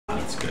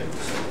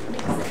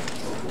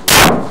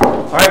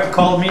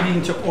call the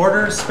meeting to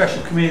order,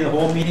 special committee of the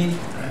whole meeting.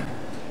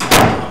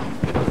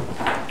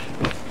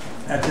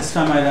 At this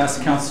time, I'd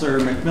ask Councillor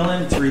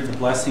McMillan to read the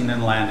blessing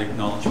and land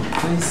acknowledgement,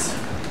 please.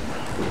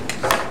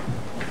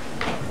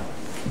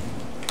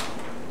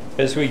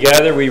 As we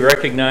gather, we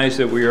recognize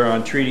that we are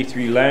on Treaty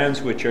 3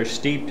 lands which are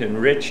steeped in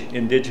rich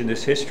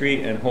Indigenous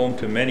history and home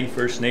to many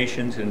First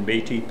Nations and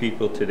Métis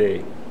people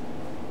today.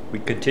 We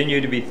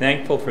continue to be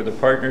thankful for the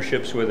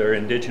partnerships with our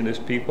Indigenous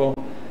people.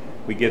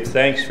 We give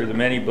thanks for the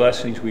many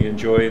blessings we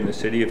enjoy in the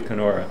city of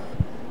Kenora.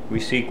 We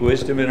seek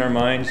wisdom in our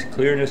minds,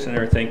 clearness in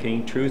our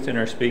thinking, truth in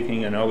our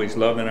speaking, and always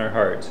love in our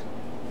hearts,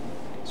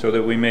 so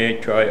that we may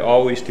try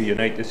always to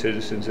unite the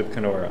citizens of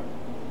Kenora.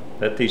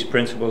 Let these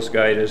principles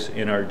guide us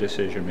in our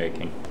decision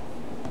making.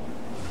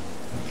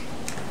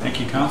 Thank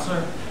you,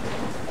 Councillor.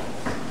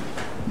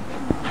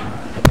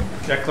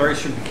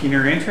 Declaration of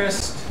pecuniary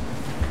interest.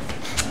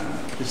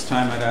 This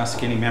time I'd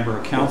ask any member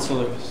of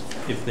council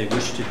if they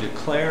wish to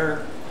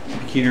declare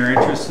pecuniary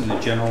interest in the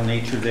general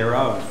nature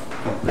thereof,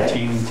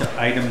 pertaining to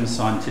items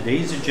on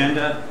today's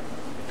agenda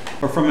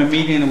or from a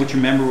meeting in which a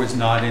member was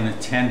not in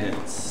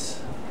attendance.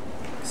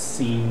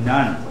 Seeing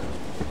none.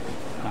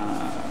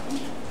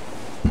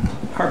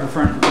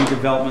 Harbourfront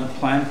Redevelopment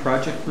Plan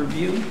Project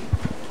Review.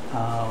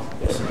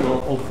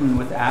 We'll open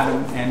with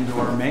Adam and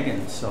or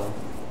Megan. So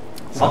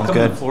welcome,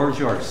 the floor is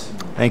yours.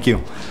 Thank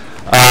you.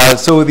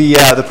 So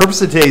the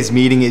purpose of today's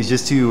meeting is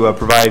just to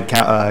provide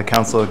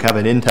council kind of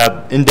an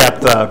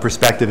in-depth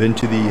perspective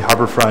into the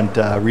Harbourfront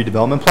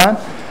Redevelopment Plan,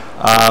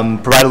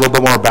 provide a little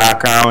bit more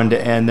background,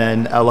 and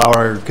then allow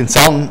our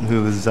consultant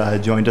who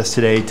has joined us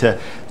today to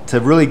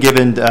really give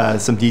in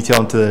some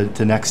detail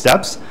into next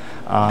steps.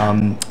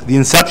 The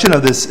inception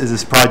of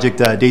this project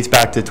dates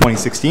back to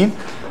 2016.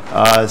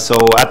 So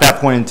at that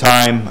point in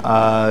time,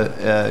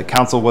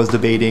 council was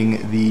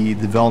debating the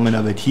development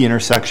of a T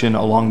intersection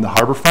along the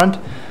harbourfront,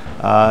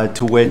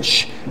 to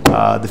which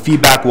the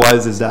feedback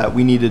was that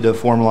we needed to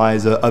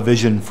formalize a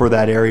vision for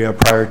that area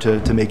prior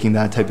to making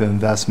that type of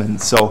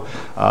investment. So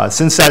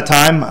since that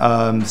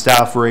time,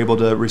 staff were able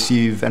to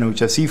receive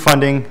NOHSC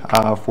funding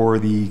for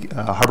the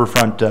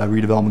Harbourfront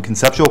Redevelopment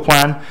Conceptual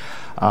Plan.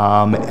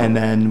 And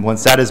then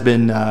once that has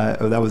been,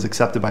 that was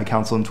accepted by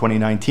council in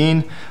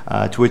 2019,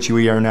 to which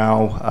we are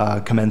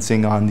now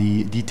commencing on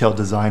the detailed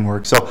design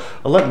work. So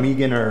I'll let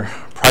Megan, our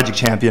project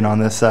champion on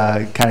this,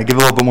 kind of give a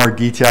little bit more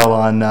detail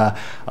on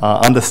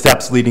the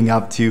steps leading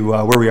up to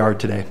where we are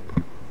today.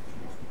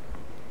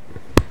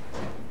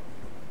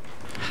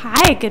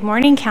 Hi, good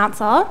morning,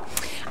 council.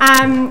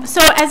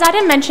 So as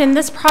Adam mentioned,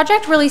 this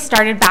project really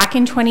started back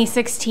in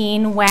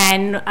 2016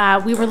 when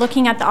we were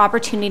looking at the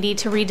opportunity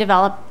to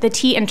redevelop the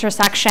T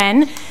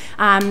intersection,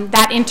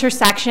 that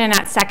intersection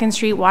at 2nd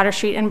Street, Water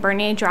Street, and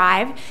Bernier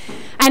Drive.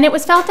 And it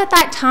was felt at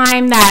that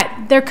time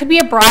that there could be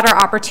a broader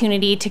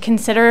opportunity to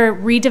consider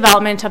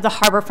redevelopment of the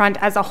harbourfront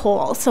as a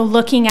whole. So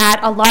looking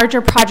at a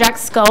larger project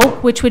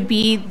scope, which would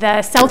be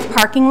the south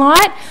parking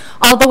lot,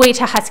 all the way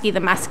to Husky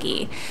the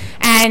Muskie.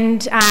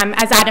 And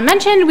as Adam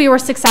mentioned, we were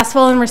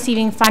successful in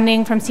receiving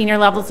funding from senior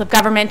levels of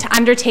government to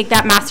undertake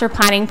that master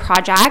planning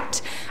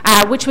project,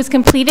 which was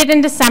completed in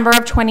December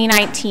of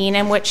 2019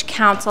 and which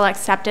council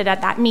accepted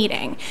at that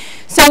meeting.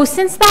 So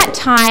since that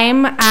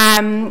time,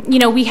 you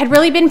know, we had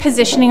really been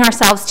positioning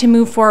ourselves to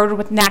move forward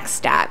with next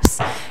steps.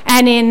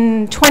 And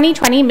in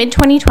 2020,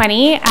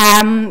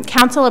 mid-2020,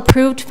 council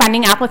approved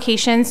funding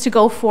applications to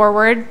go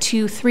forward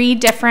to 3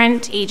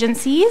 different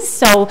agencies,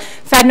 so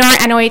FedNor,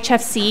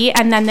 NOHFC,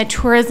 and then the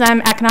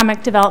Tourism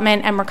Economic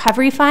Development and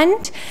Recovery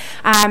Fund.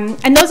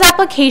 And those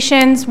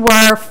applications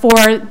were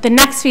for the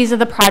next phase of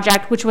the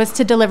project, which was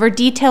to deliver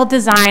detailed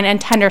design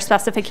and tender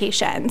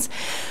specifications.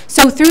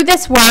 So through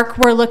this work,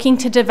 we're looking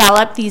to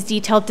develop these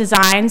detailed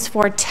designs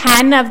for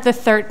 10 of the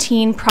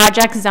 13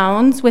 project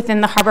zones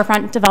within the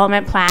Harbourfront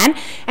Development Plan.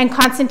 And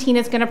Constantine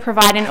is going to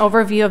provide an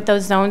overview of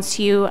those zones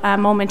to you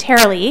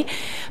momentarily.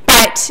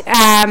 But,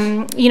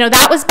 you know,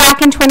 that was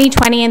back in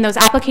 2020 and those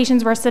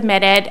applications were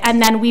submitted.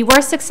 And then we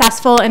were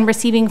successful in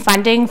receiving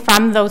funding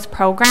from those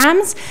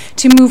programs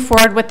to move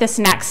forward with this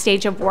next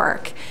stage of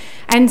work.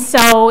 And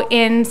so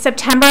in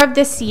September of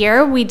this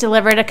year, we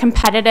delivered a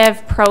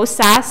competitive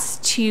process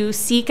to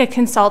seek a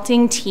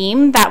consulting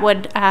team that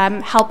would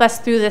help us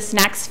through this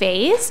next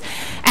phase.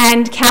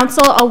 And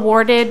council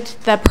awarded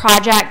the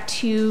project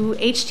to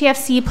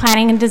HTFC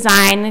Planning and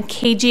Design,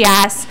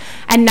 KGS,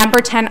 and Number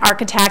 10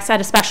 Architects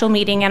at a special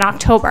meeting in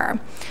October.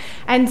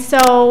 And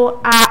so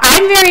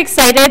I'm very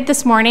excited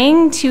this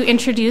morning to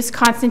introduce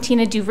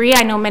Constantina Duvry.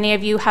 I know many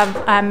of you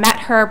have met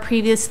her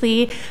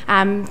previously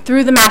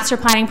through the master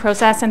planning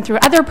process and through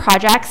other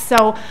projects.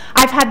 So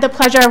I've had the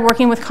pleasure of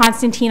working with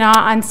Constantina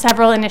on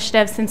several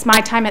initiatives since my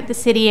time at the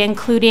city,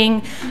 including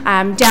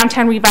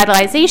downtown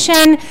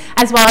revitalization,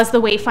 as well as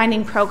the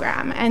wayfinding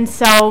program. And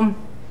so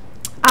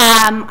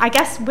I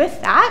guess with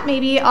that,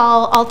 maybe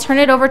I'll turn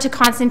it over to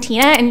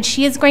Constantina, and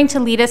she is going to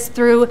lead us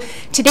through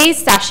today's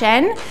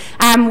session.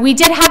 We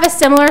did have a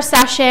similar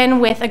session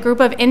with a group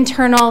of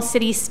internal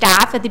city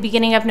staff at the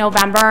beginning of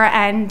November,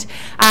 and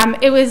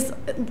it was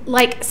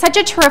like such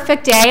a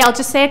terrific day. I'll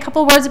just say a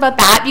couple words about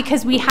that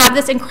because we have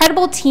this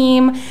incredible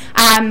team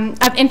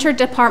of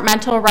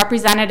interdepartmental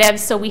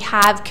representatives. So we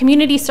have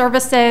community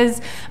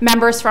services,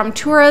 members from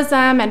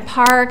tourism and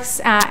parks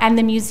and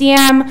the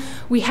museum.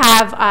 We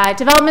have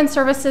development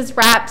services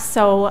reps,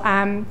 so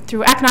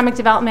through economic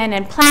development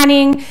and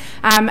planning.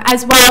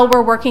 As well,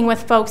 we're working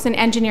with folks in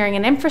engineering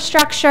and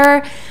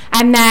infrastructure.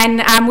 And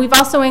then we've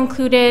also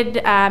included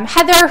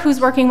Heather, who's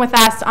working with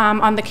us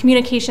on the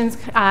communications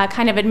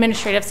kind of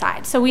administrative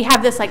side. So we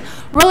have this like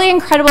really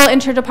incredible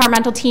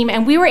interdepartmental team,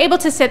 and we were able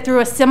to sit through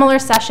a similar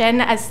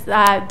session as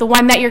the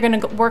one that you're going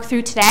to work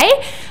through today.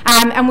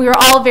 And we were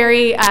all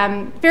very,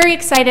 very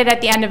excited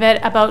at the end of it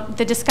about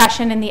the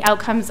discussion and the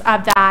outcomes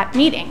of that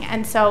meeting.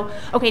 And so,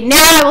 okay,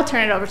 now I will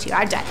turn it over to you.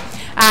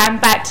 I'm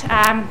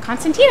done.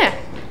 Constantina.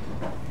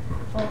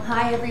 Well,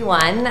 hi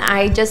everyone.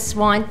 I just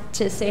want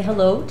to say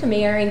hello to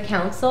Mayor and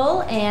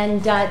Council,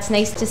 and it's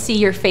nice to see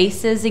your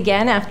faces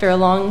again after a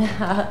long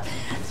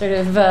sort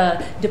of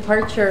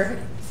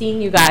departure,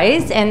 seeing you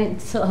guys.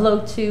 And so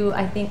hello to,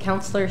 I think,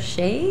 Councillor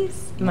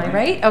Shays. Am I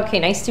right? Okay,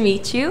 nice to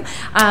meet you.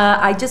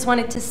 I just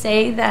wanted to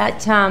say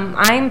that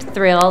I'm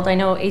thrilled. I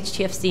know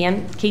HTFC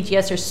and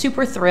KGS are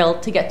super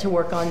thrilled to get to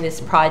work on this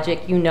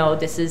project. You know,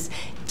 this is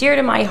dear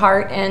to my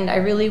heart, and I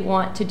really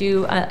want to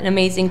do an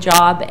amazing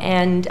job,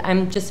 and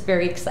I'm just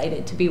very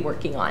excited to be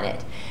working on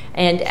it.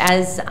 And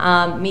as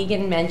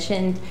Megan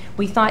mentioned,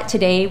 we thought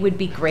today would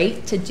be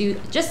great to do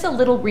just a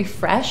little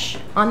refresh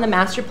on the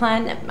master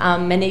plan.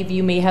 Many of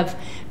you may have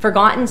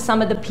forgotten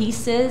some of the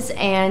pieces,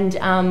 and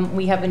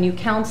we have a new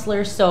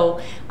councillor, so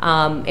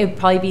it would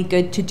probably be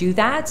good to do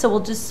that. So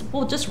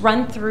we'll just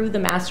run through the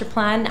master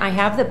plan. I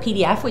have the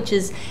PDF, which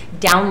is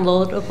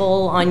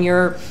downloadable on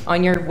your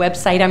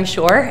website, I'm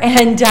sure,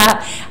 and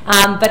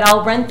but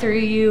I'll run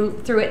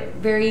through it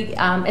very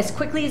as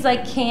quickly as I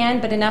can,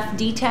 but enough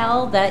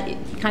detail that it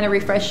kind of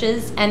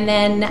refreshes. And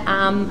then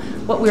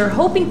what we were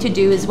hoping to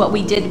do is what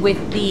we did with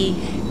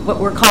what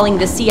we're calling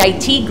the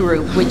CIT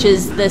group, which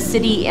is the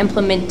city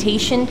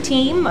implementation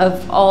team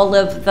of all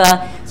of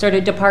the sort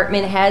of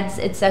department heads,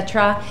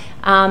 etc.,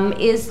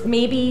 is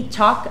maybe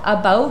talk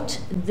about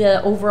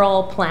the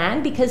overall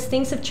plan, because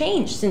things have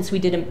changed since we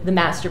did the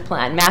master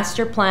plan.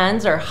 Master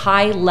plans are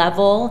high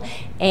level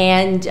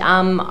and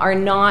are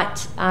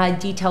not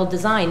detailed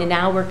design, and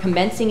now we're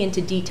commencing into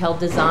detailed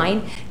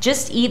design.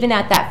 Just even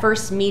at that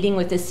first meeting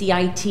with the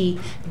CIT,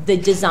 the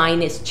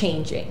design is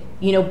changing,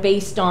 you know,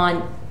 based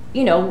on,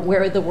 you know,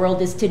 where the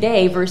world is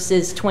today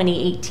versus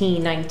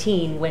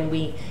 2018-19 when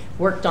we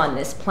worked on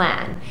this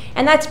plan.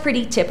 And that's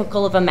pretty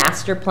typical of a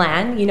master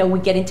plan. You know, we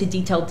get into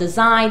detailed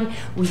design,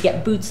 we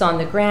get boots on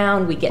the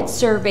ground, we get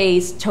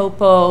surveys,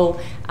 topo,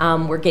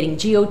 we're getting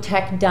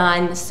geotech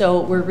done,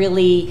 so we're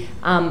really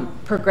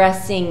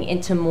progressing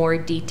into more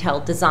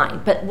detailed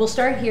design. But we'll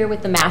start here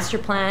with the master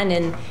plan,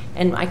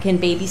 and I can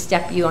baby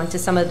step you onto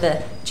some of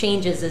the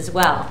changes as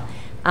well.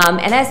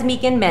 And as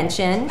Megan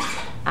mentioned,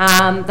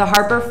 the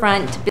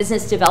Harbourfront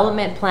Business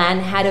Development Plan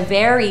had a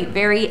very,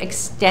 very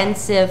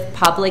extensive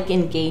public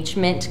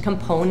engagement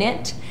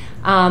component.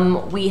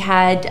 We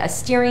had a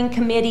steering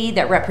committee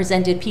that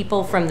represented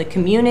people from the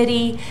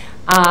community,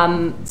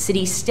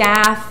 city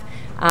staff,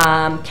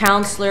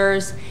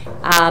 councillors,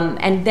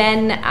 and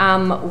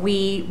then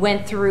we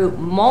went through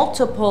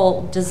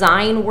multiple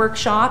design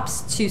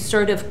workshops to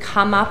sort of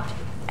come up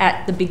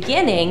at the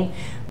beginning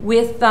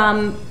with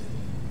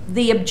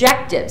the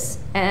objectives,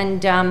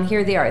 and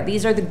here they are.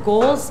 These are the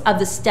goals of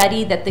the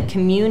study that the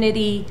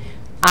community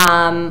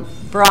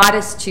brought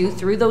us to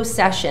through those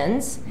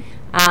sessions.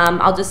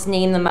 I'll just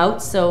name them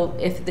out, so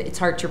if it's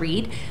hard to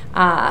read.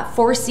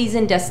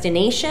 Four-season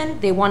destination.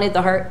 They wanted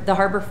the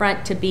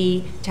Harbourfront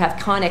to have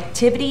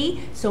connectivity,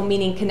 so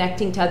meaning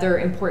connecting to other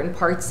important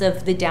parts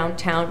of the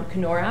downtown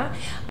Kenora.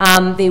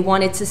 They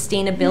wanted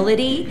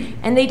sustainability,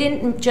 and they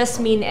didn't just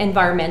mean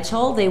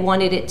environmental. They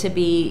wanted it to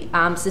be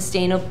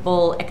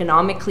sustainable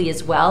economically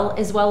as well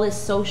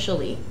as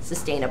socially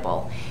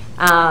sustainable,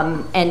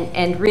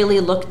 and really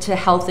look to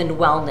health and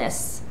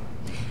wellness.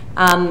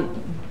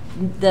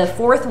 The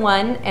fourth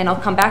one, and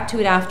I'll come back to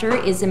it after,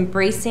 is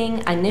embracing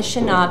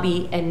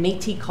Anishinaabe and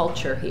Métis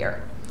culture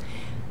here.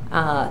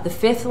 The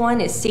fifth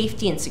one is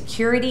safety and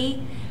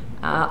security.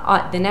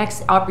 The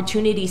next,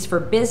 opportunities for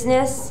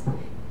business,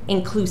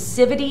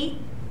 inclusivity,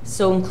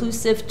 so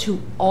inclusive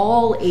to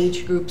all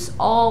age groups,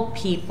 all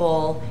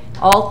people,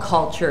 all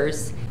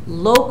cultures,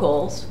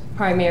 locals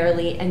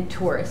primarily, and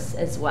tourists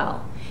as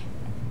well.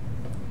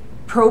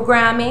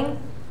 Programming.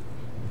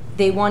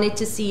 They wanted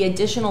to see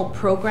additional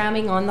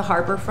programming on the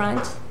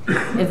Harbourfront,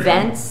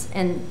 events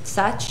and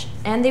such,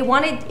 and they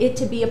wanted it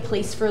to be a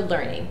place for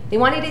learning. They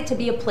wanted it to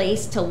be a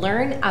place to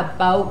learn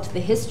about the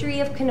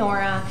history of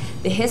Kenora,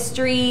 the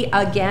history,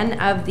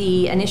 again, of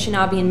the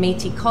Anishinaabe and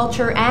Métis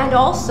culture, and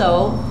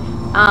also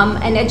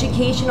an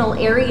educational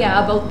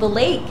area about the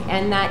lake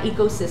and that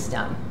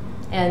ecosystem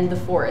and the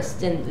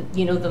forest and,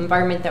 you know, the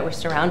environment that we're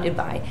surrounded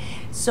by.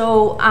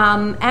 So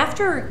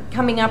after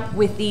coming up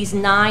with these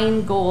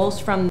 9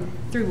 goals through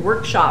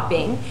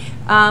workshopping,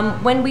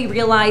 when we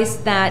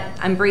realized that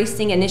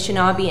embracing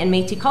Anishinaabe and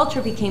Métis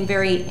culture became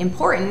very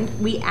important,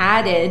 we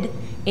added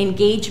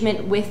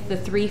engagement with the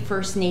 3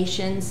 First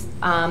Nations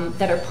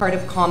that are part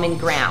of Common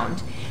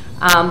Ground.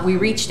 We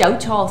reached out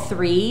to all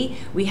 3.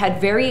 We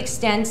had very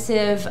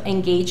extensive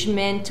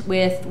engagement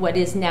with what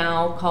is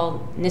now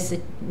called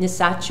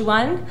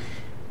Nisatchuan,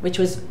 which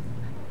was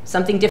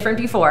something different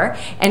before.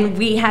 And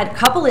we had a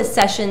couple of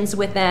sessions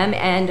with them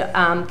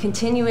and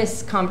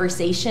continuous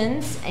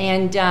conversations,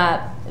 and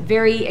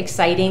very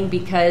exciting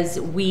because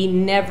we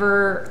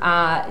never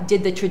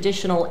did the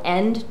traditional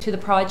end to the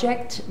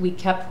project. We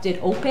kept it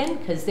open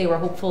because they were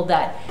hopeful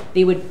that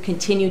they would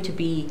continue to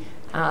be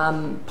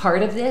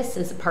part of this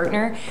as a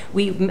partner.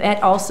 We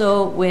met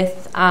also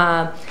with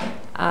the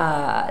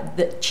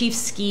Chief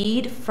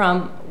Skeed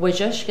from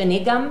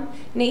Wajashkanigam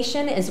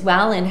Nation as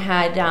well, and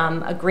had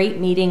a great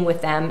meeting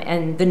with them,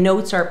 and the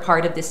notes are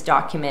part of this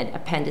document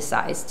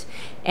appendicized.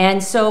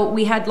 And so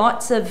we had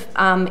lots of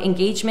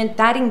engagement.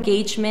 That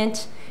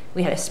engagement,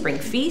 we had a spring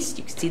feast.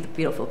 You can see the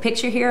beautiful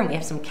picture here, and we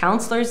have some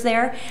counselors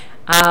there,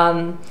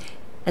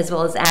 as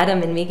well as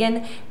Adam and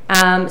Megan.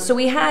 So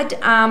we had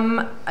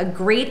a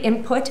great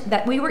input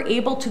that we were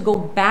able to go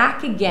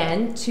back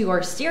again to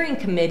our steering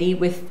committee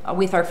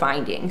with our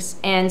findings.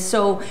 And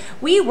so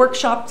we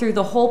workshopped through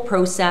the whole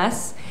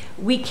process.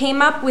 We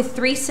came up with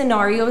 3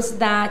 scenarios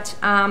that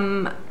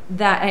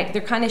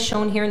they're kind of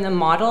shown here in the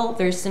model.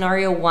 There's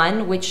scenario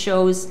 1, which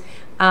shows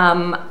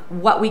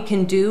what we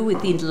can do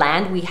with the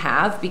land we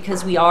have,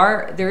 because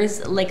there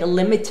is like a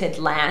limited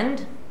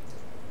land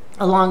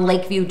along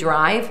Lakeview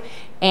Drive,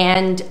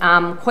 and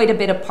quite a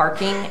bit of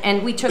parking.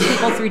 And we took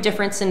people through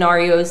different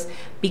scenarios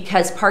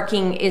because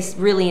parking is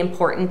really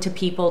important to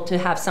people, to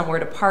have somewhere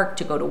to park,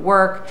 to go to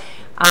work,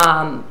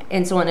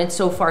 and so on and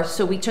so forth.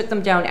 So we took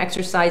them down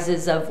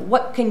exercises of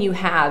what can you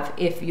have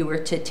if you were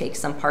to take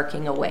some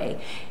parking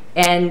away.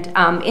 And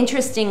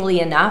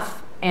interestingly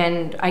enough,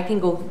 and I can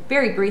go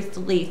very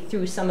briefly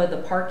through some of the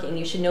parking.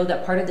 You should know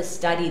that part of the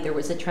study, there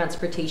was a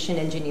transportation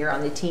engineer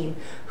on the team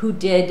who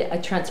did a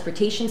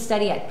transportation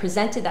study. I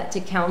presented that to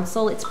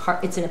council.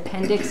 It's an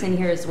appendix in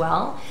here as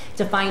well,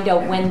 to find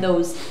out when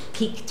those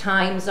peak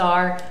times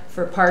are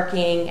for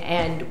parking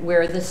and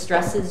where the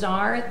stresses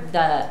are.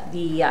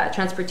 The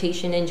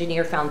transportation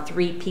engineer found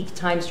 3 peak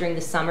times during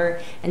the summer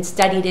and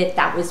studied it.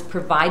 That was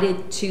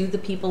provided to the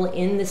people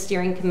in the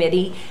steering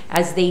committee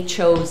as they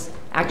chose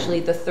actually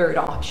the 3rd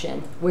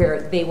option,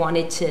 where they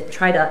wanted to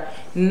try to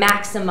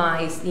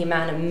maximize the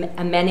amount of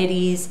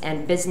amenities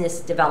and business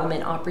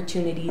development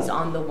opportunities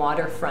on the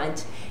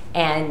waterfront,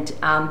 and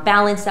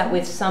balance that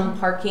with some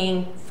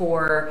parking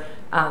for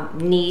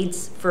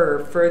needs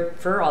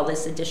for all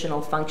this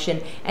additional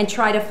function, and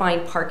try to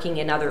find parking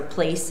in other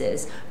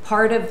places.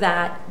 Part of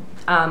that,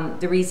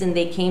 the reason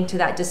they came to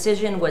that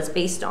decision was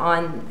based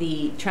on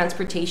the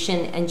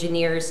transportation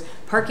engineer's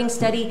parking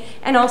study,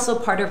 and also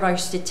part of our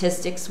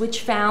statistics,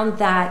 which found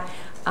that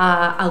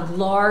a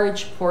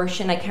large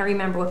portion, I can't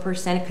remember what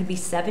percent, it could be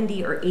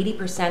 70 or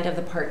 80% of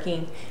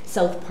the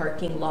south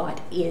parking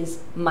lot is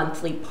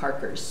monthly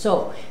parkers.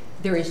 So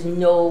there's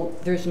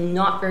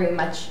not very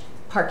much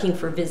parking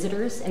for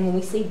visitors. And when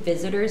we say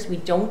visitors, we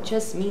don't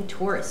just mean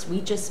tourists.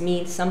 We just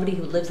mean somebody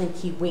who lives in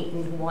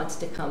Keewatin who wants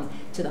to come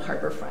to the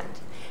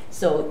harborfront.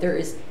 So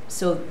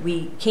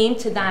we came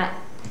to that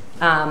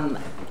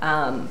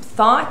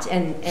thought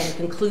and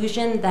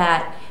conclusion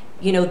that,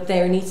 you know,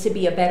 there needs to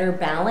be a better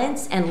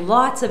balance, and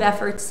lots of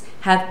efforts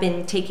have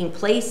been taking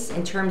place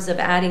in terms of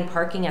adding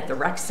parking at the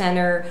rec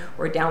center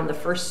or down the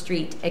First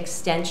Street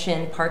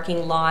extension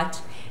parking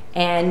lot.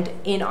 And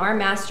in our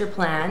master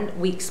plan,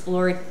 we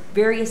explored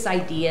various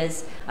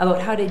ideas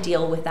about how to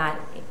deal with that.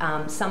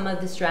 Some of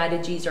the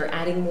strategies are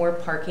adding more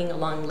parking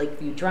along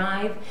Lakeview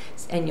Drive,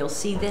 and you'll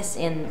see this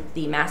in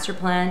the master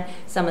plan.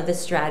 Some of the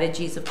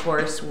strategies, of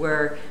course,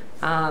 were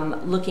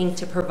looking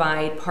to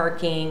provide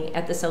parking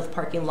at the south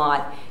parking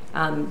lot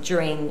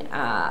during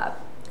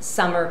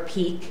summer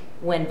peak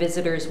when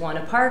visitors want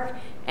to park,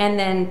 and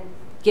then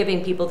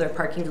giving people their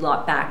parking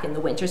lot back in the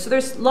winter. So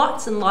there's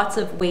lots and lots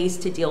of ways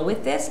to deal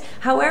with this.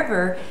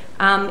 However,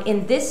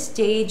 in this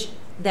stage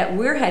that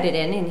we're headed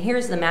in, and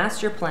here's the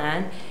master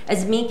plan,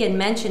 as Megan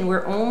mentioned,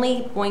 we're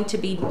only going to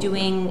be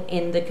doing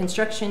in the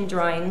construction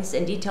drawings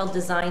and detailed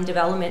design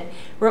development,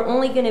 we're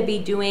only going to be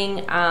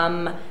doing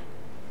from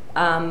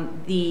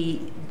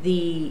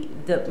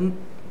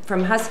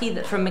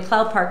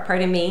McLeod Park,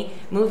 pardon me,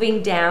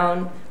 moving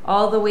down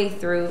all the way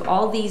through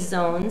all these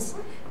zones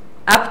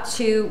up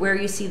to where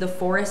you see the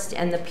forest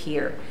and the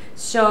pier.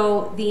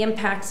 So the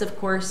impacts, of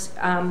course,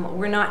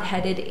 we're not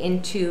headed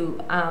into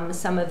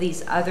some of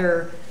these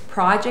other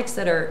projects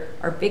that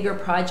are bigger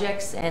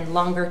projects and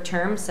longer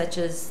term, such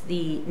as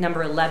the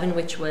number 11,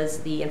 which was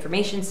the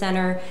information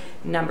center,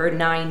 number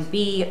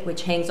 9B,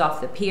 which hangs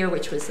off the pier,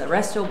 which was the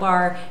resto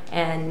bar,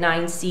 and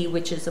 9C,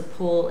 which is a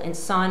pool and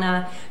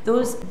sauna.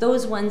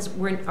 Those ones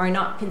are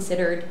not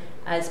considered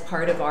as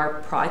part of our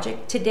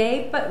project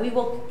today, but we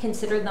will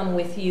consider them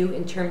with you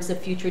in terms of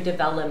future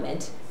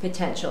development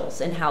potentials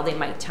and how they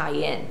might tie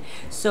in.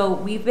 So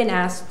we've been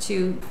asked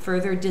to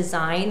further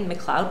design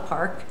McLeod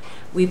Park.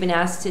 We've been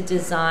asked to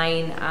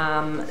design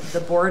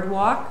the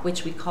boardwalk,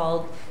 which we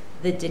called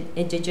the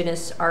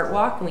Indigenous Art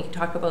Walk, and we can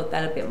talk about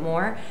that a bit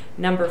more.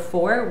 Number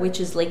 4, which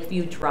is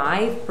Lakeview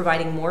Drive,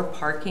 providing more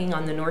parking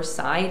on the north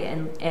side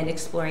and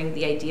exploring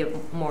the idea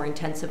of more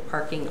intensive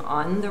parking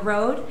on the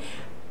road.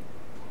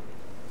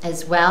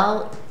 As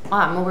well,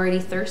 I'm already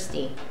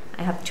thirsty.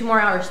 I have 2 more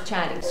hours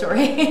chatting,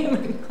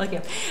 sorry.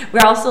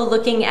 We're also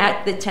looking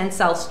at the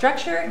tensile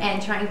structure and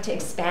trying to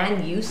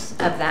expand use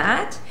of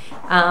that.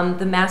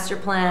 The master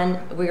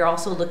plan, we're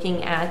also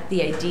looking at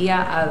the idea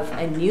of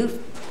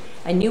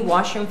a new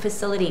washroom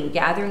facility and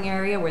gathering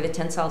area where the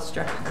tensile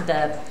structure,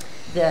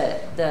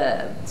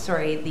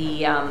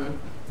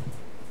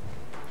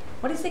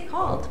 what is it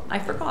called? I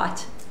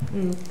forgot.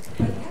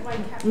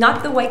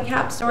 Not the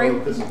Whitecap, sorry.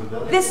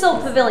 Thistle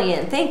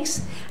Pavilion,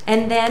 thanks.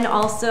 And then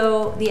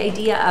also the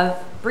idea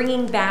of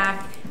bringing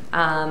back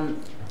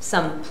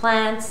some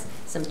plants,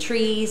 some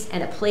trees,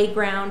 and a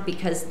playground,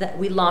 because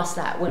we lost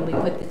that when we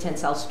put the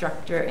tensile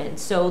structure in.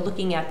 So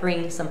looking at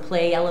bringing some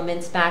play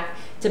elements back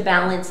to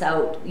balance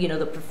out,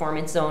 the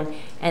performance zone.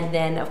 And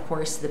then, of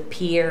course, the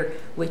pier,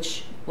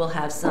 which will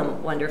have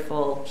some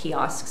wonderful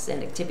kiosks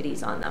and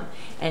activities on them,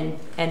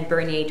 and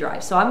Bernier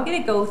Drive. So I'm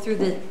going to go through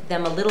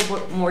them a little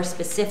bit more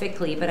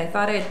specifically, but I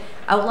thought I'd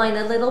outline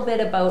a little bit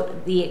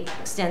about the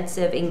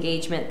extensive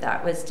engagement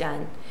that was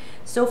done.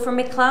 So for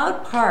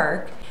McLeod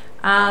Park,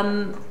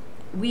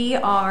 we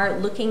are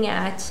looking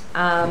at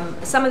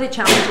some of the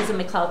challenges in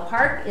McLeod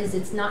Park is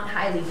it's not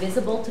highly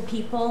visible to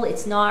people.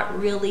 It's not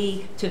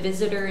really to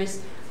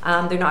visitors.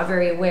 They're not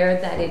very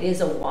aware that it is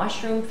a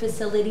washroom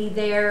facility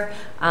there.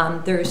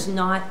 There's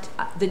not,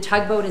 the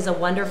tugboat is a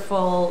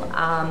wonderful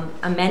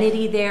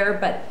amenity there,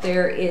 but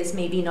there is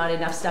maybe not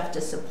enough stuff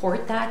to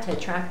support that, to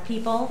attract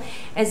people,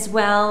 as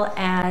well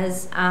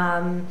as,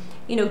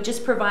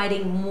 just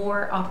providing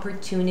more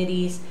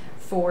opportunities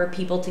for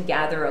people to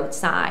gather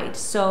outside.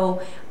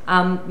 So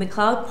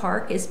McLeod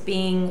Park is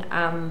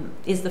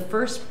the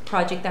first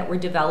project that we're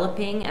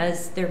developing,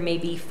 as there may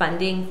be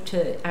funding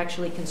to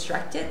actually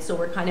construct it. So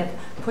we're kind of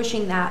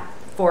pushing that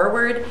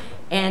forward.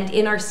 And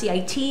in our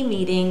CIT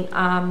meeting,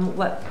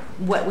 what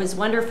was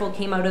wonderful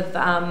came out of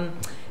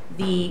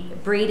the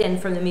Braden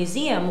from the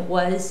museum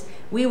was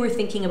we were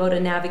thinking about a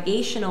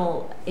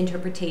navigational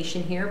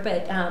interpretation here,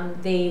 but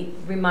they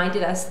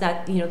reminded us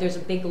that there's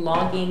a big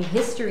logging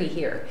history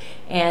here,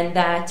 and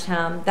that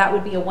that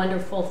would be a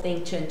wonderful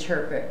thing to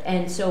interpret.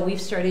 And so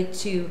we've started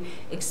to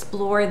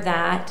explore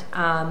that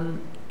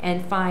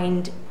and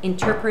find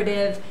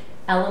interpretive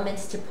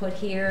elements to put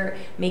here,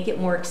 make it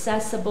more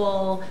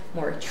accessible,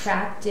 more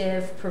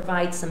attractive,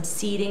 provide some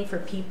seating for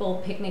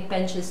people, picnic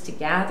benches to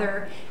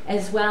gather,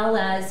 as well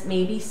as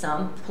maybe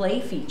some play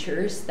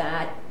features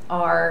that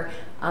are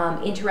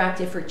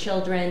interactive for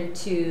children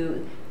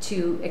to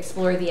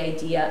explore the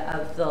idea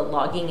of the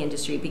logging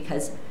industry,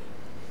 because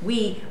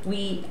we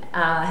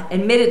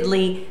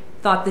admittedly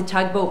thought the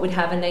tugboat would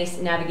have a nice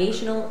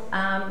navigational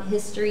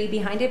history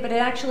behind it, but it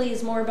actually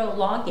is more about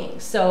logging.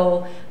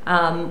 So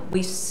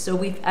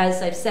we've,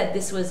 as I've said,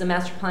 this was a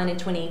master plan in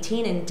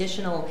 2018, and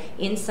additional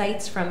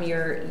insights from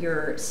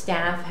your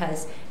staff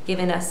has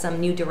given us some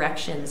new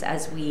directions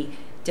as we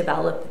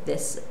develop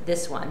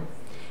this one.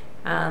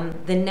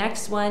 The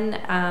next one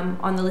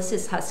on the list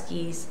is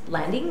Husky's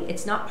Landing.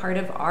 It's not part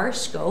of our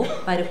scope,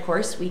 but of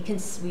course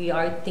we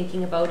are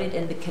thinking about it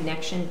and the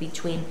connection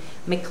between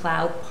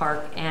McLeod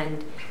Park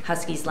and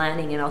Husky's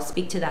Landing, and I'll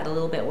speak to that a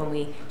little bit when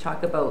we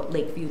talk about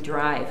Lakeview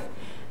Drive.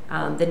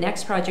 The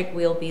next project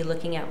we'll be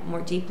looking at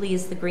more deeply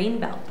is the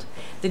Greenbelt.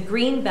 The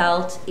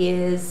Greenbelt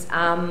is,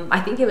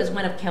 I think it was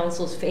one of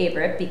Council's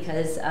favorite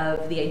because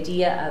of the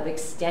idea of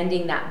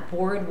extending that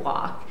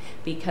boardwalk,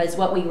 because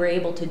what we were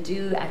able to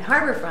do at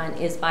Harbourfront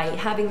is by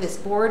having this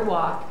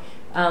boardwalk,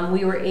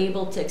 we were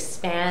able to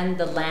expand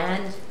the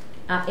land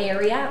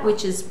area,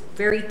 which is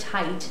very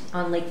tight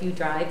on Lakeview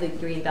Drive, the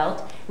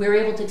Greenbelt. We were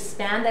able to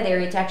expand that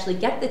area to actually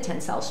get the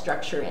tensile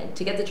structure in.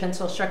 To get the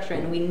tensile structure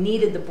in, we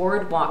needed the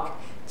boardwalk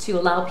to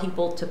allow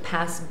people to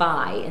pass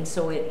by, and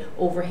so it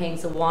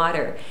overhangs the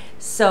water.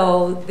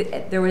 So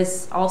there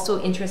was also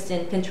interest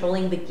in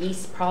controlling the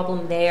geese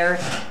problem there,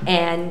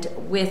 and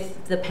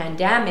with the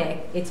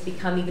pandemic, it's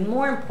become even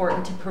more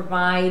important to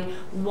provide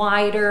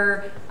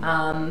wider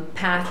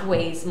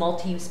pathways,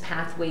 multi-use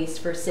pathways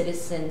for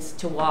citizens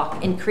to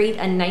walk, and create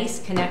a nice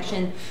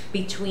connection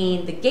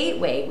between the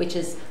gateway, which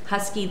is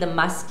Husky, the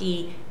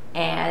Muskie,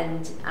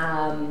 and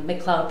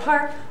McLeod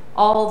Park,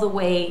 all the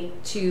way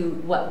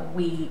to what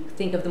we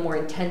think of the more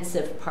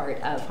intensive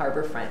part of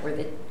Harbourfront, where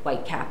the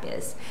Whitecap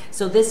is.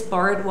 So this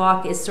Bard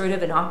Walk is sort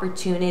of an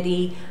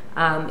opportunity,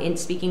 in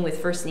speaking with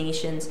First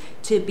Nations,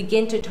 to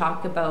begin to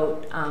talk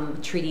about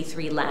Treaty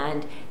 3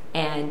 land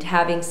and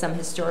having some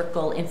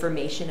historical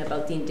information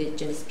about the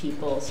Indigenous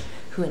peoples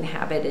who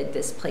inhabited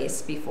this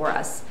place before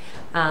us.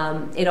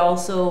 It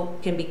also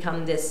can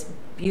become this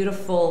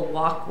beautiful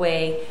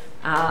walkway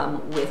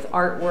with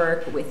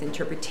artwork, with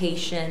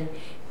interpretation,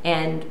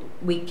 and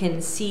we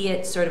can see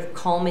it sort of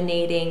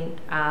culminating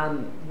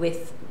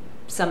with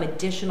some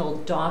additional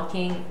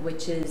docking,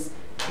 which is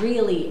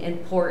really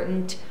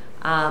important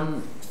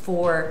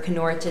for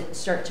Kenora to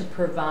start to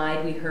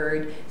provide. We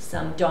heard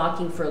some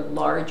docking for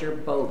larger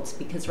boats,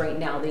 because right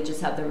now they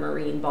just have the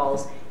marine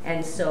balls,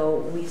 and so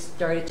we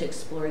started to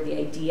explore the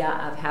idea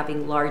of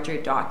having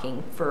larger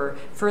docking for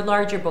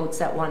larger boats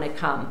that want to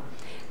come.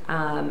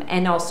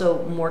 And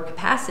also more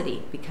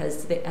capacity,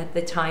 because at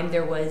the time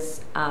there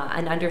was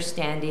an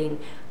understanding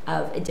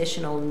of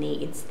additional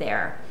needs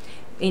there.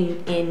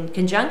 In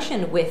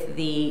conjunction with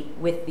the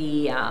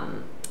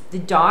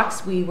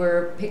docks, we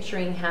were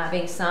picturing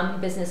having some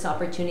business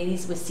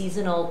opportunities with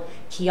seasonal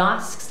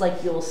kiosks,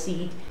 like you'll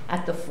see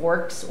at the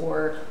Forks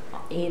or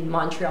in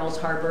Montreal's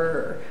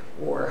harbor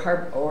or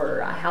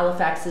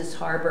Halifax's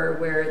harbor,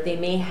 where they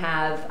may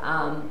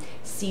have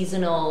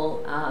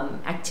seasonal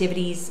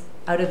activities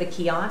out of the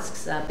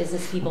kiosks,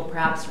 business people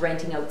perhaps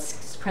renting out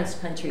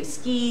cross-country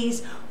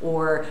skis,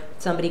 or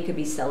somebody could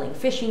be selling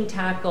fishing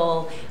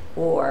tackle,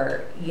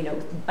 or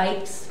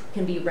bikes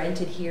can be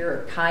rented here,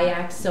 or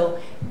kayaks. So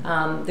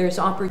there's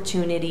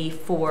opportunity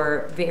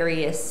for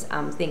various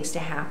things to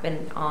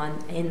happen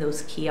in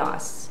those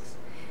kiosks.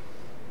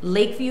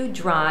 Lakeview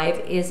Drive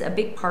is a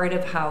big part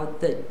of how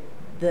the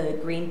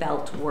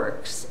Greenbelt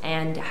works,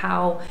 and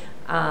how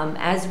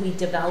as we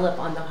develop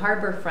on the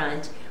harbor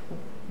front,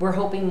 we're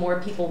hoping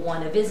more people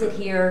want to visit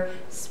here.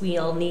 So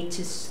we'll need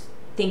to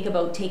think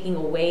about taking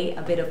away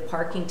a bit of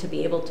parking to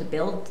be able to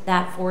build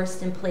that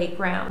forest and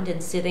playground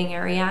and sitting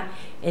area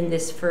in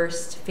this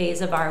first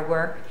phase of our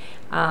work.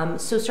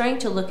 So starting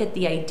to look at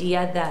the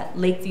idea that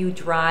Lakeview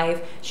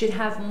Drive should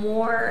have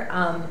more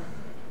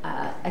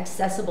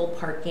accessible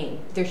parking.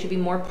 There should be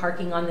more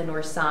parking on the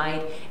north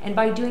side, and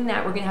by doing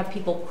that we're going to have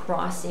people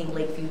crossing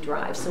Lakeview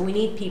Drive. So we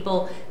need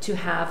people to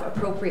have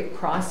appropriate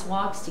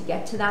crosswalks to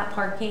get to that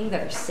parking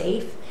that are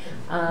safe.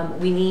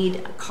 We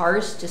need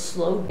cars to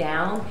slow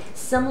down,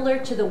 similar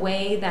to the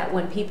way that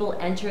when people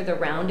enter the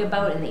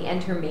roundabout and they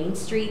enter Main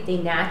Street, they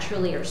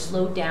naturally are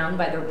slowed down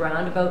by the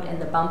roundabout and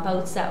the bump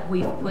outs that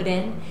we've put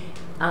in.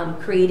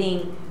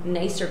 Creating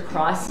nicer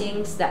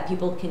crossings that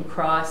people can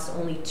cross,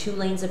 only 2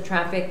 lanes of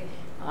traffic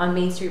on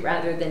Main Street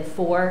rather than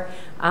 4.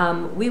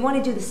 We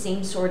want to do the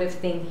same sort of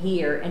thing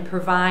here and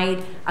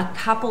provide a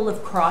couple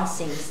of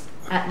crossings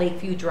at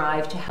Lakeview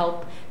Drive to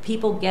help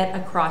people get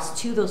across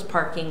to those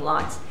parking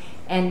lots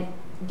and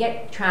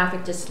get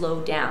traffic to slow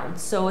down.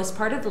 So as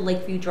part of the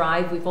Lakeview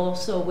Drive, we've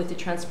also, with the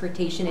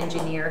transportation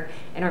engineer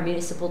and our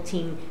municipal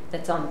team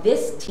that's on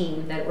this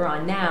team that we're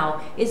on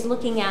now, is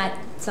looking at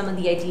some of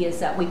the ideas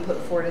that we put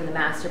forward in the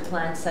master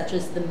plan, such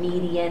as the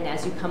median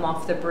as you come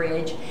off the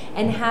bridge,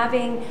 and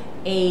having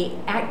a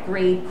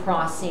at-grade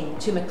crossing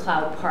to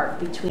McLeod Park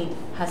between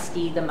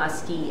Husky, the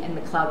Muskie, and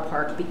McLeod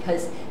Park,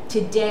 because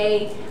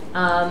today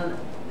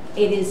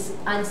it is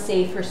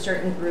unsafe for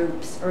certain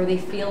groups, or they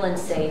feel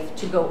unsafe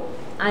to go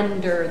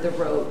under the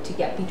road to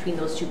get between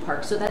those 2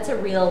 parks. So that's a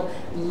real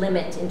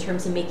limit in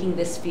terms of making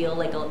this feel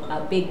like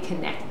a big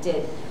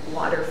connected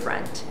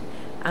waterfront.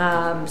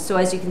 So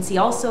as you can see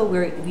also,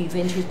 we've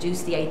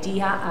introduced the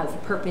idea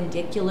of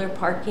perpendicular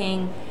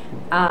parking,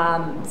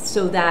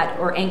 so that,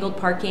 or angled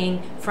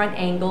parking, front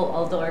angle,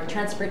 although our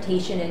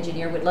transportation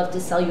engineer would love to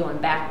sell you on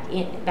back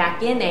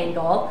in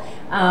angle,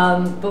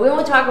 but we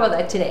won't talk about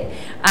that today.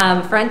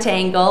 Front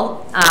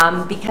angle,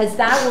 because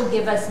that will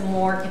give us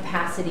more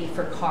capacity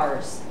for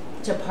cars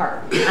to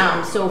park.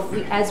 So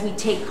as we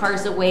take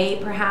cars away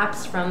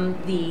perhaps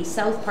from the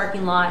south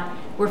parking lot,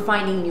 we're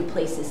finding new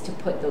places to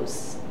put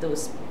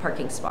those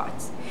parking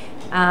spots.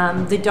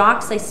 The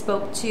docks I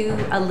spoke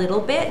to a little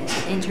bit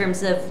in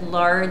terms of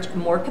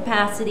more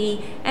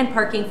capacity and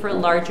parking for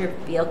larger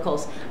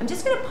vehicles. I'm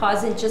just going to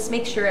pause and just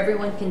make sure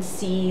everyone can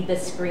see the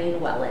screen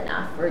well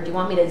enough, or do you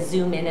want me to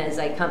zoom in as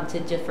I come to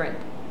different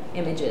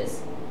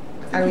images?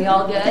 Are we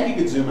all good? I think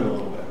you could zoom in a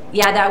little bit.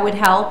 Yeah, that would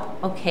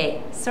help.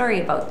 Okay, sorry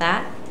about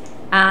that.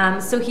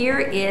 So here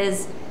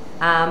is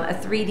a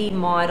 3D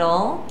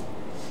model.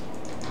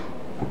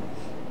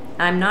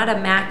 I'm not a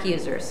Mac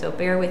user, so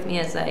bear with me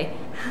as I...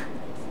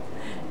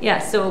 Yeah,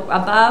 so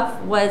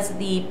above was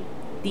the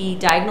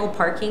diagonal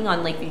parking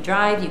on Lakeview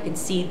Drive. You can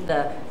see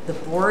the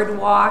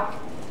boardwalk,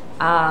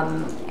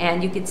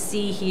 and you can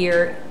see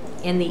here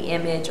in the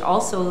image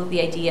also the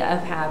idea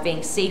of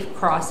having safe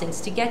crossings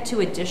to get to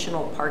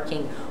additional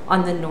parking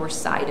on the north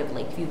side of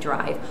Lakeview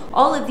Drive.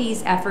 All of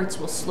these efforts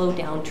will slow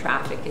down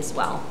traffic as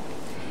well.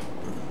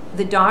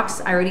 The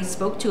docks I already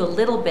spoke to a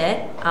little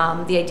bit.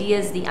 The idea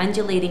is the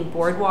undulating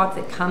boardwalk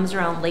that comes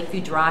around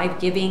Lakeview Drive,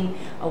 giving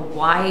a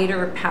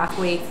wider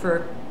pathway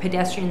for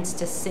pedestrians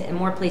to sit and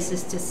more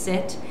places to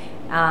sit,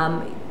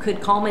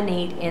 could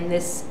culminate in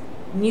this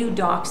new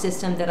dock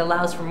system that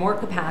allows for more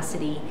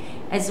capacity,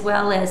 as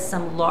well as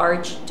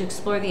to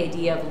explore the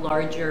idea of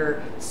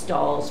larger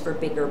stalls for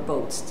bigger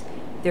boats.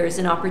 There's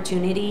an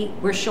opportunity.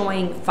 We're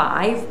showing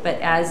 5, but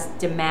as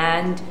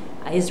demand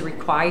is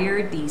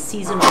required, the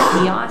seasonal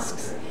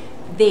kiosks,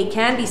 they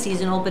can be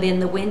seasonal, but in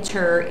the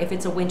winter, if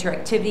it's a winter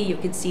activity, you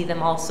could see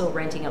them also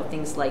renting out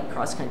things like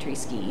cross-country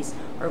skis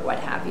or what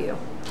have you.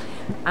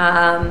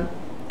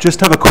 Just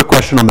have a quick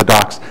question on the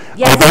docks.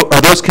 Yes.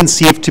 Are those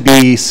conceived to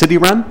be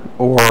city-run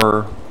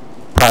or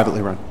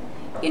privately run?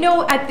 You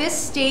know, at this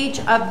stage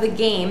of the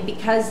game,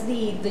 because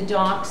the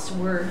docks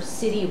were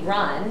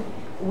city-run,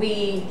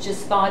 we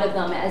just thought of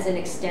them as an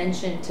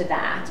extension to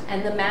that.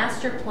 And the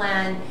master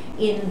plan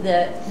in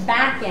the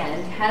back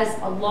end has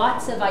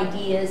lots of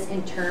ideas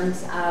in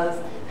terms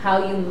of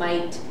how you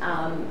might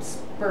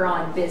spur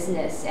on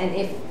business, and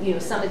if, you know,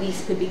 some of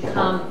these could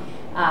become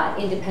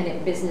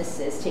independent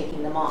businesses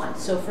taking them on.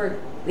 So for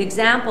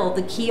example,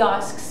 the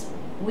kiosks,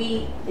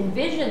 we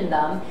envision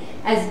them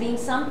as being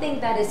something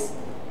that is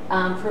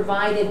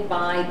provided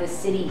by the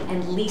city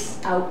and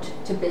leased out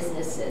to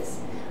businesses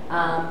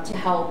to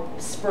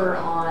help spur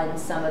on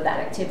some of that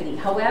activity.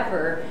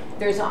 However,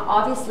 there's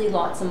obviously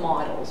lots of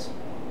models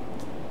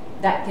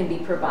that can be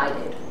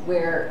provided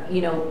where,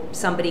 you know,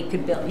 somebody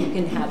could build, you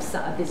can have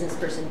a business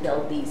person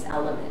build these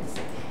elements.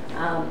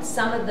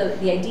 Some of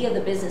the idea of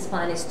the business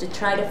plan is to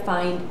try to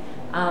find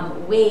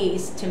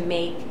ways to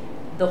make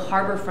the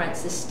harborfront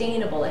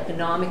sustainable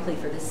economically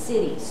for the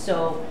city.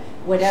 So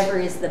whatever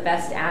is the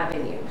best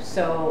avenue.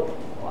 So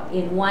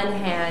in one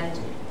hand,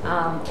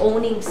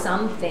 owning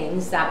some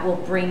things that will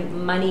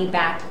bring money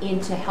back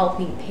into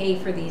helping pay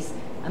for these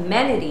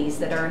amenities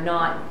that are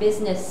not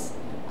business,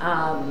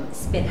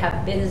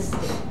 have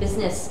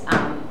business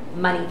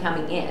money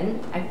coming in.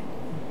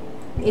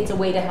 It's a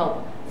way to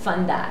help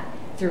fund that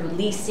through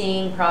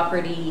leasing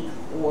property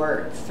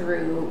or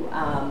through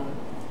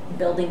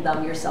building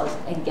them yourselves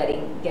and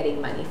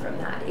getting money from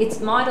that. It's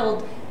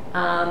modeled,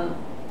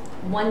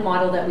 one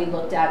model that we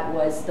looked at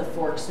was the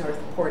Forks North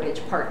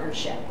Portage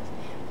Partnership,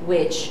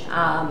 which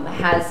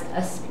has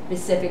a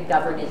specific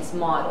governance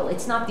model.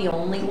 It's not the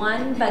only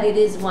one, but it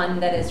is one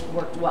that has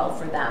worked well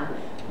for them,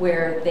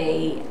 where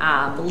they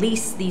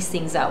lease these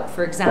things out.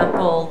 For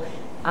example,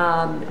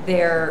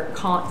 the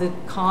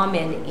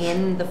Common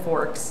in the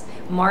Forks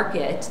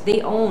Market,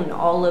 they own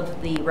all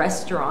of the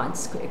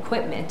restaurants'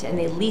 equipment, and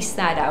they lease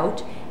that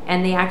out,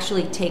 and they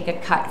actually take a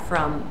cut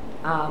from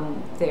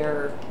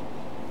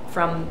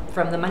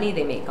from the money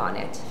they make on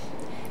it.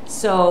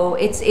 So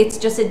it's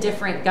just a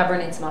different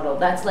governance model.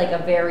 That's like a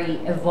very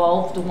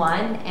evolved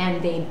one,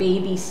 and they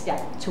baby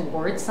step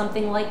towards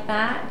something like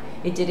that.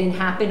 It didn't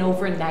happen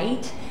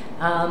overnight,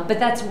 but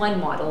that's one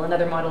model.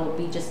 Another model would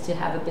be just to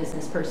have a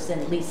business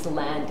person lease the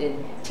land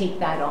and take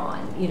that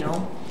on, you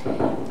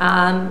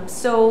know.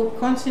 So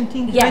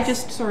Constantine, can yes. I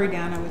just, sorry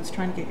Dan, I was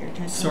trying to get your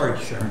attention. Sorry,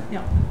 Sharon.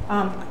 Yeah.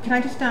 Can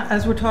I just,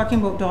 as we're talking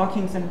about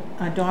docking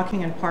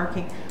and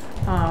parking,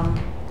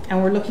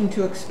 and we're looking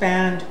to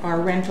expand our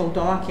rental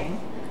docking,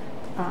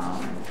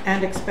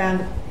 and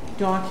expand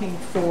docking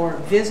for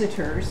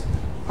visitors,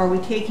 are we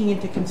taking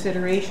into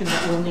consideration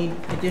that we'll need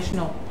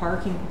additional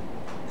parking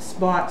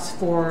spots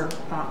for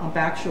on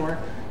Backshore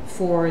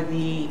for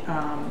the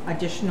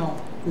additional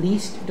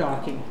leased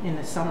docking in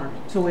the summer?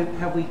 So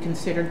have we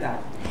considered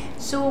that?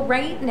 So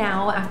right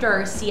now, after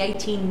our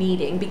CIT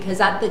meeting,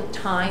 because at the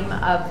time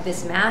of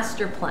this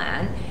master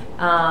plan,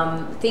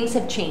 things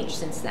have changed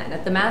since then.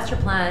 At the master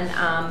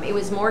plan, it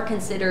was more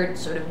considered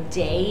sort of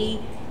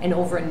day and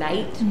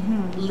overnight,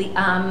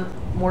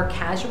 more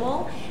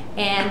casual.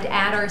 And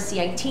at our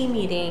CIT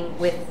meeting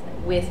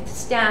with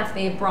staff,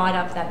 they brought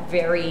up that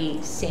very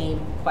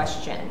same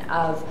question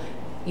of,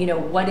 you know,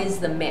 what is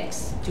the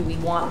mix? Do we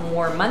want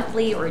more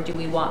monthly or do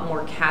we want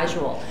more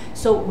casual?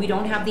 So we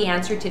don't have the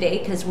answer today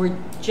because we're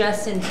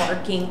just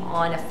embarking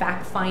on a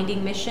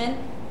fact-finding mission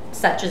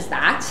such as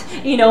that,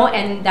 you know,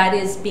 and that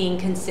is being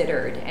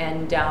considered.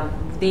 And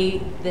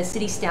the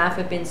city staff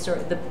have been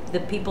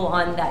the people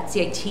on that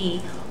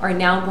CIT are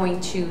now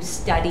going to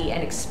study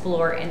and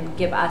explore and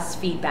give us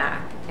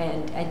feedback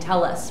and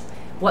tell us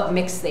what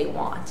mix they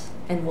want,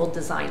 and we'll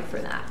design for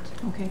that.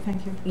 Okay,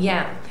 thank you.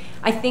 Yeah,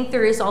 I think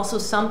there is also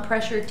some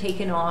pressure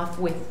taken off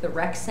with the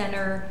rec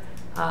center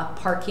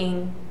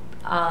parking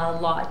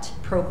lot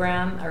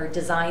program or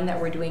design that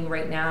we're doing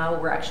right now.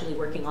 We're actually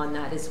working on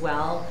that as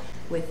well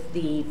with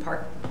the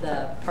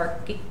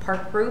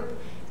park group,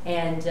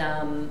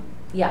 and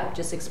yeah,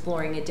 just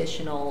exploring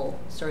additional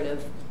sort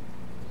of,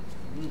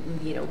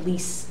 you know,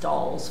 lease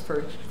stalls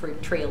for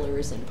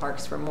trailers and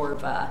parks for more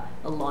of a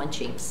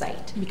launching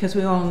site. Because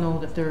we all know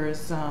that there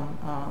is a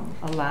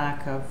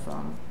lack of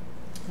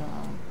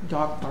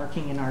dog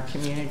parking in our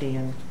community,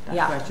 and that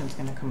Yeah. question's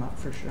going to come up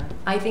for sure.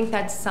 I think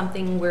that's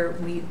something we're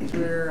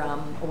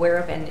aware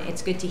of, and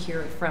it's good to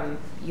hear it from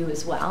you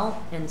as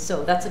well. And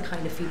so that's the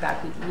kind of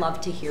feedback we'd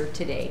love to hear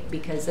today,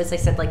 because as I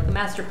said, like, the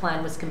master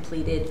plan was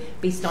completed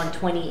based on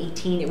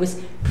 2018. It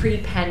was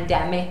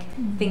pre-pandemic.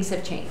 Things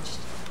have changed.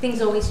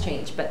 Things always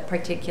change, but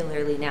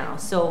particularly now.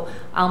 So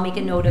I'll make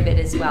a note of it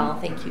as well.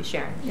 Thank you,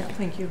 Sharon. Yeah,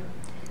 thank you.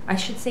 I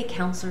should say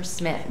Councillor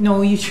Smith.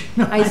 No, you should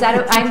not.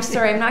 I'm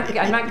sorry, I'm not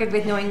good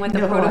with knowing what the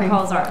No,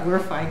 protocols are. We're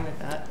fine with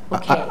that.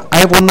 Okay. I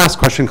have one last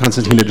question,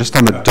 Constantina, just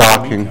on the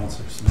docking,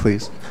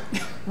 please.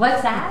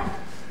 What's that?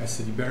 I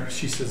said, you better,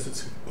 she says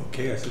it's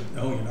okay. I said,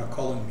 no, you're not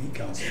calling me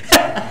Councillor.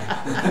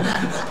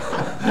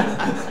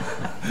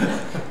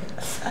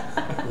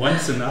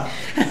 Once enough.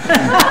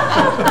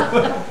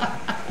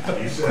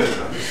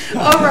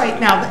 All right,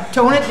 now,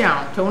 tone it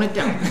down, tone it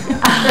down.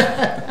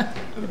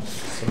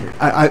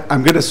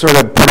 I'm going to sort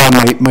of put on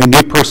my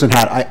new person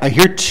hat. I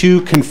hear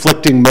two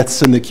conflicting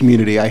myths in the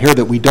community. I hear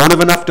that we don't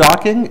have enough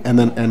docking,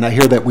 and I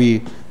hear that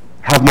we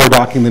have more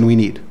docking than we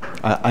need.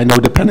 I know,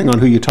 depending on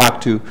who you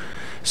talk to.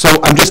 So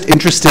I'm just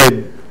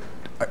interested,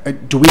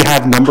 do we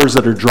have numbers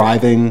that are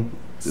driving?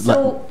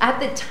 So at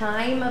the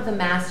time of the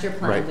master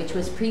plan, Right. which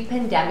was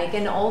pre-pandemic,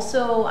 and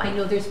also I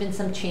know there's been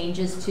some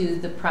changes to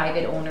the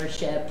private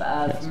ownership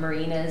of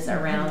marinas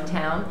around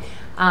town.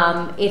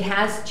 It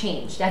has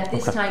changed. At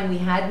this time, we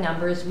had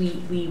numbers.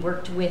 We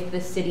worked with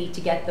the city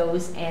to get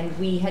those, and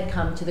we had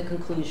come to the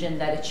conclusion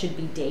that it should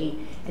be day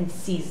and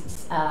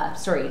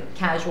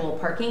casual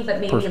parking, but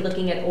maybe Perfect.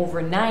 looking at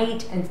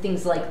overnight and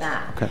things like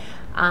that. Okay.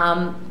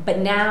 But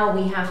now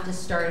we have to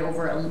start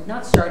over,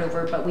 not start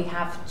over, but we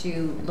have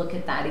to look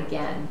at that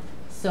again.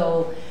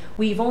 So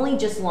we've only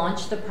just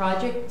launched the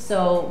project,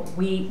 so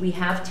we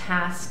have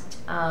tasked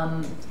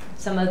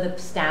some of the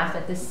staff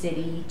at the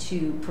city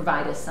to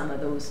provide us some of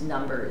those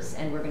numbers,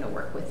 and we're going to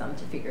work with them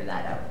to figure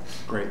that out.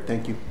 Great,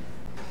 thank you.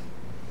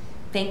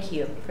 Thank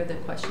you for the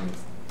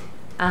questions.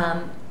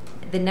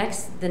 The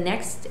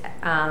next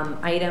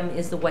item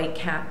is the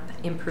Whitecap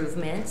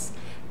improvements.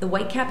 The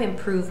Whitecap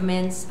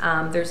improvements,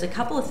 there's a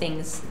couple of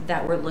things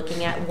that we're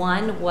looking at.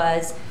 One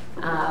was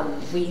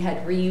we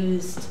had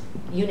reused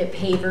unit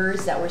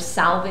pavers that were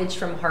salvaged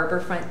from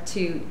Harbourfront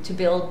to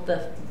build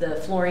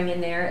the flooring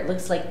in there. It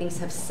looks like things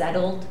have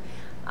settled.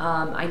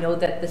 I know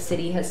that the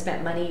city has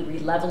spent money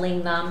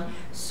re-leveling them.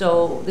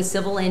 So the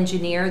civil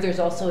engineer, there's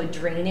also a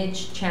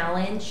drainage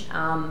challenge.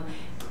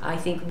 I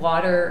think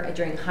water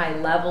during high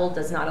level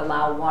does not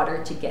allow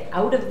water to get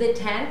out of the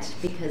tent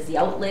because the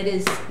outlet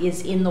is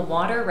in the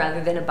water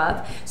rather than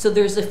above. So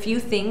there's a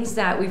few things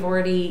that we've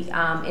already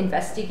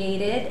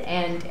investigated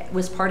and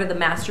was part of the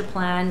master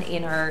plan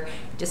in our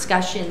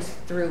discussions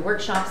through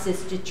workshops,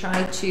 is to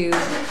try to,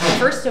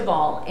 first of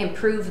all,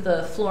 improve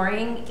the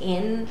flooring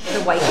in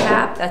the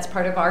Whitecap. That's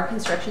part of our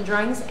construction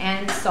drawings,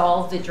 and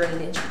solve the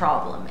drainage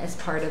problem as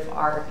part of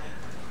our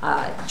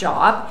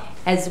job.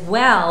 As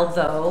well,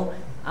 though,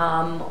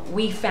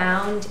 we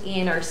found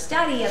in our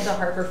study of the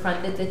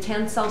Harbourfront that the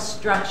tensile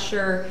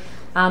structure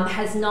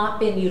has not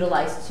been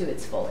utilized to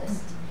its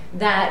fullest.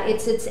 That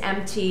it sits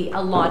empty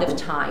a lot of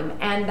time,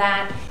 and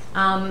that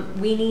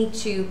we need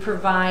to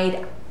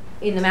provide.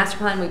 In the master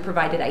plan, we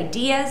provided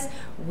ideas.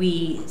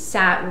 We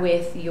sat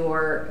with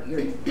your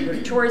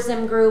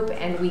tourism group,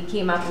 and we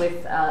came up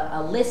with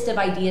a list of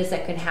ideas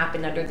that could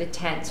happen under the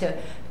tent to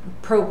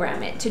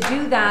program it. To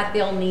do that,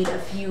 they'll need a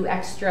few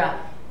extra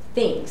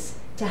things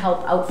to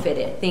help outfit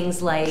it.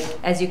 Things like,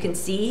 as you can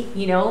see,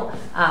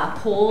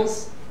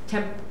 poles,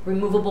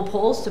 removable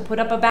poles to put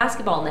up a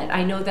basketball net.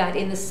 I know that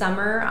in the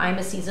summer, I'm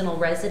a seasonal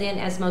resident,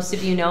 as most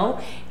of you know,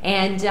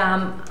 and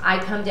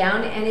I come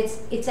down and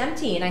it's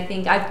empty. And I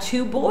think I have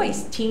 2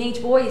 boys,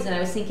 teenage boys, and I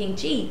was thinking,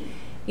 gee,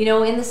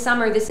 in the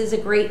summer, this is a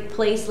great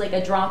place, like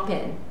a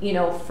drop-in,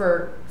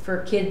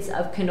 for kids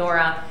of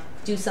Kenora.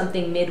 Do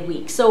something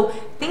midweek. So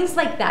things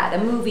like that,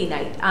 a movie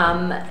night,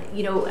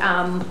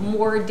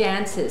 more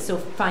dances, so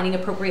finding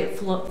appropriate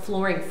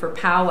flooring for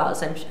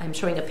powwows. I'm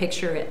showing a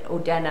picture at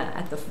Odena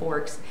at the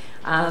Forks.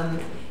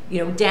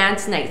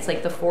 Dance nights,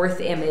 like the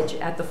 4th image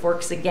at the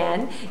Forks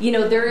again.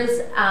 There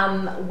is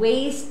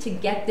ways to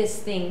get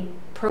this thing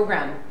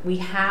programmed. We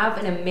have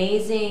an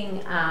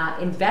amazing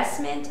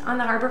investment on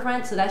the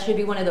Harbourfront, so that should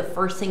be one of the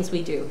first things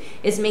we do,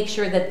 is make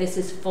sure that this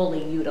is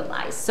fully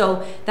utilized.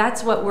 So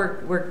that's what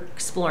we're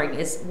exploring,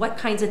 is what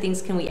kinds of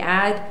things can we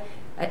add,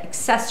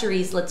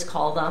 accessories, let's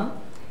call them,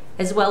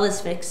 as well as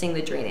fixing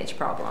the drainage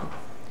problem.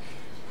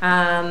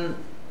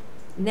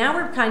 Now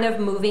we're kind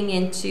of moving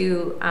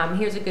into,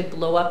 here's a good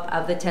blow up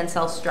of the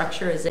tensile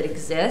structure as it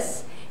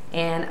exists.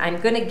 And I'm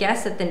going to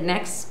guess that the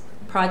next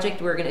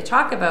project we're going to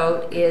talk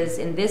about is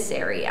in this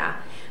area.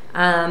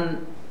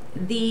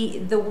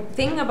 The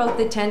thing about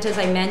the tent, as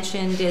I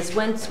mentioned, is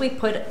once we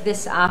put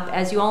this up,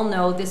 as you all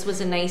know, this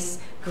was a nice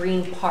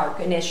green park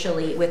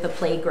initially with a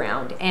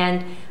playground.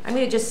 And I'm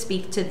going to just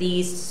speak to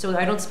these so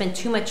I don't spend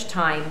too much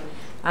time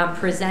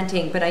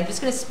presenting, but I'm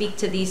just going to speak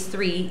to these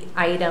 3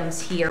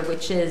 items here,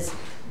 which is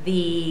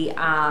the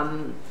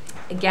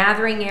a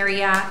gathering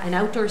area, an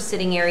outdoor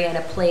sitting area, and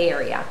a play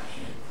area.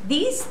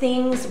 These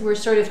things were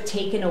sort of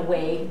taken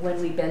away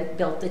when we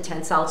built the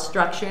tensile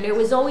structure, and it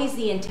was always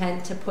the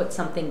intent to put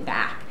something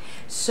back.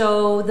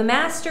 So the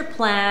master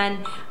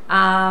plan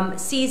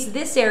sees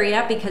this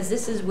area, because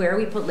this is where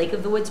we put Lake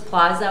of the Woods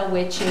Plaza,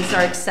 which is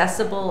our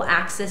accessible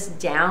access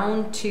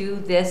down to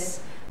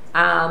this,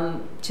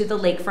 to the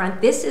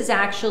lakefront. This is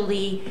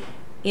actually,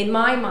 in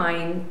my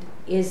mind,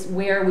 is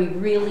where we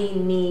really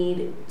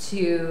need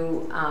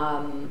to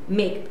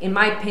make, in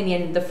my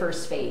opinion, the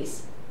first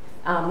phase.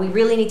 We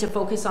really need to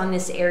focus on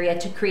this area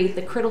to create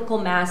the critical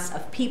mass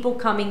of people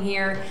coming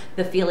here,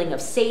 the feeling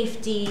of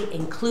safety,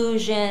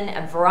 inclusion,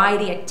 a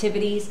variety of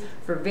activities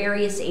for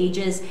various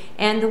ages.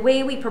 And the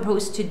way we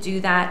proposed to do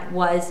that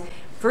was,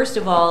 first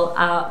of all,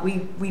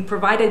 we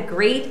provided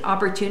great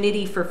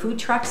opportunity for food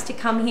trucks to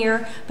come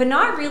here, but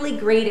not really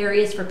great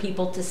areas for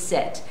people to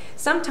sit.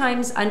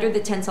 Sometimes under the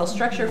tensile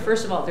structure,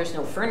 first of all, there's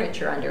no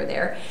furniture under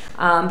there,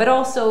 but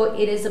also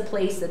it is a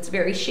place that's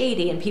very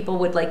shady and people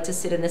would like to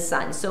sit in the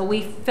sun. So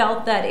we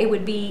felt that it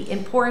would be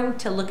important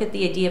to look at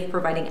the idea of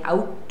providing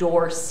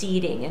outdoor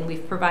seating, and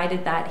we've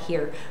provided that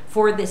here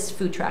for this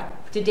food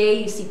truck.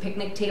 Today you see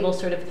picnic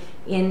tables sort of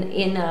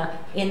in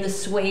the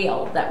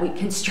swale that we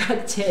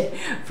constructed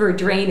for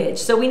drainage.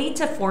 So we need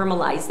to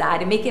formalize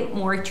that and make it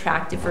more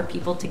attractive for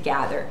people to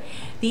gather.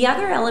 The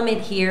other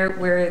element here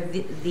where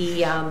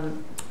the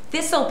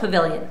Thistle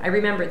Pavilion, I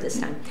remember this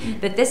time,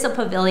 the Thistle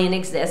Pavilion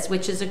exists,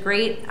 which is a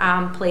great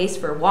place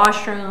for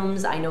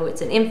washrooms. I know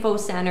it's an info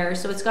center,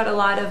 so it's got a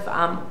lot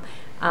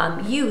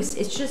of use.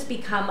 It's just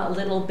become a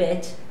little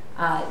bit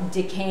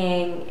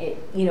decaying.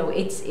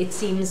 It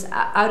seems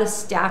out of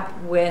step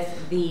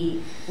with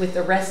the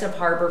rest of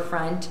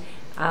Harbourfront.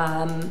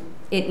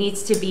 It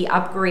needs to be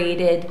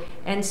upgraded,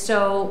 and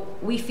so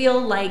we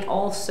feel like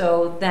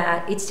also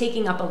that it's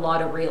taking up a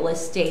lot of real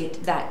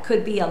estate that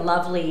could be a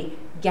lovely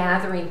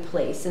gathering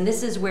place. And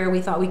this is where we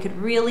thought we could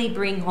really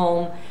bring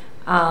home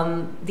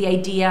the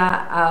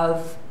idea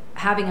of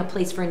having a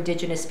place for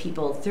Indigenous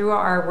people. Through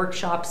our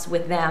workshops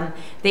with them,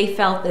 they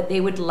felt that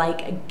they would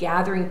like a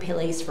gathering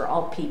place for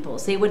all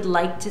peoples. They would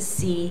like to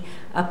see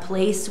a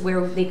place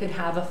where they could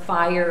have a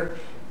fire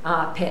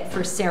pit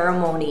for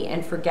ceremony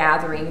and for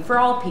gathering for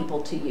all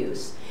people to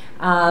use.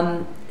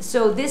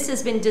 So this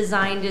has been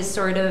designed as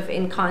sort of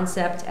in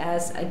concept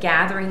as a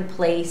gathering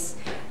place,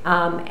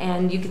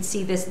 and you can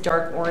see this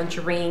dark orange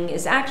ring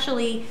is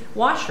actually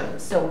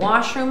washrooms. So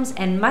washrooms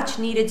and much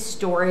needed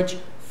storage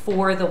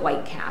for the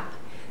Whitecap.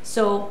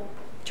 So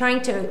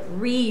trying to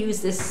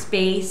reuse this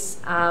space.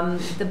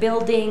 The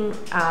building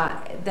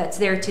that's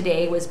there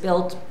today was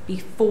built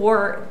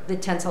before the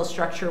tensile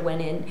structure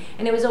went in,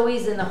 and it was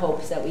always in the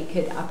hopes that we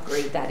could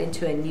upgrade that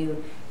into a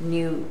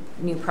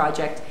new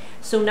project.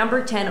 So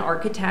number 10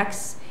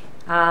 architects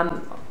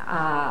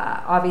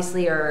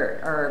obviously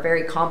are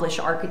very accomplished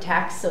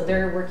architects, so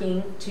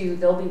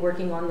they'll be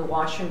working on the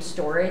washroom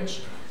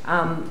storage.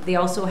 They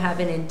also have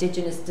an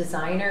Indigenous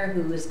designer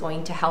who is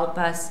going to help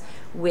us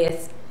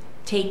with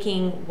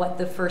taking what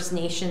the First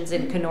Nations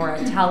in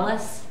Kenora tell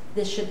us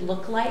this should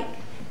look like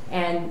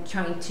and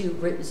trying to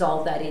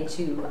resolve that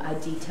into a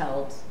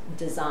detailed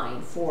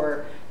design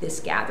for this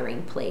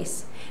gathering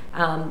place.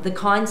 The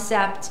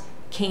concept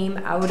came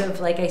out of,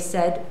 like I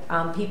said,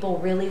 people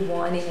really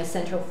wanting a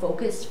central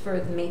focus for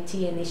the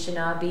Métis and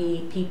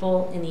Anishinaabe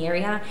people in the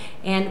area.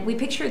 And we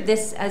pictured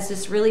this as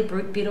this really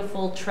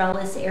beautiful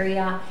trellis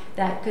area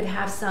that could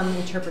have some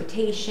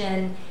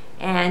interpretation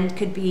and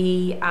could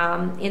be,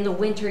 in the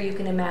winter, you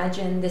can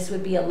imagine this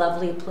would be a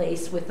lovely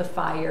place with a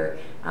fire,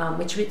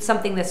 which is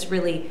something that's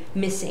really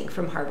missing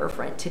from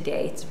Harbourfront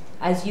today. It's,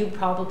 as you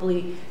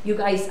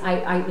guys,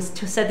 I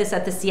said this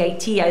at the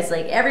CIT, I was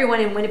like, everyone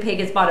in Winnipeg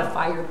has bought a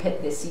fire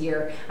pit this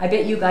year. I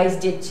bet you guys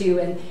did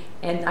too,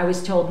 and I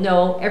was told,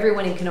 no,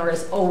 everyone in Kenora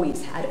has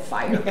always had a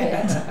fire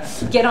pit.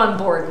 Get on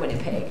board,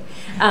 Winnipeg.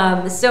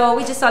 So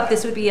we just thought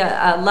this would be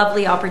a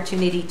lovely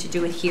opportunity to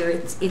do it here.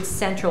 It's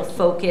central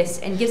focus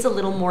and gives a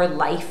little more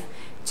life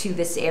to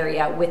this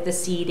area with the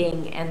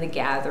seating and the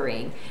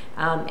gathering.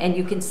 And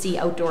you can see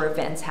outdoor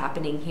events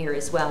happening here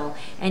as well.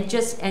 And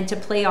to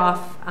play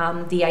off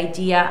the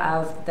idea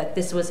of that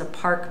this was a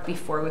park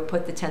before we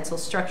put the tensile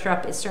structure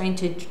up, it's starting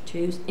to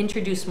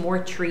introduce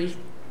more trees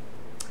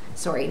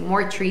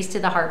to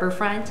the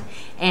Harbourfront,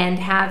 and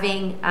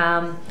having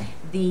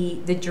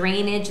the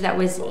drainage that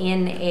was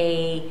in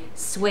a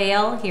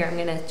swale. Here, I'm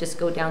gonna just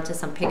go down to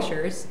some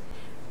pictures.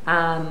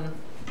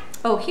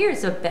 Oh,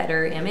 here's a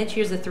better image.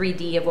 Here's a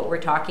 3D of what we're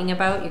talking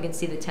about. You can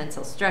see the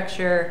tensile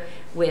structure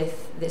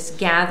with this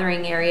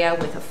gathering area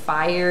with a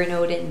fire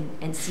node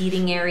and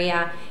seating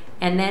area.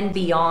 And then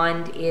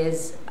beyond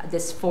is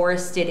this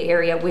forested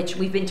area, which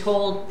we've been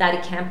told that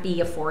it can't be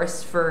a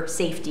forest for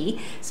safety.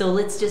 So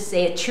let's just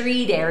say a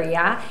treed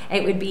area.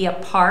 It would be a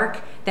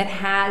park that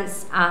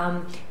has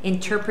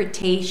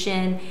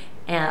interpretation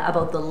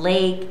about the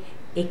lake.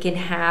 It can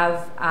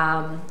have,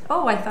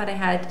 oh, I thought I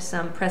had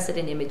some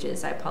precedent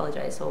images. I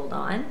apologize, hold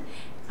on.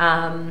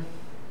 I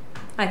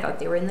thought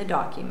they were in the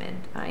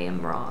document. I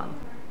am wrong.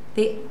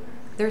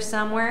 They're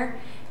somewhere.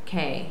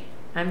 Okay,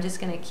 I'm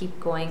just going to keep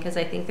going because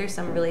I think there's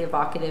some really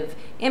evocative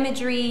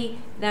imagery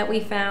that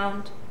we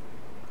found.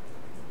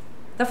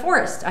 The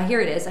forest, here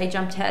it is. I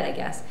jumped ahead, I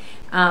guess.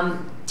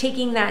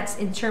 Taking that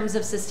in terms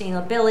of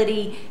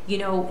sustainability, you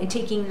know, and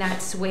taking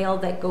that swale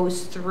that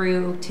goes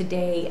through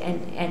today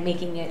and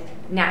making it,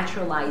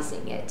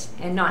 naturalizing it,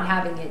 and not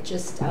having it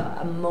just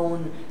a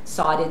mown,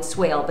 sodded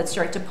swale, but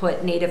start to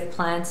put native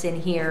plants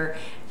in here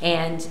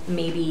and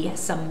maybe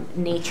some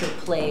nature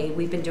play.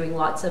 We've been doing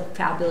lots of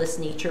fabulous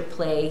nature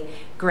play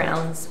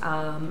grounds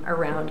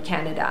around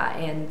Canada,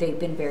 and they've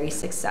been very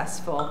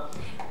successful.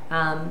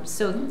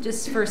 So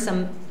just for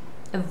some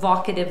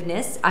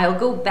evocativeness, I'll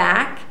go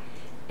back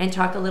and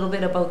talk a little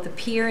bit about the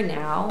pier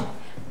now.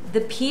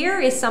 The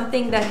pier is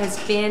something that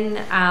has been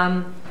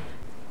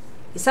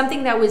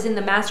something that was in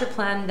the master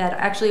plan that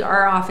actually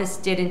our office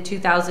did in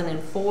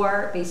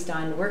 2004 based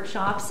on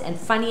workshops, and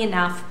funny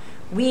enough,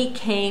 we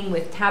came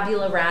with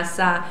tabula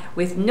rasa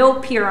with no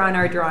pier on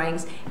our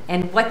drawings,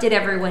 and what did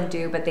everyone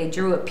do? But they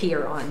drew a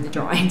pier on the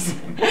drawings.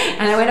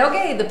 And I went,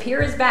 okay, the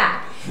pier is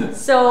back.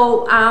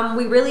 So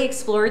we really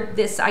explored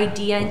this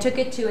idea and took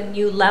it to a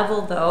new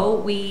level though.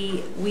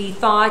 We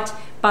thought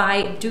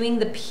by doing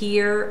the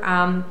pier,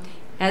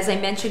 as I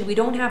mentioned, we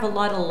don't have a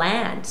lot of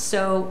land.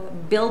 So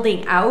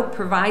building out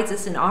provides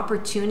us an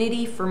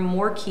opportunity for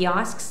more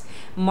kiosks.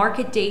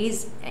 Market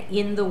Days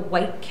in the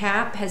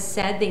Whitecap has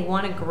said they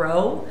want to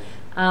grow.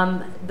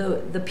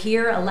 The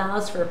pier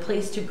allows for a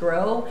place to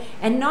grow,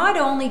 and not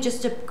only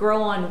just to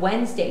grow on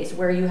Wednesdays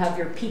where you have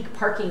your peak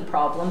parking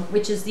problem,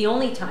 which is the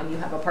only time you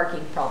have a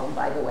parking problem,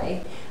 by the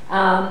way,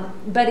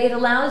 but it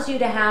allows you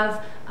to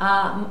have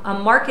a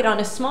market on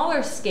a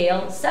smaller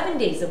scale 7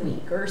 days a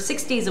week or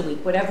 6 days a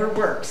week, whatever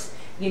works.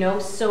 You know,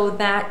 so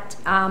that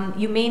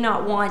you may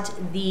not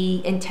want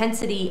the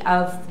intensity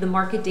of the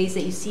market days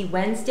that you see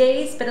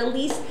Wednesdays, but at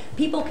least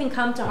people can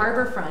come to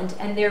Harbourfront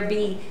and there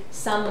be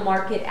some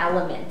market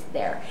element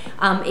there.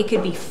 It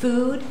could be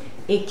food,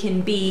 it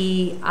can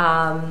be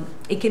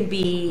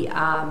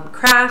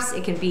crafts,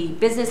 it can be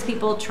business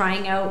people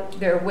trying out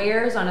their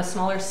wares on a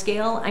smaller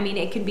scale. I mean,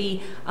 it can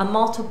be a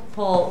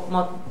multiple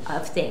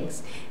of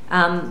things.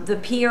 The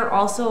pier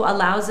also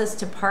allows us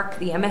to park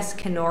the MS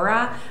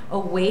Kenora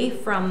away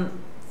from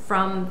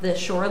the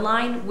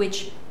shoreline,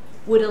 which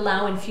would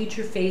allow in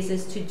future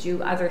phases to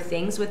do other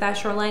things with that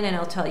shoreline, and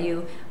I'll tell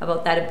you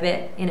about that a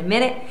bit in a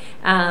minute.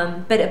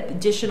 But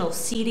additional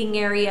seating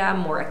area,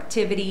 more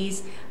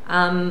activities.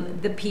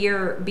 The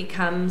pier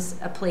becomes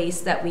a place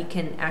that we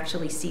can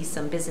actually see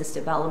some business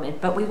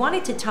development. But we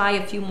wanted to tie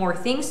a few more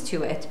things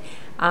to it.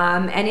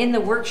 And in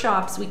the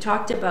workshops, we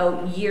talked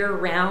about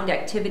year-round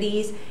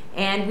activities,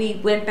 and we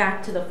went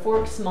back to the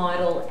Forks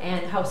model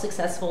and how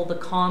successful the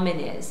Common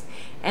is.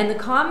 And the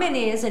Common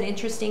is an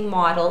interesting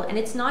model, and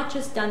it's not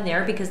just done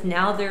there, because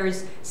now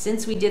there's,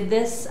 since we did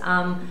this,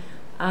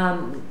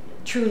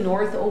 True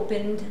North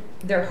opened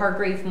their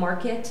Hargrave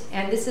Market,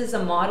 and this is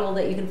a model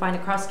that you can find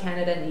across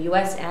Canada and the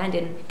US and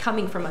in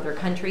coming from other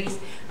countries,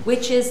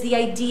 which is the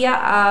idea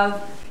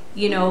of,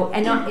 you know,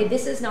 and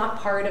this is not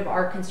part of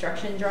our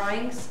construction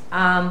drawings,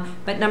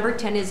 but number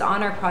 10 is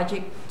on our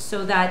project,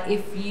 so that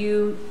if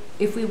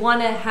we want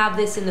to have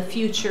this in the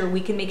future,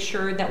 we can make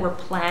sure that we're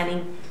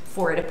planning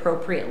for it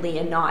appropriately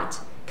and not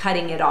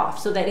cutting it off,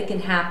 so that it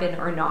can happen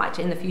or not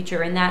in the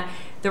future. And that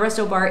the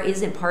Resto Bar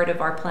isn't part of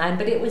our plan,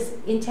 but it was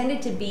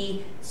intended to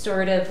be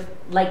sort of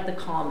like the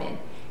Common.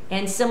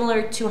 And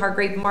similar to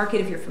Hargrave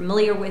Market, if you're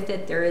familiar with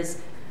it, there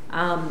is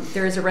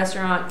a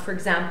restaurant, for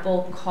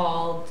example,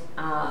 called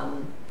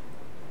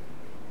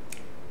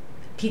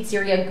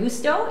Pizzeria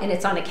Gusto, and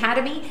it's on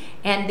Academy,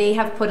 and they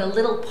have put a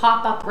little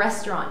pop-up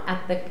restaurant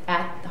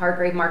at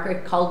Hargrave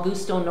Market called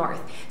Gusto North.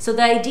 So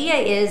the idea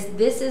is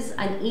this is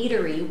an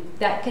eatery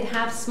that could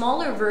have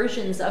smaller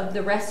versions of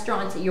the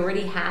restaurants that you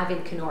already have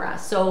in Kenora.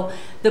 So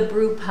the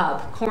Brew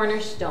Pub,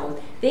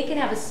 Cornerstone, they can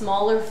have a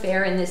smaller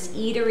fare in this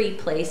eatery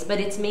place, but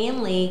it's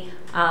mainly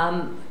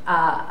a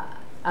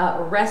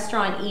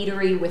restaurant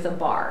eatery with a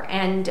bar.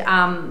 And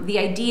the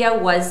idea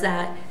was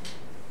that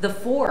the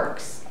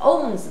Forks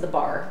owns the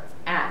bar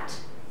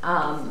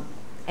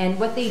and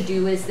what they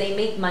do is they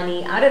make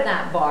money out of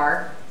that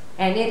bar,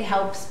 and it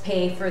helps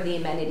pay for the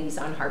amenities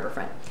on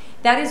Harbourfront.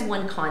 That is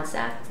one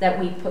concept that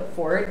we put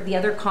forward. The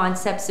other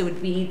concepts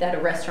would be that a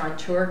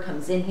restaurateur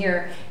comes in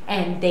here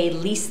and they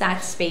lease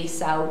that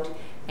space out,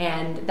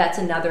 and that's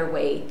another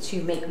way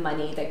to make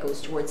money that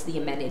goes towards the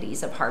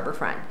amenities of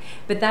Harbourfront.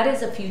 But that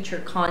is a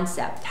future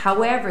concept.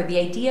 However, the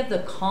idea of the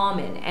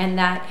Common, and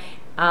that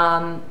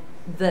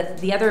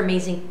the other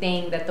amazing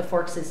thing that the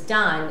Forks has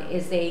done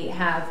is they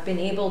have been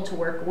able to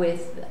work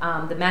with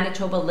the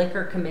Manitoba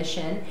Liquor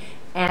Commission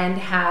and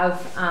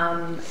have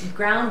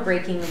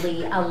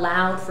groundbreakingly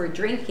allowed for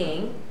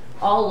drinking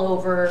all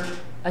over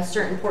a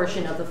certain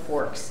portion of the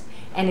Forks.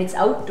 And it's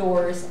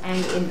outdoors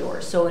and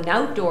indoors. So in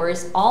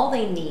outdoors, all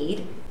they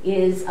need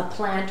is a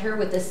planter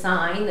with a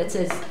sign that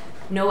says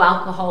no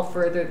alcohol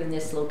further than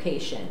this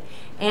location.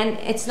 And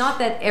it's not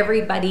that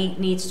everybody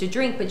needs to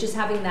drink, but just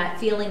having that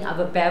feeling of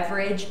a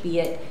beverage, be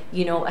it,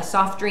 you know, a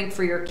soft drink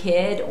for your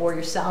kid or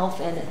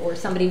yourself, or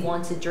somebody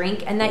wants a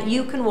drink, and that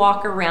you can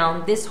walk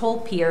around this whole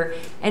pier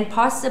and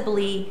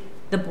possibly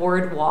the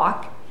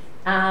boardwalk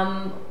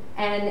and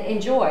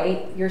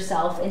enjoy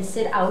yourself and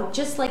sit out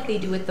just like they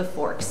do at the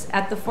Forks.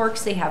 At the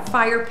Forks, they have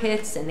fire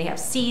pits and they have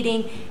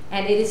seating,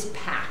 and it is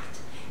packed.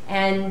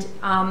 And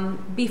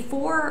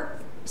before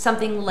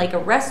something like a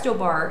resto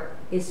bar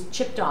is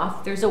chipped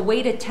off, there's a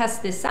way to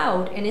test this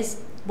out, and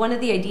is one of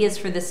the ideas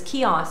for this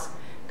kiosk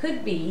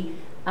could be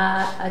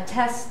a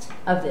test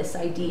of this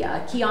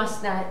idea. A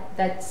kiosk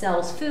that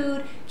sells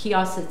food,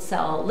 kiosks that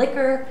sell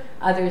liquor,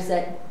 others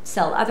that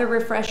sell other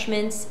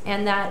refreshments,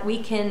 and that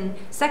we can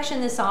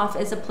section this off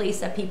as a place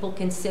that people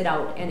can sit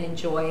out and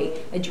enjoy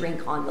a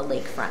drink on the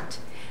lakefront.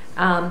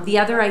 The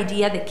other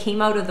idea that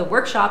came out of the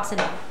workshops, and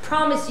I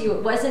promise you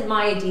it wasn't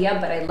my idea,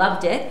 but I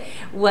loved it,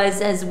 was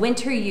as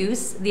winter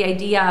use, the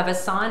idea of a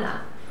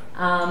sauna.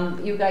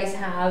 You guys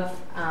have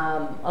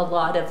a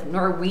lot of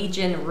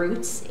Norwegian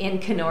roots in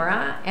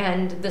Kenora,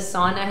 and the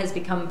sauna has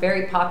become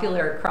very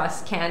popular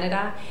across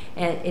Canada,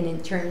 and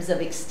in terms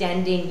of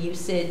extending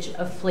usage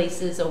of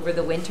places over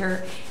the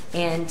winter.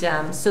 And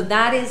so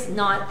that is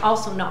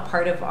also not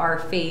part of our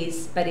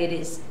phase, but it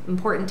is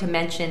important to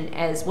mention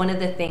as one of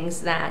the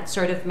things that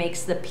sort of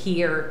makes the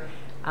pier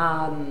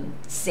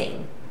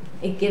sing.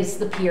 It gives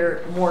the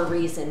pier more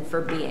reason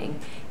for being,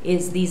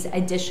 is these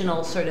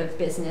additional sort of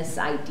business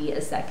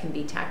ideas that can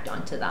be tacked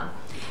onto them.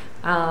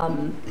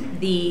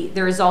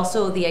 There is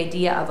also the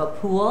idea of a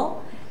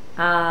pool.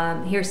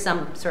 Here's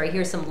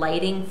some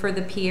lighting for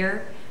the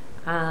pier,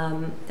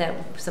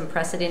 some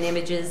precedent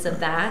images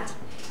of that.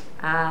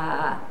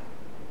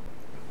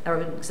 Or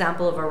an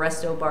example of a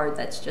resto bar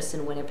that's just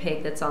in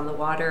Winnipeg that's on the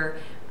water.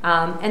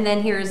 And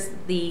then here's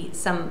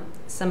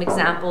some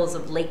examples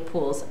of lake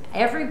pools.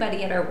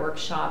 Everybody at our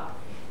workshop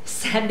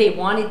said they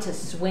wanted to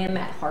swim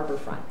at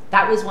Harbourfront.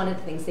 That was one of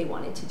the things they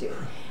wanted to do.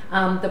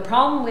 The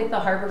problem with the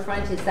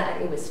Harbourfront is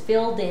that it was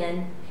filled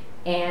in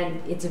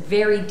and it's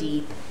very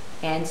deep,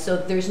 and so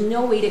there's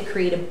no way to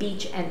create a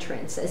beach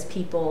entrance as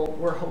people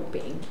were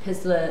hoping, because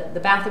the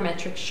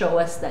bathymetrics show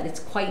us that it's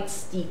quite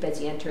steep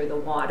as you enter the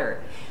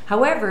water.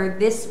 However,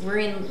 we're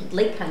in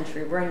lake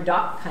country, we're in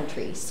dock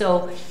country,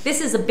 so this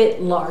is a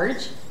bit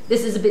large.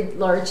 This is a bit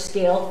large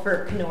scale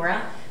for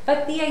Kenora,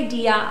 but the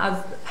idea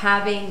of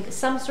having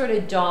some sort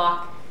of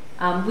dock,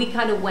 we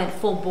kind of went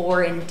full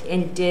bore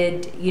and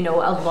did, you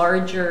know, a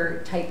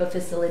larger type of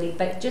facility,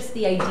 but just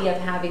the idea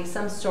of having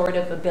some sort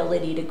of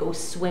ability to go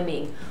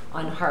swimming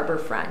on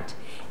Harbourfront.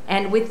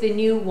 And with the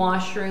new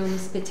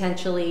washrooms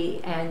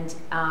potentially and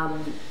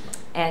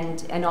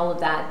all of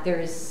that,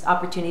 there's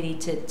opportunity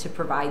to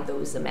provide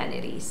those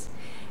amenities.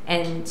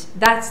 And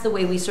that's the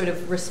way we sort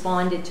of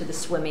responded to the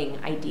swimming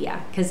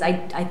idea, because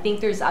I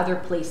think there's other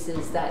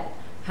places that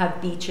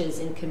have beaches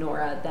in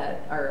Kenora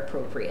that are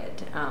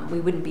appropriate. We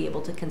wouldn't be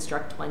able to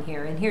construct one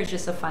here. And here's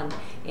just a fun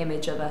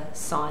image of a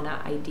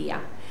sauna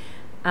idea.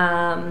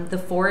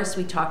 The forest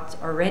we talked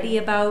already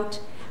about.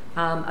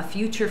 A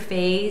future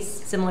phase,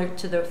 similar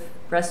to the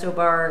resto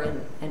bar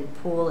and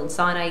pool and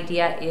sauna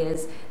idea,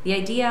 is the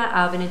idea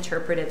of an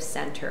interpretive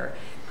center.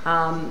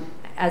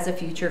 As a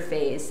future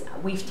phase,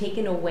 we've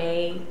taken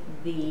away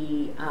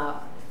the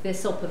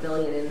Thistle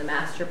Pavilion in the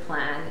master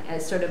plan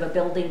as sort of a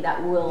building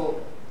that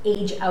will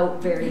age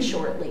out very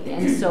shortly.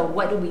 And so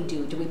what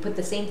do? Do we put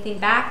the same thing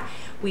back?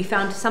 We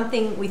found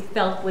something we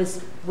felt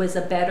was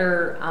a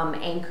better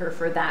anchor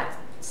for that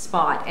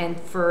spot. And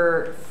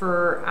for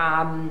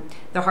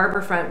the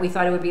Harbourfront, we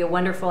thought it would be a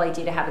wonderful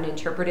idea to have an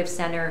interpretive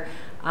center.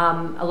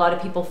 A lot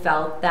of people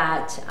felt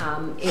that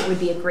it would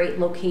be a great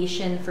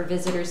location for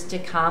visitors to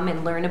come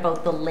and learn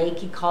about the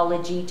lake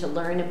ecology, to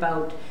learn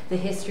about the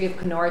history of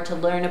Kenora, to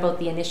learn about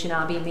the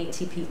Anishinaabe and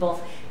Métis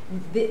people.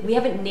 We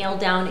haven't nailed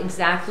down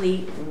exactly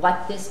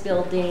what this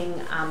building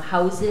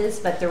houses,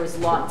 but there was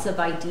lots of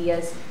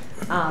ideas,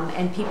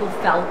 and people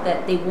felt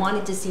that they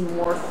wanted to see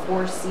more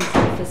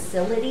four-season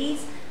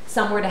facilities,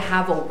 somewhere to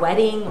have a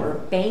wedding or a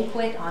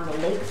banquet on the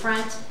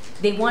lakefront.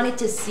 They wanted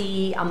to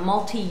see a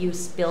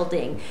multi-use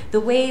building. The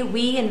way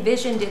we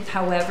envisioned it,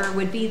 however,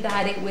 would be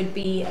that it would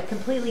be a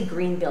completely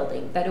green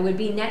building, that it would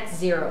be net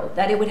zero,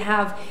 that it would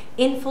have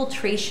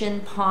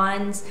infiltration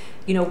ponds,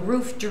 you know,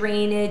 roof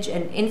drainage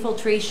and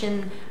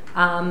infiltration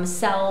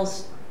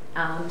cells,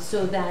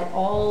 so that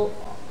all,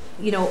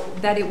 you know,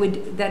 that it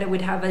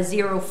would have a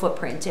zero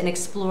footprint and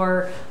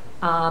explore.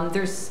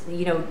 There's,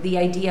 you know, the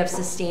idea of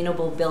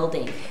sustainable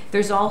building.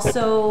 There's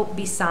also,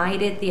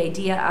 beside it, the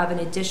idea of an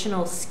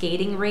additional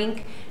skating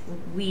rink.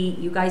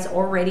 You guys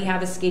already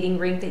have a skating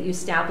rink that you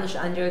establish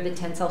under the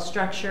tensile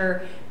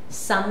structure.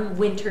 Some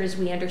winters,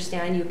 we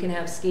understand, you can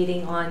have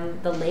skating on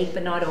the lake,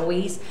 but not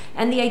always.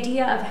 And the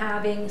idea of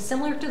having,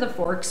 similar to the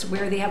Forks,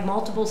 where they have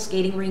multiple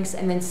skating rinks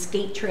and then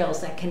skate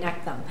trails that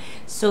connect them.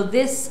 So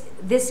this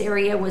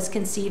area was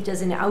conceived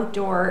as an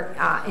outdoor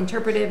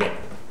interpretive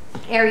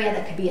area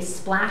that could be a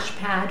splash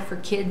pad for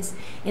kids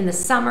in the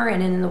summer,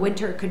 and in the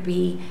winter it could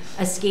be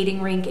a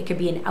skating rink. It could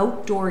be an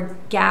outdoor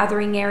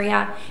gathering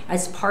area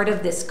as part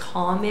of this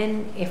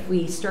common. If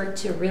we start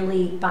to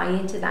really buy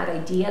into that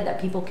idea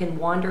that people can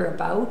wander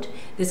about,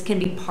 this can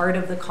be part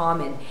of the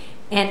common.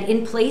 And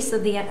in place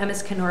of the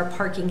MS Kenora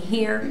parking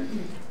here,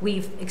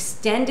 we've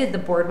extended the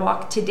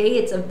boardwalk. Today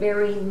it's a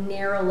very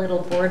narrow little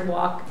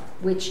boardwalk,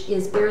 which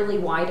is barely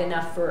wide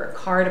enough for a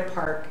car to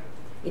park.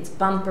 It's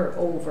bumper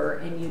over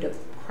and you to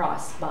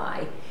cross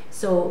by.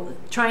 So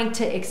trying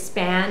to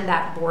expand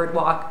that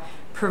boardwalk,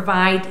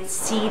 provide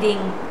seating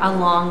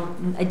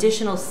along,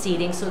 additional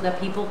seating so that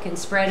people can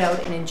spread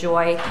out and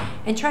enjoy,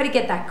 and try to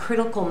get that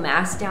critical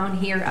mass down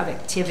here of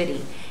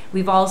activity.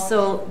 We've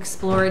also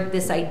explored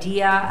this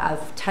idea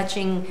of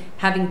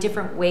having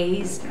different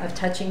ways of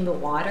touching the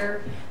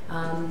water.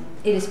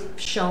 It is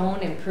shown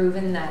and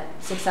proven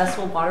that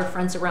successful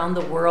waterfronts around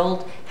the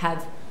world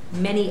have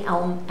many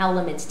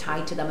elements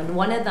tied to them, and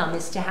one of them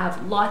is to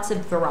have lots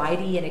of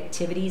variety and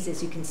activities,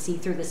 as you can see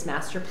through this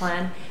master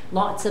plan.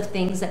 Lots of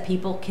things that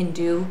people can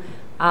do,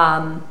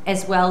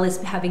 as well as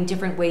having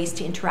different ways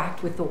to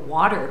interact with the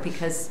water,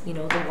 because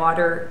the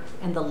water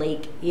and the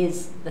lake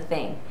is the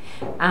thing.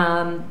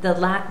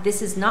 That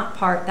was not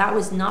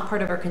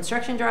part of our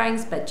construction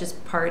drawings, but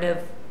just part of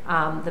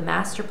the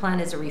master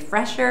plan as a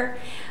refresher.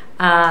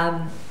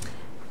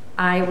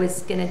 I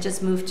was going to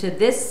just move to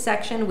this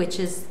section, which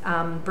is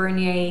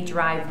Bernier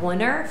Drive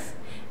Wunnerf,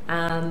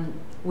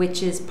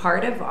 which is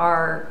part of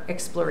our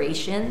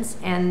explorations.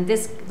 And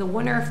the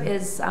Wunnerf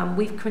is,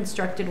 we've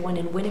constructed one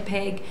in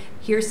Winnipeg.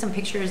 Here's some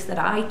pictures that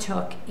I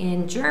took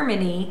in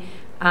Germany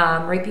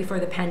right before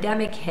the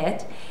pandemic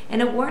hit.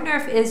 And a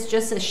Wunnerf is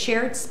just a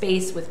shared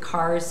space with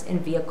cars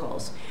and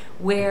vehicles,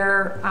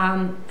 where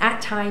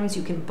at times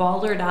you can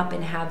bollard up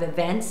and have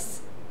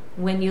events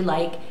when you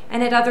like,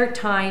 and at other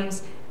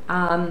times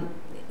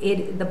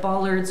the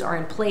bollards are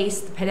in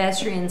place, the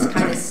pedestrians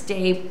kind of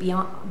stay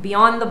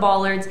beyond the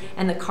bollards,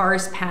 and the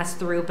cars pass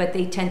through, but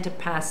they tend to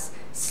pass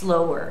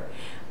slower.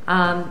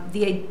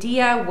 The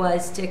idea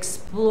was to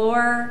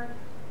explore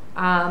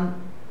the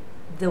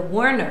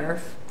Wunnerf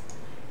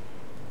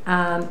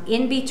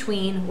in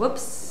between,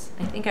 whoops,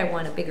 I think I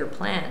want a bigger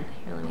plan.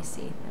 Here, let me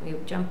see. We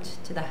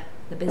jumped to the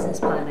business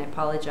plan, I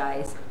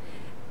apologize.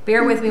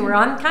 Bear with me, we're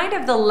on kind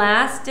of the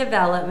last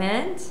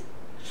development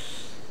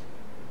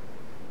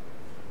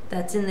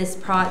that's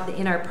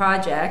in our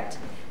project.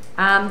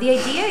 The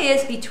idea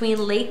is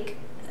between Lake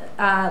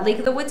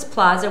of the Woods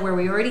Plaza, where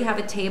we already have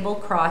a table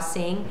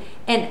crossing,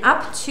 and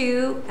up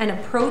to an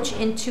approach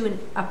into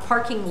a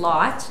parking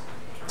lot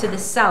to the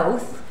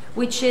south,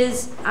 which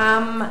is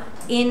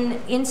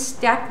in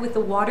step with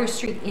the Water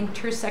Street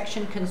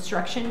intersection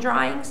construction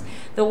drawings.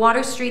 The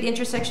Water Street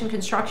intersection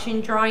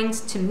construction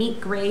drawings, to meet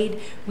grade,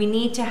 we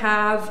need to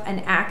have an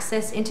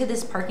access into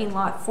this parking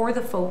lot for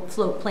the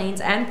float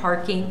planes and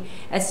parking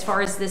as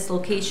far as this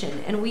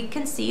location. And we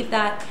conceive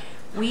that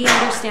we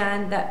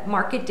understand that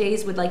Market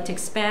Days would like to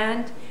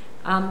expand.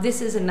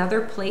 This is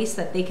another place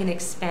that they can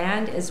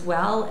expand as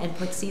well and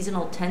put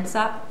seasonal tents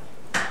up.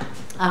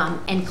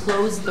 And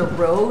close the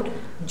road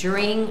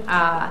during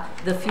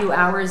the few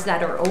hours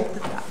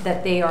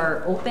that they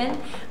are open.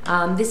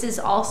 This is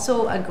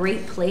also a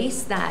great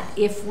place that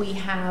if we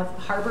have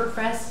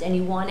Harborfest and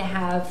you want to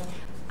have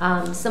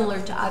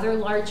similar to other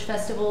large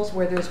festivals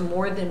where there's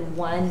more than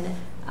one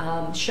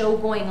show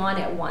going on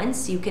at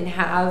once, you can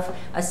have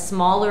a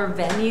smaller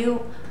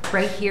venue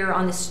right here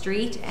on the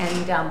street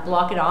and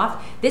block it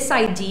off. This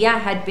idea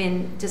had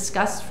been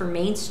discussed for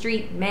Main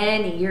Street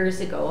many years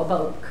ago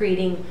about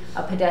creating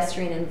a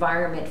pedestrian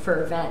environment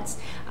for events.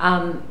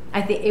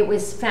 I think it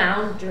was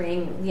found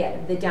during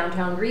the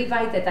downtown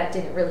revite that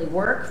didn't really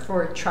work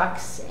for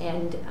trucks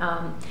and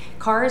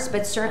cars,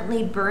 but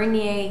certainly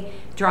Bernier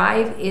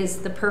Drive is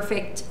the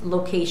perfect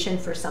location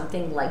for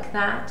something like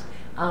that.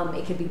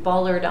 It could be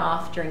bollard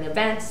off during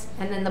events,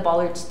 and then the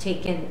bollards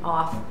taken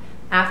off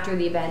after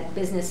the event.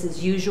 Business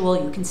as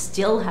usual. You can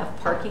still have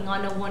parking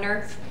on a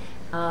Wunnerf.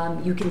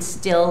 You can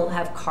still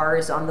have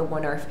cars on the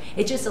Wunnerf.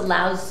 It just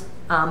allows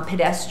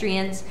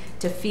pedestrians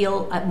to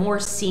feel more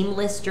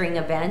seamless during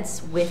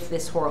events with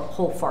this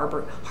whole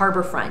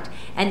harbor front.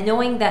 And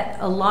knowing that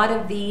a lot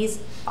of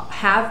these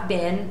have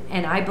been,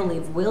 and I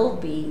believe will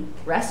be,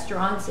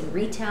 restaurants and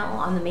retail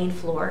on the main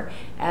floor.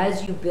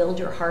 As you build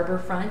your harbor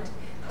front,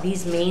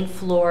 these main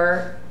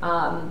floor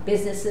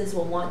businesses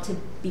will want to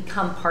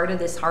become part of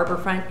this harbor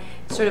front,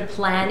 sort of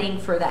planning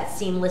for that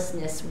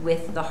seamlessness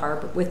with the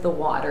harbor, with the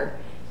water,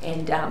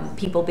 and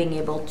people being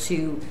able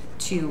to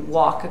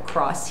walk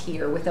across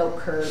here without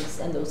curbs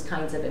and those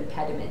kinds of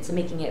impediments, and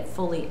making it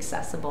fully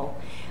accessible.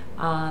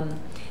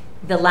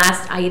 The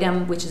last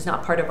item, which is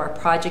not part of our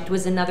project,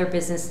 was another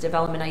business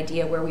development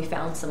idea where we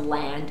found some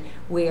land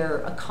where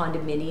a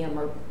condominium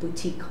or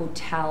boutique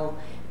hotel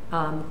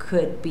land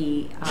could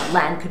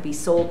be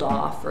sold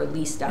off or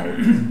leased out.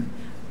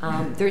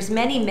 There's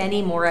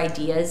many more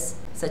ideas,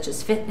 such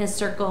as fitness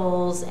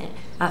circles and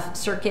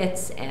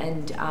circuits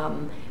and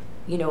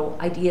you know,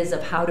 ideas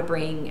of how to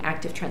bring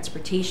active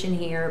transportation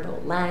here,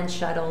 about land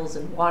shuttles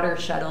and water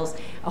shuttles.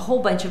 A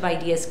whole bunch of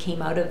ideas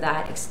came out of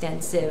that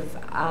extensive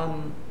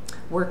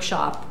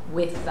workshop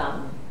with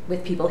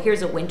people.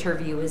 Here's a winter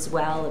view as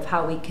well of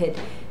how we could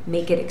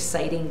make it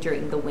exciting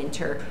during the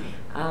winter.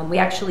 We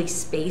actually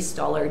spaced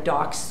all our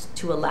docks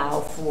to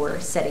allow for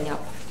setting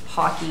up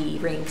hockey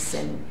rinks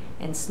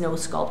and snow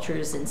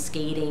sculptures and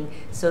skating,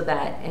 so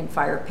that, and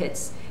fire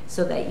pits,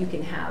 so that you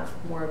can have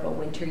more of a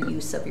winter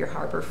use of your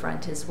harbor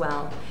front as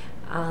well.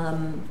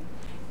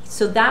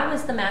 So that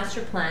was the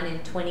master plan in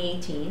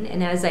 2018,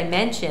 and as I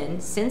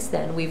mentioned, since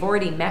then we've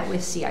already met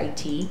with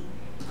CIT,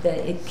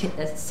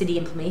 the city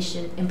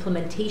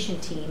implementation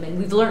team, and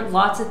we've learned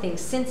lots of things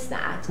since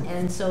that.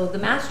 And so the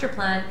master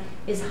plan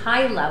is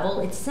high level.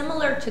 It's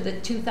similar to the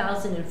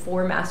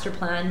 2004 master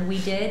plan we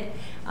did,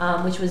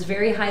 which was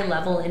very high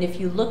level. And if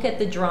you look at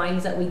the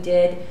drawings that we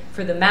did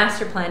for the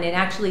master plan and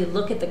actually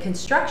look at the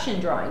construction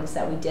drawings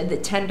that we did, the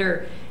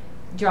tender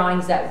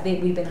drawings that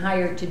we've been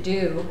hired to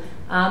do,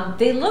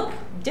 they look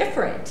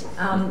different.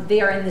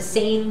 They are in the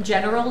same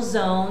general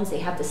zones, they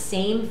have the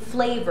same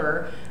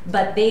flavor,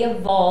 but they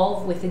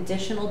evolve with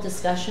additional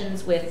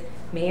discussions with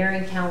mayor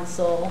and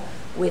council,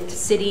 with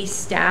city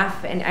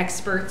staff and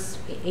experts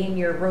in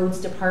your roads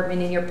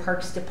department, in your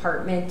parks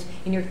department,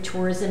 in your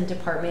tourism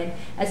department,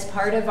 as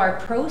part of our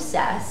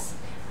process.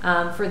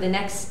 For the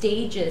next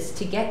stages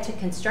to get to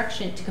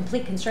construction, to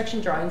complete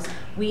construction drawings,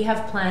 we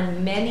have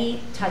planned many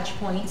touch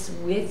points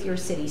with your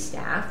city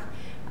staff.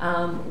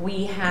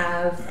 We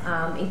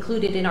have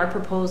included in our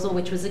proposal,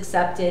 which was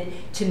accepted,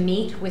 to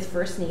meet with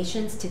First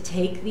Nations to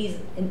take these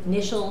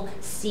initial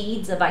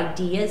seeds of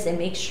ideas and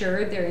make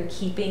sure they're in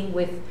keeping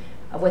with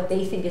what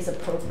they think is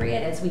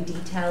appropriate as we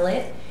detail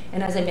it.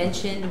 And as I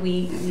mentioned,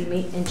 we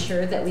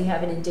ensure that we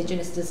have an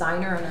Indigenous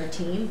designer on our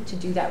team to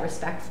do that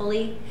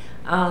respectfully.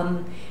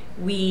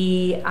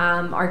 We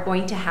are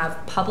going to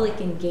have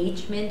public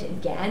engagement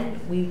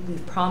again.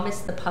 We've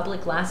promised the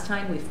public last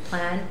time. We've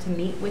planned to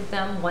meet with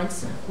them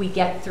once we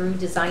get through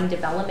design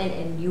development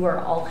and you are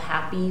all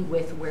happy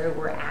with where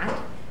we're at,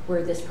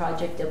 where this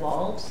project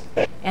evolves.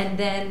 And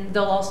then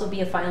there'll also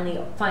be a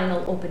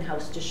final open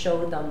house to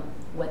show them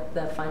what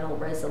the final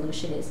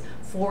resolution is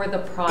for the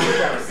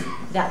projects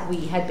that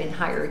we had been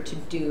hired to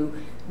do,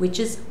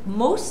 which is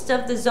most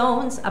of the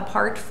zones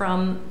apart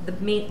from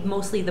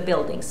mostly the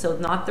buildings. So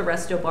not the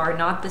resto bar,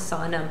 not the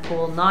sauna and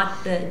pool,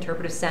 not the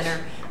interpretive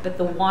center, but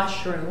the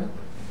washroom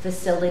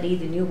facility,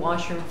 the new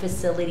washroom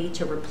facility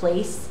to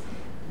replace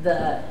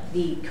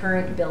the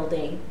current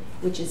building,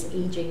 which is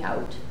aging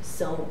out.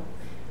 So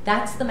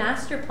that's the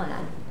master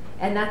plan.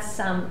 And that's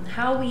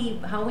how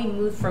we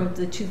moved from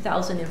the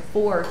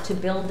 2004 to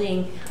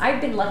building. I've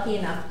been lucky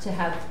enough to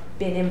have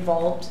been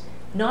involved,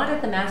 not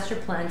at the master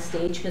plan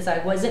stage because I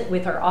wasn't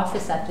with our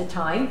office at the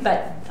time,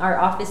 but our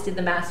office did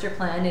the master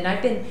plan, and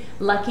I've been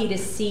lucky to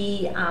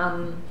see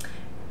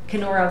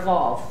Kenora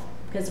evolve,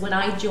 because when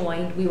I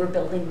joined, we were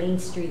building Main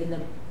Street in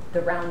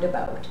the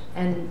roundabout,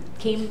 and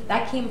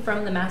that came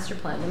from the master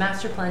plan. The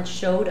master plan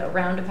showed a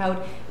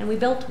roundabout, and we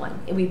built one.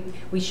 And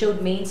we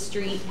showed Main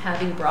Street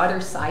having broader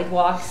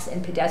sidewalks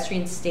and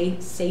pedestrian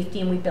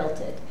safety, and we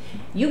built it.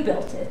 You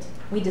built it.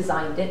 We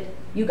designed it.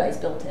 You guys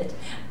built it.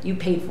 You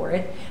paid for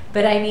it.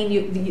 But I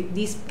mean,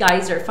 these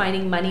guys are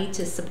finding money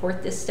to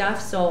support this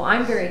stuff, so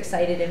I'm very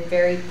excited and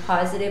very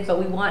positive, but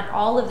we want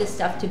all of this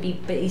stuff to be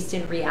based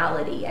in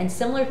reality. And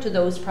similar to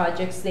those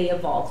projects, they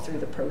evolve through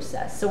the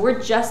process. So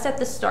we're just at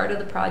the start of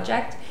the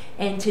project,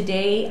 and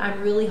today I'm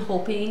really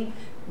hoping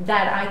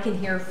that I can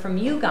hear from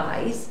you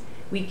guys.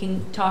 We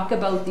can talk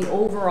about the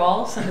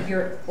overall, some of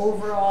your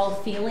overall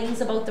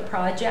feelings about the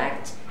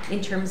project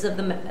in terms of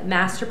the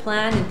master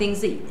plan and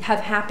things that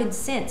have happened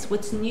since.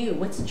 What's new?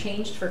 What's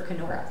changed for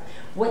Kenora?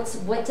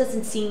 What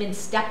doesn't seem in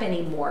step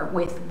anymore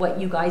with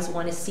what you guys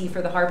want to see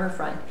for the harbor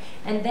front?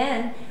 And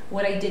then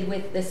what I did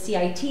with the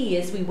CIT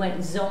is we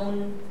went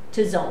zone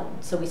to zone.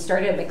 So we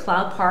started at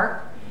McLeod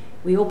Park.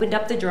 We opened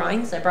up the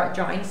drawings. I brought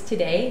drawings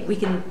today. We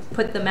can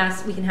put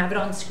we can have it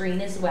on screen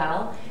as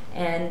well,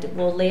 and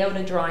we'll lay out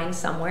a drawing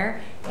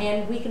somewhere,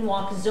 and we can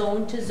walk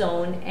zone to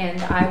zone,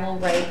 and I will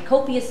write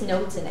copious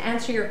notes and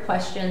answer your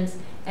questions,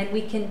 and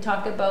we can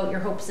talk about your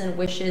hopes and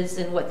wishes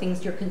and what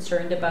things you're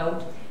concerned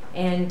about.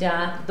 And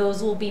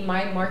those will be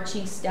my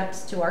marching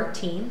steps to our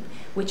team,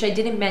 which I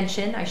didn't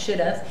mention, I should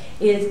have,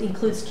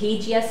 includes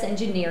KGS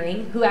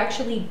Engineering, who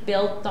actually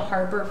built the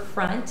harbor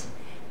front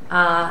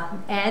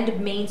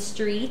and Main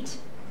Street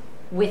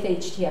with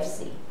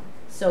HTFC.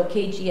 So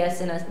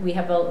KGS and us, we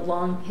have a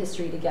long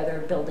history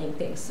together building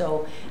things.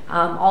 So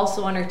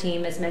also on our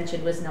team, as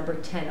mentioned, was number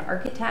 10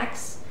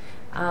 Architects,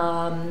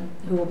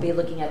 who will be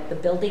looking at the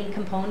building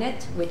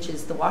component, which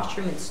is the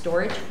washroom and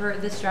storage for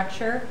the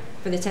structure,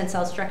 for the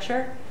tensile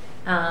structure.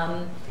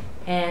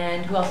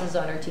 And who else is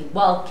on our team?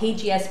 Well,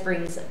 KGS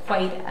brings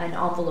quite an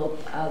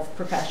envelope of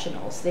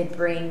professionals. They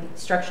bring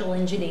structural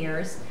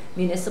engineers,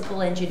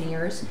 municipal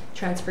engineers,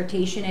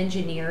 transportation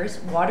engineers,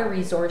 water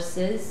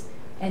resources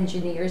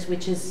engineers,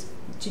 which is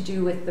to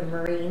do with the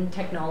marine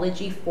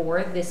technology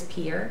for this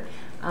pier.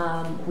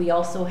 We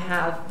also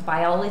have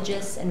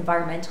biologists,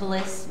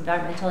 environmentalists,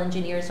 environmental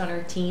engineers on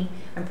our team.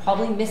 I'm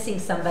probably missing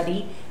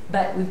somebody,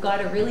 but we've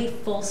got a really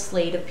full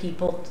slate of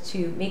people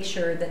to make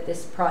sure that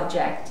this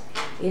project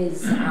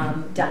is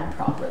done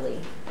properly.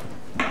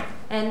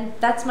 And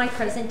that's my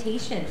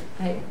presentation.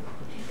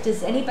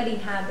 Does anybody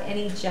have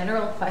any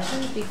general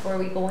questions before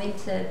we go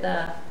into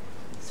the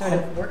sort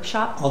of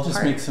workshop I'll just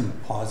part? make some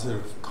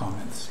positive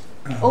comments.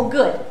 Oh,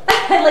 good.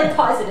 I like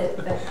positive,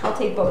 but I'll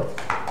take both.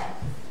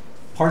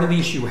 Part of the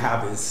issue we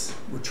have is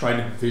we're trying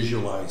to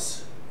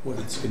visualize what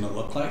it's going to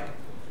look like.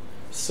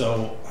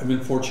 So I've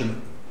been fortunate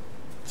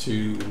to,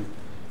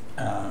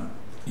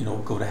 you know,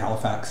 go to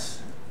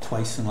Halifax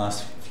twice in the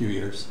last few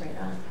years, Right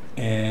on.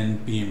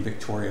 and be in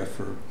Victoria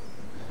for.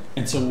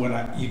 And so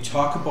when you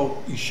talk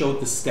about, you showed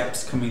the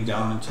steps coming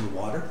down into the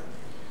water.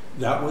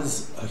 That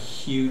was a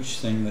huge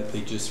thing that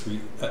they just,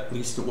 at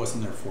least it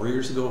wasn't there 4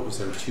 years ago, it was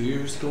there 2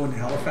 years ago in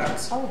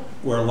Halifax. Oh.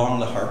 We're along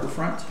the harbor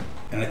front.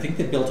 And I think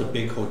they built a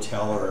big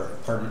hotel or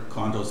apartment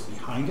condos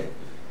behind it.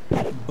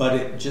 But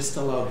it just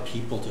allowed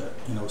people to,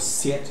 you know,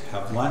 sit,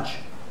 have lunch,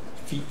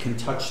 feet can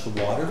touch the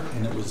water,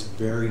 and it was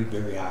very,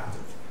 very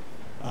active.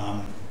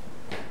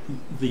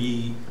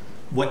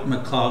 What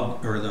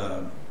McLeod, or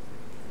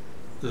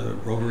the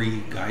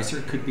Rotary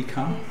Geyser could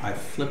become, I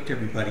flipped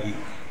everybody.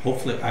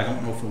 Hopefully, I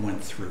don't know if it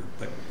went through,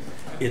 but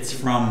it's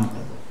from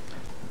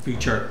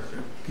Butchart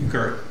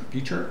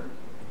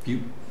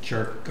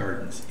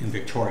Gardens in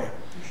Victoria,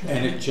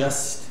 and it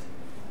just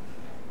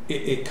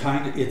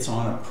it's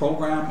on a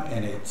program,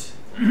 and it,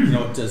 you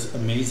know, it does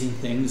amazing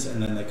things,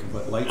 and then they can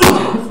put lights in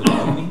it for the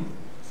lighting.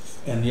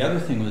 And the other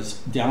thing was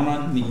down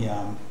on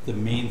the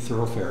main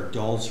thoroughfare,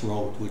 Dulles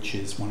Road, which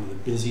is one of the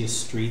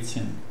busiest streets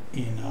in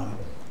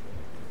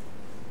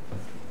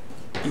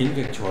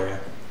Victoria.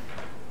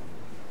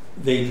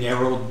 They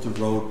narrowed the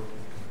road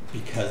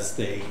because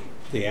they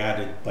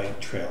added bike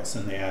trails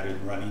and they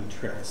added running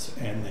trails,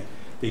 and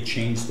they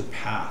changed the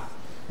path,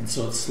 and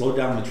so it slowed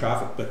down the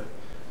traffic.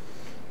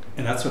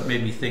 And that's what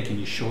made me think, and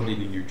you showed it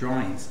in your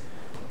drawings,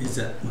 is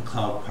at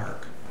McLeod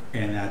Park,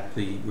 and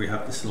we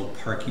have this little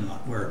parking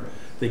lot where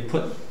they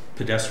put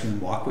pedestrian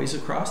walkways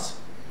across,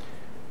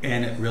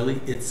 and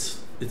it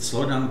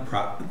slowed down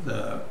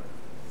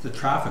the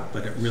traffic,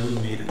 but it really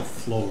made it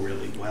flow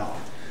really well.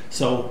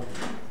 So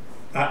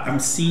I'm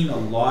seeing a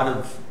lot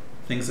of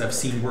things I've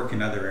seen work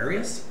in other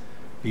areas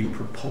being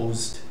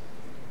proposed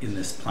in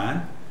this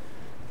plan.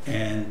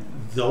 And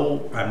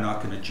though I'm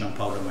not going to jump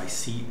out of my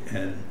seat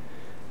and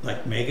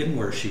like Megan,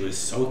 where she was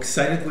so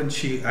excited when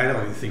I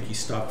don't even think you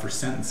stopped for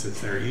sentences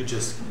there. You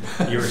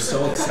were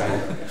so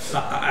excited.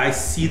 I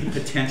see the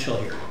potential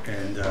here.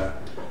 And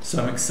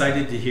so I'm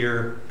excited to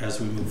hear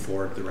as we move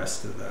forward the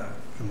rest of the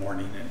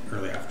morning and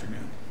early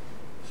afternoon.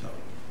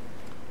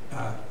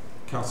 So,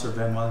 Councillor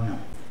Van Willingham.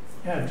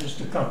 Yeah, just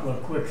a couple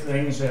of quick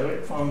things. I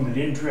found it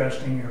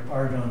interesting, your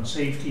part on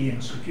safety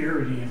and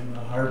security in the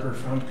harbor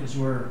front, because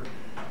we're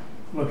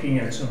looking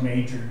at some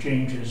major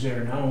changes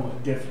there now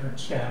with different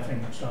staffing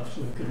and stuff,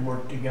 so we could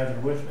work together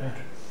with that.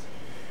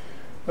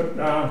 But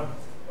I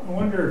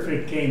wonder if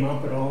it came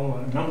up at all.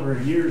 A number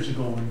of years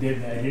ago we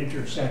did that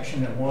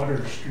intersection at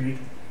Water Street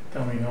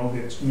coming out.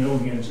 It's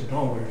millions of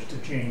dollars to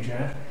change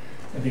that.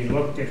 And they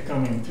looked at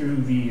coming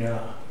through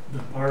the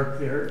park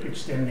there,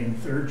 extending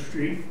 3rd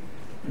Street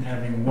and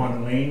having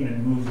one lane,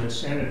 and move the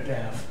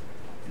Cenotaph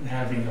and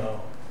having a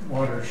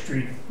Water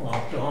Street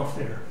blocked off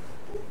there,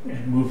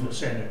 and move the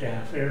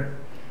Cenotaph there,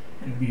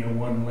 and be a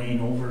one lane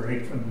over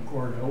right from the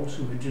courthouse.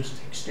 It would just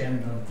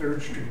extend on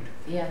 3rd Street.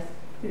 Yes.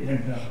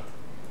 And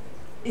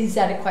is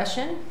that a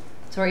question?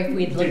 Sorry if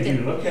we'd looked at. Did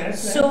you look at that?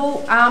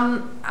 So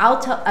I'll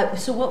tell.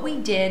 So what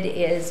we did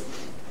is,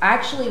 I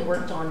actually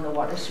worked on the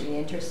Water Street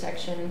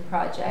intersection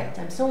project.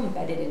 I'm so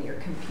embedded in your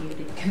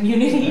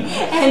community,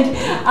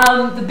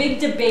 and the big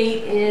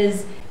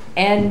debate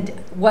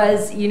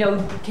was, you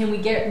know, can we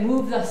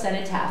move the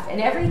Cenotaph? And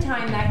every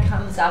time that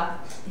comes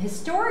up,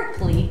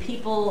 historically,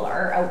 people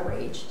are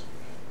outraged.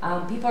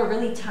 People are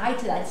really tied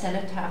to that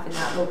Cenotaph in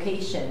that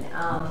location.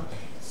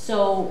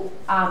 So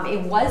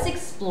it was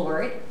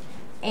explored,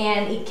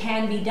 and it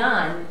can be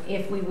done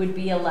if we would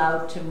be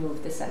allowed to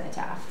move the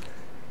Cenotaph.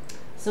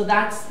 So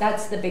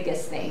that's the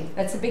biggest thing.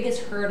 That's the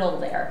biggest hurdle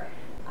there.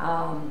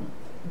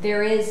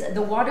 There is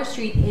the Water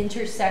Street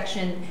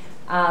intersection,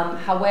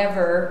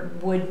 however,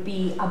 would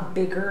be a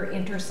bigger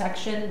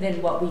intersection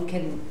than what we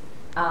can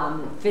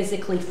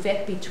physically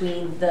fit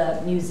between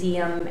the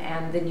museum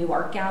and the new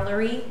art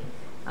gallery.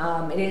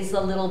 It is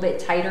a little bit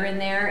tighter in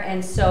there,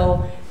 and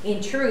so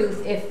in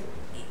truth, if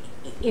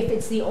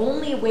it's the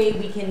only way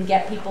we can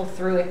get people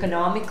through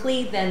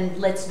economically, then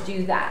let's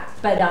do that.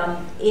 But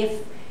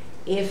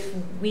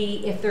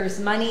if there's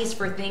monies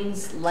for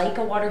things like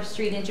a Water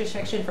Street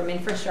intersection from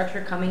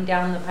infrastructure coming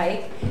down the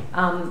pike,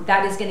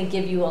 that is going to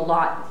give you a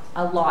lot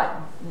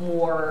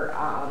more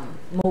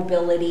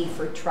mobility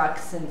for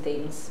trucks and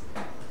things.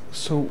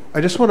 So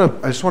I just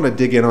want to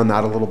dig in on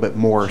that a little bit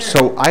more.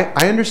 Sure. So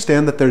I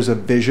understand that there's a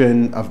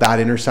vision of that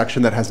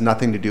intersection that has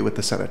nothing to do with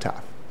the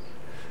Cenotaph.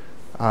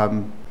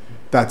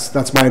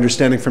 That's my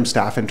understanding from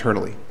staff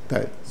internally,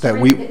 that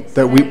Sorry, say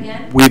that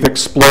again? we've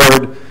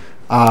explored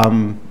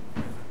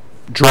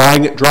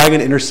drawing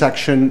an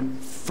intersection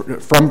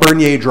from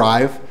Bernier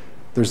Drive.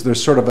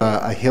 There's sort of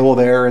a hill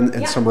there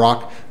and some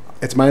rock.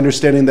 It's my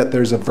understanding that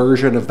there's a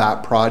version of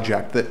that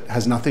project that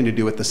has nothing to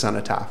do with the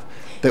cenotaph,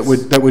 that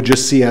would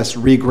just see us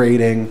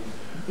regrading.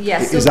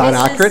 Yes. Is that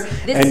accurate?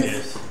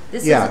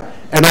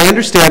 And I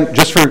understand,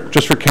 just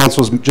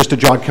to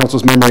jog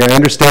council's memory, I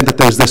understand that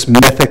there's this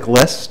mythic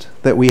list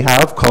that we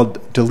have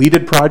called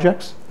deleted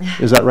projects.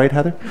 Is that right,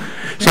 Heather?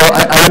 So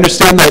I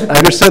understand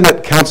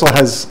that council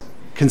has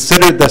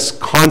considered this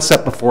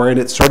concept before, and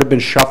it's sort of been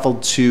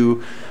shuffled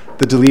to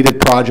the deleted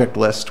project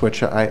list,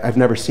 which I've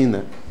never seen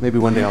that. Maybe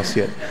one day I'll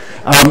see it.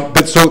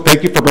 But so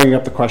thank you for bringing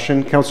up the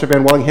question, Councillor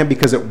Van Wellingham,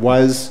 because it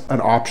was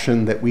an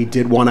option that we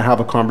did want to have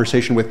a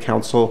conversation with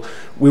council.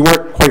 We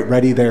weren't quite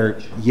ready there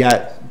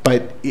yet,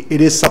 but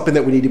it is something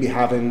that we need to be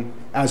having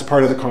as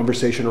part of the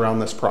conversation around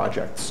this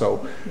project.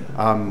 So.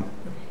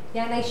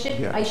 Yeah, and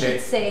I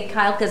should say,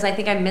 Kyle, because I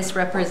think I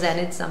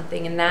misrepresented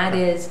something, and that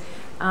is,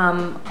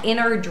 in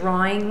our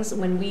drawings,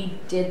 when we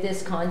did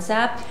this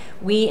concept,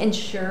 we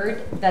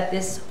ensured that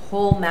this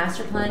whole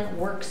master plan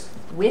works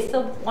with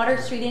the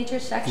Water Street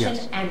intersection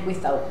and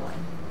without one.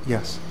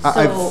 Yes.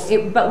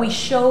 But we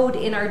showed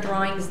in our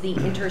drawings the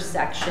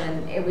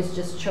intersection. It was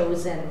just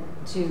chosen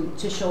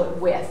to show it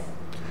with,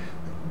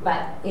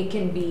 but it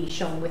can be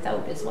shown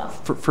without as well.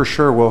 For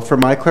sure. Well, for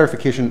my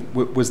clarification,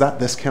 was that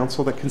this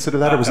council that considered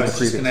that, or was it the previous?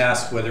 I was just going to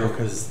ask whether it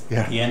was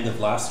the end of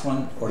last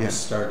one or the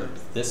start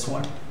of this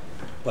one,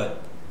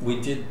 but we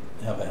did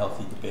have a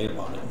healthy debate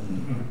about it,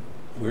 and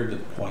we're to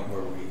the point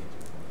where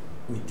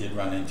we did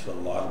run into a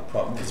lot of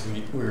problems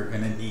because we were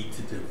going to need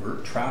to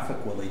divert traffic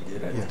while they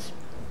did it. Yes.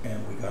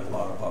 And we got a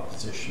lot of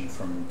opposition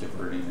from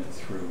diverting it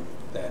through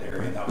that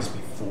area. And that was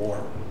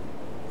before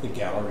the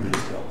gallery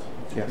was built.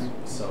 Yes.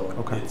 So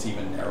it's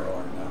even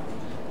narrower now.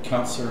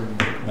 Councillor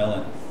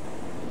McMillan.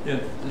 Yeah,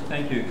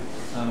 thank you.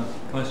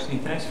 Constantine,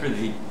 thanks for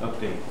the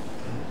update.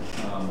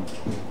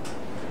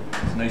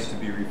 It's nice to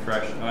be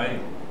refreshed.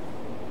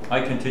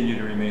 I continue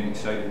to remain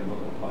excited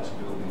about the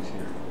possibilities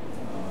here.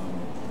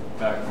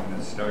 Back when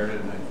it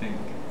started, and I think,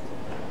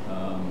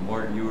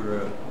 Mort, you were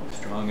a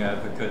strong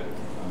advocate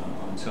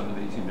on some of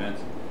these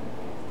events.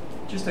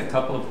 Just a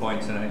couple of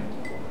points, and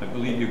I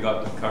believe you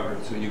got them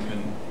covered, so you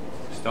can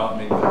stop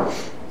me. But,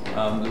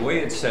 the way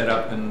it's set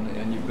up,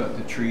 and you've got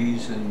the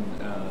trees and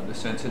the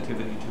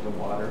sensitivity to the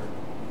water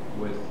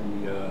with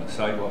the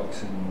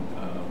sidewalks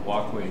and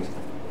walkways.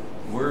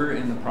 We're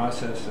in the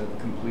process of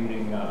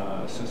completing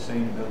a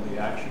sustainability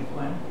action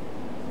plan,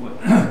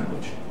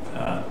 which,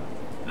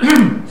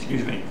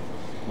 excuse me,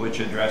 which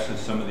addresses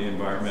some of the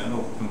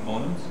environmental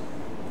components,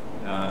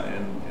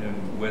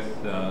 and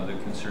with the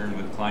concern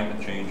with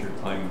climate change or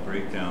climate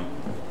breakdown.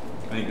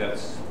 I think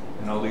that's,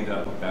 and I'll leave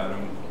that with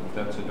Adam,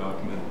 that's a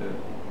document that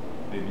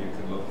maybe you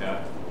could look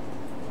at,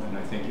 and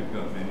I think you've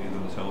got many of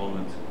those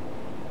elements.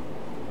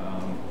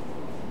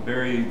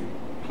 Very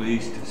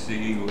pleased to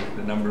see with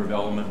the number of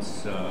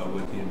elements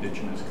with the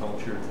Indigenous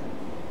culture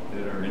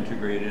that are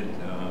integrated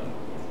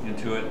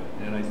into it,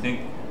 and I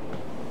think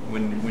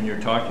when you're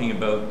talking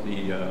about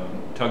the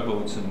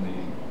tugboats and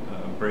the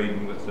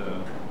braiding with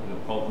the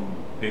pulp and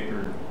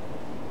paper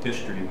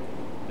history,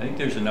 I think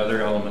there's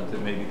another element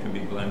that maybe can be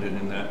blended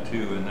in that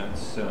too, and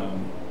that's the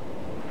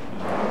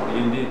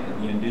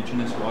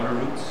Indigenous water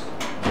routes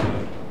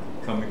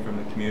coming from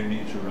the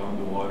communities around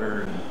the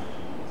water and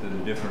to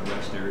the different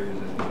rest areas.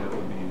 I think that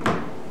would be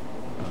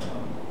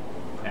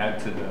add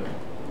to the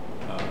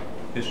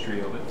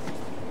history of it.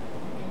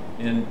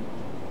 And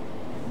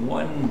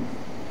one,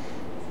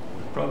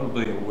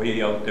 probably a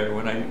way out there,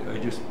 when I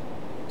just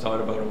thought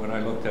about it when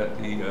I looked at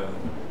the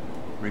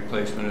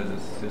replacement of the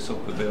Thistle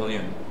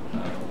Pavilion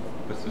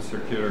with the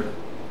circular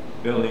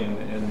building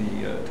and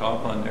the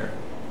top on there.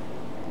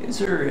 Is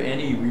there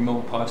any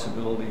remote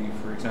possibility,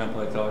 for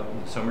example, I thought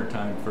in the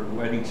summertime for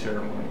wedding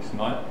ceremonies,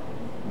 not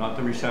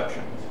the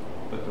receptions,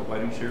 but the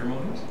wedding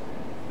ceremonies,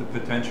 the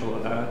potential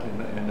of that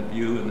and the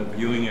view and the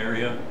viewing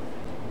area.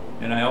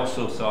 And I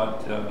also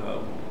thought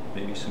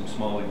maybe some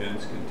small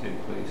events could take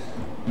place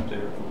up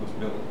there if it was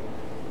built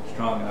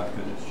strong enough,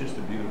 because it's just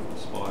a beautiful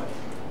spot.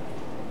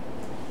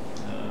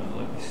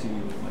 Let me see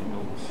with my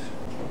notes.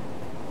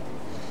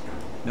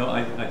 No,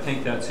 I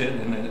think that's it,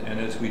 and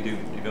as we do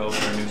develop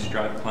our new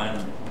strat plan, I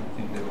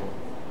think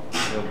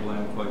they'll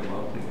blend quite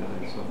well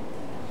together. So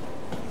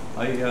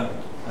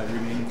I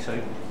remain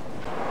excited.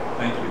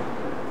 Thank you.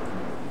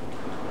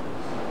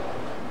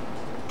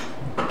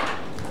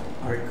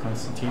 All right,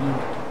 Constantine.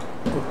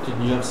 Did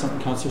you have something,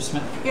 Councillor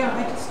Smith? Yeah,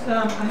 I just,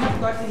 I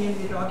haven't got to the end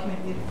of the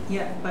document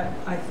yet, but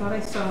I thought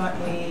I saw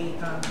a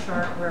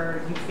chart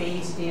where you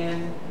phased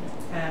in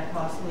and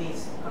possibly,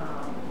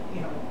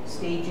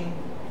 staging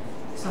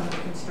some of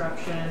the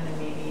construction and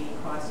maybe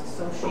costs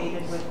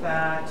associated with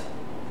that.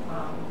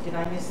 Did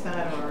I miss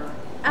that, or?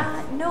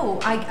 No,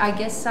 I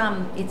guess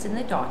it's in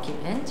the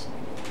document.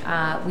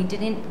 I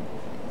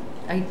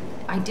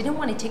didn't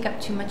want to take up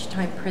too much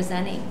time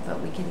presenting,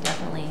 but we can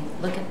definitely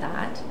look at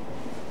that.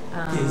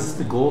 Is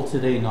the goal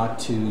today not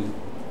to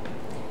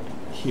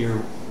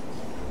hear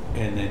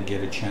and then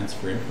get a chance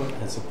for input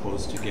as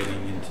opposed to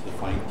getting into the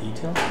fine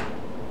detail?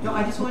 No,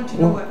 I just wanted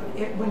to know what,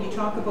 when you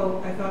talk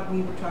about, I thought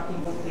we were talking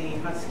about the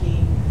Husky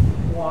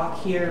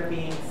Walk here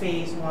being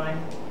phase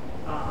 1,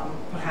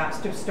 perhaps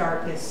to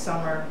start this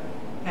summer.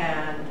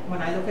 And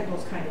when I look at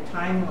those kind of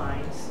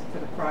timelines for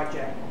the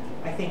project,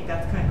 I think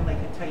that's kind of like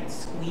a tight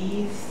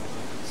squeeze.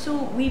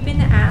 So we've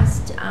been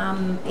asked,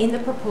 in the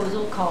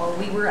proposal call,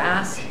 we were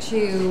asked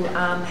to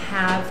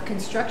have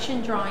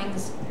construction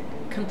drawings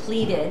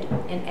completed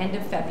in end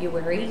of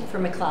February for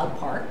McLeod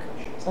Park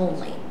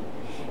only.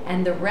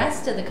 And the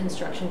rest of the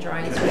construction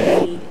drawings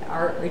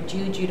are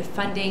due to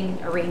funding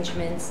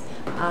arrangements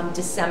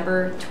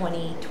December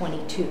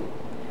 2022.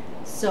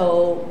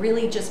 So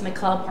really just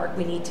McLeod Park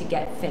we need to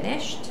get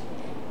finished.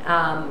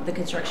 The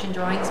construction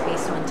drawings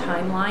based on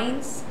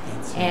timelines,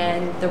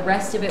 and the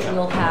rest of it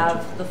will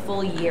have the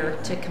full year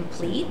to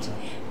complete.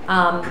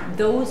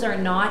 Those are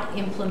not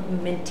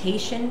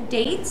implementation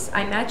dates.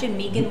 I imagine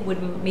Megan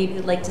would maybe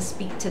like to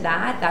speak to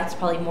that. That's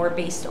probably more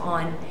based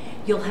on,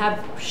 you'll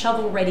have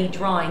shovel-ready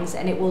drawings,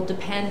 and it will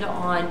depend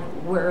on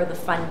where the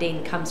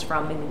funding comes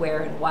from and where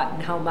and what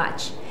and how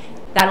much.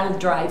 That'll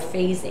drive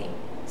phasing.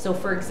 So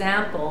for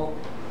example,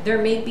 there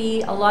may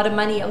be a lot of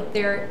money out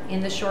there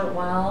in the short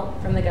while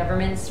from the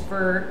governments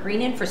for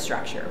green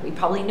infrastructure. We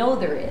probably know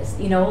there is,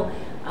 you know,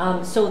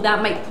 so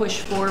that might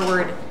push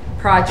forward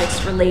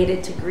projects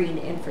related to green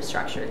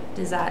infrastructure.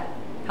 Does that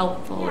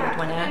helpful?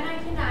 Yeah, and I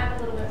can add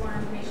a little bit more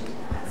information to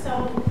that.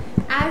 So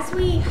as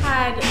we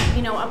had,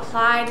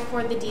 applied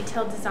for the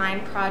detailed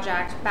design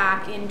project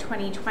back in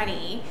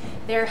 2020,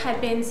 there had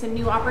been some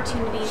new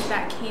opportunities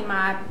that came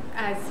up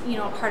as,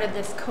 part of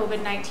this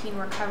COVID-19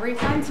 recovery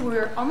fund. So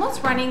we're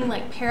almost running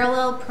like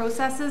parallel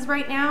processes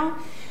right now.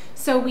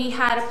 So we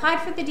had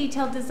applied for the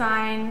detailed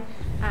design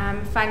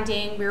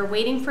funding. We were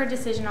waiting for a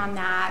decision on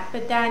that.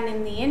 But then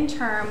in the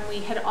interim, we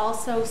had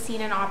also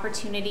seen an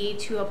opportunity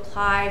to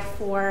apply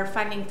for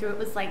funding through, it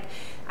was like,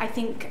 I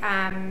think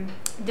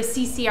the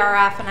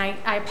CCRF, and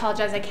I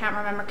apologize, I can't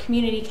remember,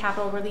 Community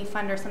Capital Relief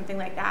Fund or something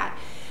like that.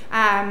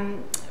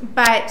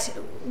 But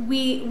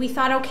we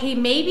thought, okay,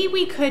 maybe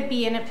we could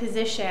be in a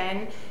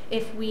position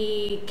if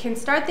we can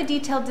start the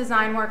detailed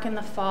design work in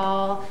the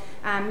fall,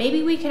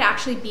 maybe we could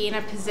actually be in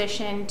a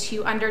position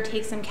to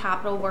undertake some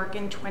capital work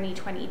in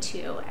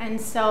 2022. And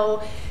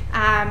so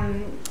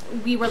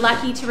we were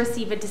lucky to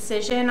receive a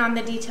decision on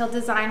the detailed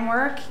design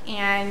work,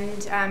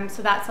 and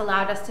so that's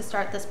allowed us to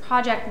start this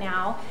project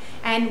now.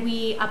 And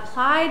we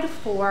applied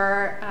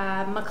for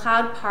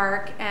McLeod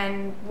Park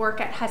and work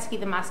at Husky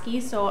the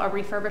Muskie, so a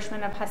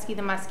refurbishment of Husky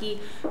the Muskie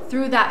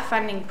through that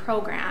funding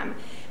program.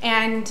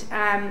 And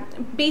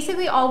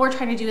basically all we're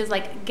trying to do is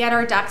like get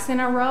our ducks in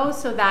a row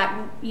so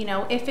that,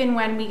 if and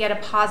when we get a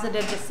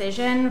positive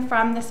decision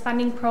from this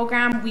funding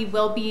program, we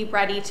will be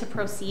ready to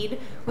proceed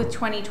with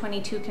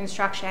 2022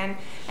 construction.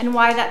 And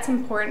why that's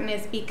important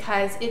is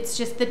because it's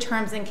just the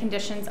terms and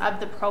conditions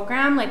of the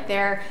program. Like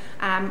they're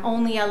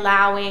only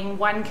allowing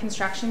one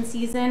construction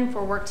season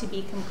for work to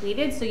be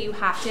completed. So you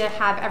have to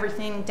have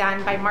everything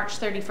done by March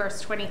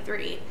 31st,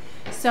 23.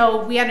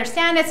 So we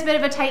understand it's a bit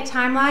of a tight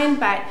timeline,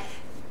 but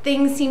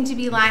things seem to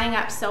be lining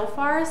up so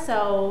far,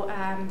 so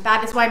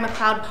that is why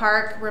McLeod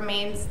Park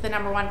remains the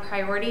 #1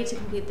 priority to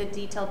complete the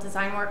detailed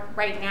design work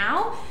right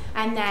now,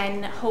 and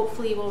then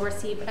hopefully we'll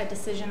receive a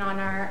decision on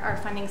our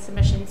funding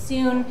submission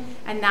soon,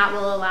 and that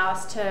will allow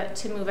us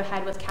to move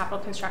ahead with capital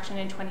construction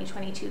in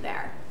 2022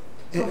 there.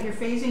 So if you're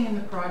phasing in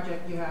the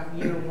project, you have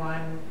year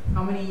 1,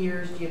 how many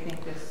years do you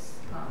think this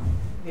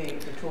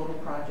the total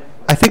project?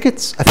 I think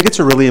it's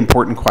a really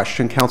important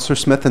question, Councillor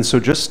Smith. And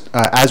so just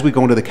as we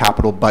go into the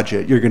capital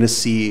budget, you're going to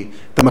see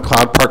the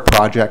McLeod Park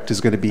project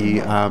is going to be,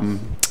 in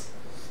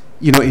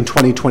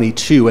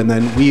 2022, and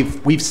then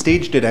we've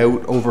staged it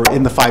out over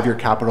in the 5-year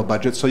capital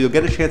budget. So you'll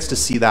get a chance to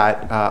see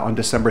that on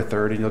December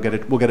 3rd,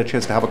 and we'll get a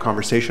chance to have a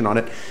conversation on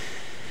it.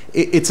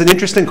 It's an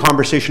interesting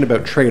conversation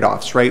about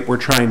trade-offs, right? We're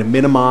trying to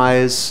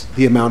minimize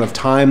the amount of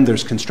time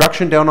there's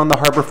construction down on the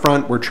harbor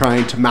front. We're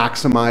trying to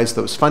maximize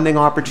those funding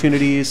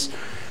opportunities,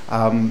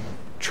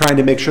 trying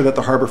to make sure that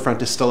the harbor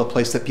front is still a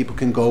place that people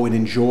can go and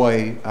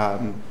enjoy,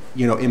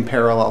 in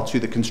parallel to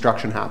the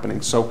construction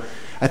happening. So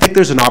I think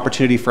there's an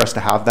opportunity for us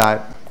to have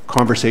that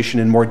conversation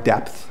in more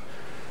depth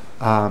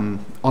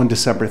on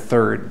December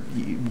 3rd.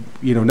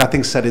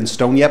 Nothing's set in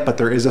stone yet, but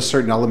there is a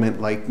certain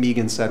element, like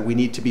Megan said, we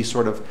need to be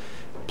sort of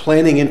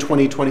planning in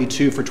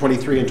 2022 for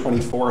 23 and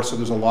 24, so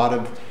there's a lot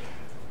of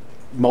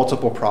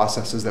multiple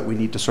processes that we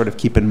need to sort of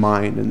keep in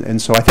mind.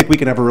 And so I think we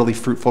can have a really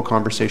fruitful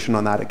conversation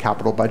on that at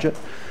capital budget,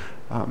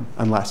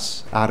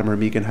 unless Adam or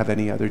Megan have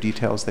any other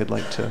details they'd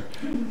like to.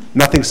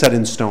 Nothing set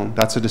in stone.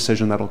 That's a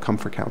decision that'll come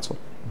for council.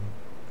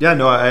 Yeah,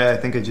 no, I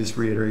think I just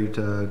reiterate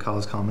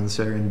Kyle's comments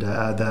there and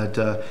add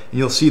that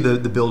you'll see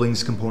the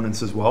buildings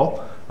components as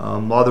well. A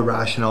lot of the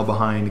rationale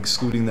behind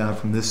excluding that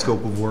from this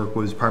scope of work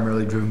was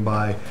primarily driven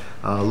by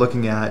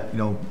looking at,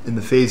 in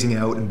the phasing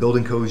out and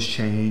building codes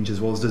change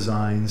as well as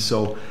designs.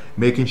 So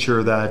making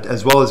sure that,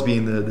 as well as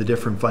being the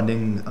different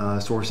funding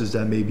sources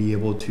that may be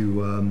able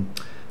to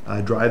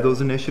drive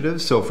those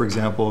initiatives. So for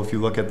example, if you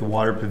look at the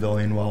water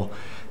pavilion, well,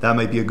 that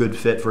might be a good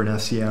fit for an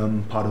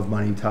FCM pot of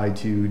money tied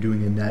to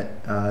doing a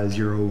net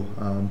zero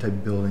type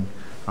of building.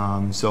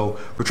 So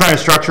we're trying to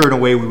structure it in a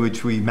way in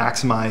which we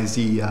maximize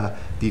the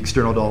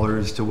external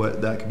dollars to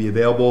what that could be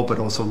available, but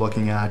also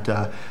looking at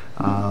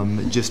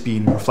just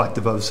being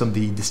reflective of some of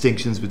the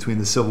distinctions between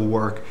the civil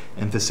work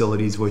and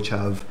facilities which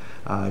have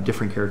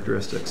different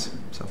characteristics.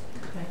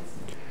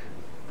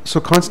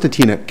 So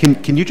Constantina,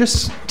 can you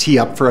just tee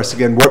up for us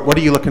again? What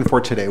are you looking for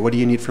today? What do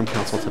you need from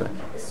council today?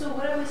 So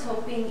what I was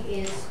hoping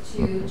is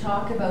to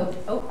talk about,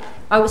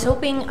 I was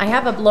hoping, I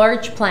have a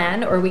large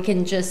plan, or we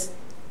can just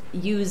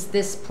use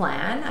this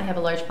plan. I have a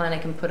large plan I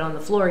can put on the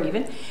floor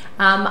even.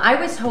 I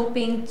was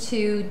hoping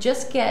to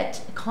just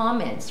get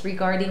comments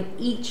regarding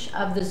each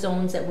of the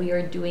zones that we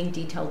are doing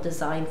detailed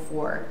design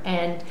for,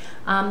 and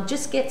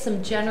just get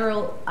some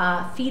general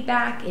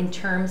feedback in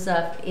terms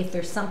of if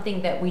there's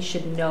something that we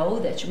should know,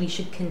 that we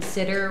should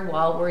consider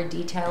while we're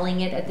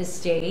detailing it at this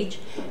stage,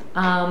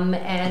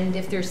 and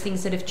if there's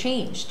things that have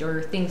changed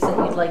or things that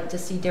you'd like to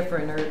see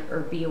different or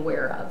be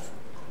aware of.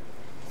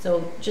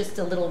 So just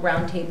a little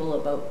roundtable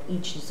about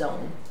each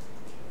zone.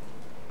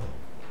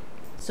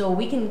 So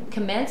we can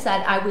commence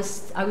that. I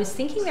was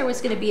thinking there was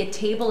going to be a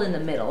table in the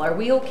middle. Are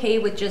we okay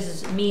with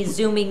just me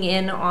zooming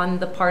in on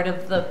the part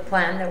of the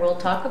plan that we'll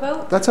talk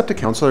about? That's up to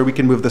council, or we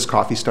can move this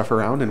coffee stuff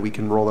around and we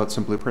can roll out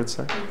some blueprints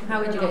there. How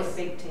would you guys? A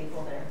big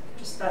table there.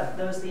 Just that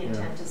was the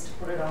intent, is to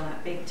put it on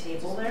that big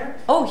table there.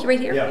 Oh,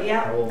 right here?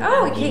 Yeah.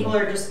 Oh, okay. People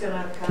are just going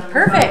to kind of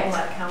perfect.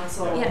 let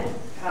council Yeah.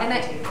 have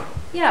the table.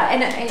 Yeah,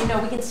 and you know,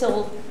 we can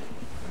still,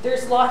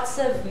 there's lots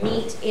of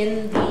meat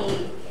in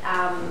the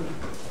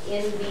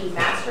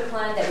master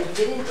plan that we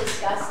didn't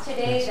discuss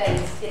today that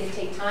is going to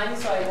take time.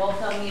 So I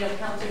welcome,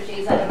 Councillor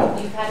Jays. I don't know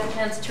if you've had a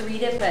chance to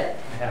read it, but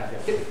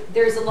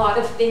there's a lot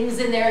of things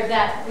in there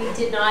that we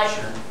did not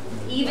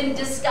even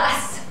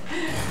discuss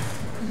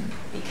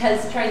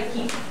because trying to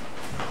keep.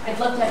 I'd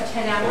love to have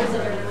 10 hours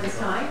of everyone's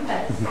time,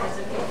 but that's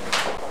okay.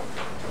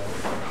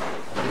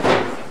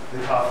 The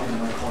coffee in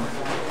my corner.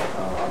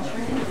 I'll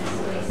turn it this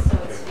way so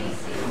it's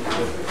facing.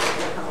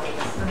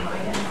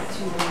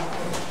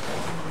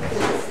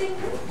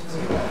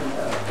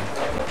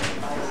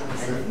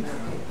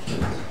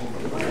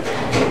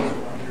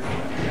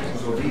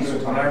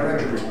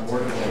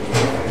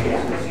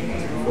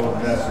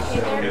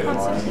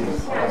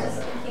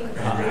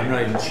 I'm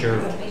not even sure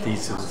if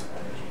these is,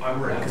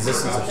 because this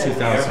is a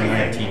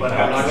 2019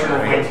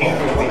 document.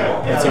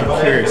 And so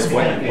I'm curious,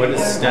 what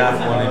does staff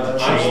wanted to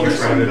change?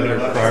 What are their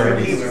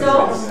priorities? So,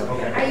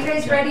 are you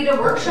guys ready to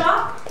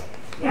workshop?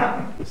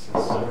 Yeah. This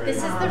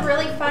is the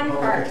really fun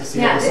part.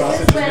 Yeah, this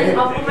is when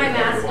I'll put my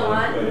mask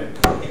on.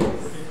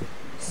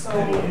 So,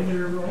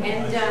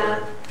 And,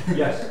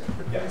 Yes.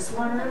 just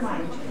want to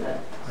remind you that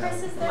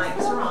Chris, is the there mics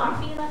still are on.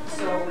 coffee left in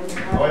So there? when you're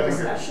having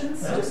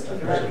discussions, just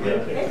keep that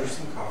okay.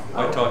 I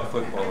talk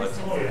football, that's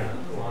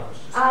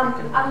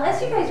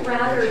unless you guys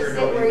rather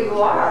sit where you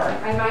are,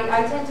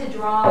 I tend to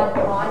draw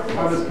on to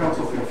this.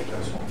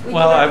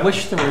 Well, I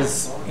wish there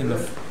was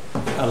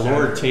a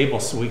lower table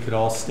so we could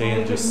all stay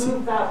and just see.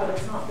 Move that, but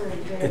it's not very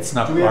big. It's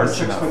not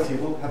large enough.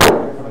 table? we have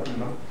to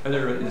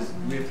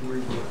worry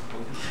about.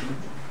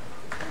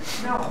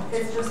 No,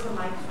 it's just the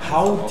mic.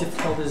 How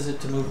difficult is it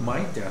to move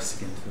my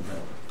desk into the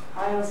middle?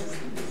 Kyle's is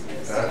the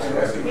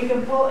easiest. We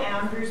can pull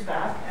Andrew's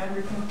back.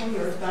 Andrew can pull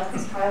yours back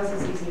because Kyle's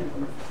is easy to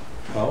move.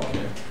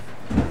 Okay.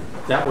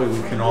 That way we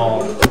can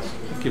all,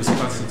 gives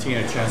Constantine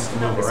a chance to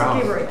move It's around.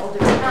 okay, Rory, I'll do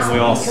it. And we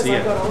all Because see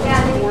I've it. got all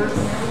these boards.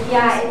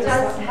 Yeah, it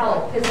does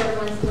help because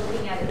everyone's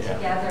looking at it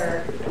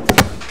together.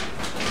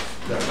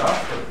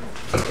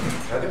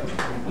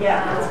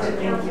 Yeah, that's good,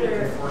 thank you.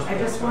 I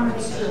just want to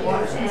make sure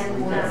Washington's And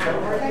board is or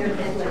here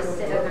than just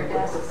sit at their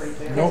desks.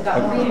 Nope. It's got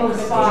remote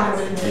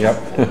spots. Yep.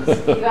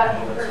 You got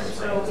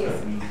first row here.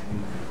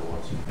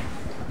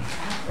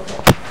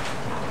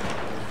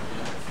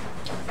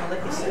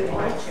 like you said,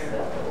 my chair.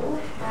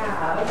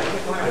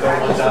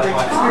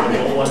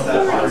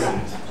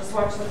 Just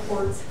watch the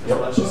cords. Yeah.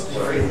 Was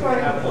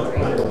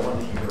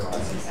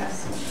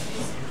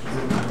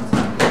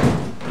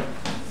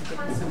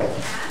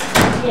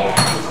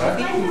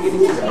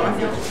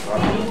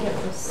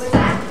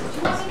that? Do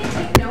you want me to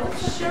take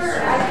notes?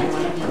 Sure, I've been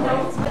taking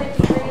notes, but it'd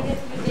be great if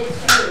you did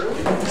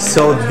too.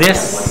 So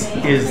this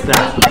is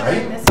that,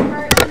 right? This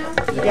part,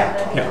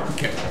 Yeah. Yeah,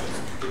 okay.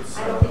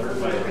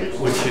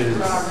 Which is,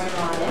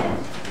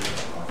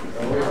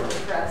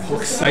 oh,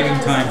 exciting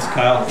times,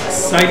 Kyle,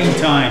 exciting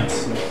times.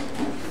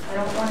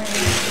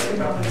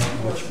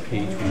 Which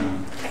page are we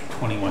on?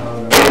 21.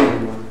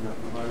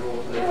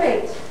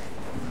 Great.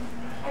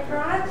 I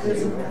brought, where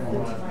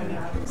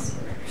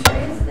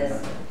is this?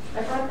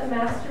 I brought the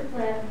master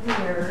plan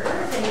here.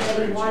 If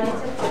anybody wanted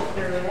to look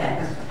through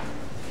it,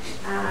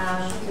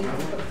 we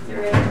can look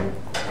through it and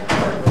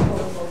have a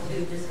proposal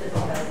too, just because it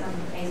has some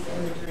nice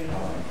imagery.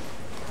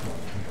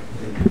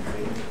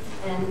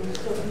 And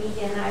so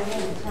Megan, I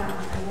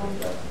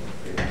won't go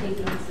through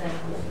taking some.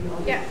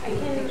 Yeah, I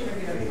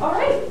can. All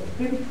right.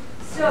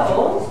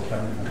 So,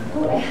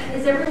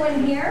 is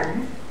everyone here?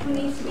 Who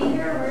needs to be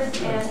here?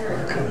 Where's Andrew?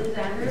 Who's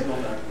Andrew?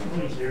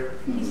 He's here.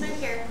 He's right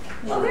here.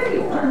 Oh, there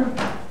you are.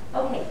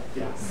 Okay.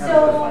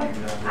 So,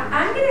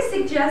 I'm going to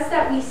suggest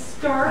that we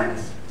start,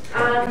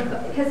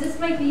 because this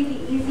might be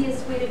the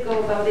easiest way to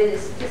go about it,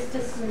 is just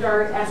to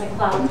start at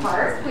McLeod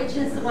Park, which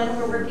is the one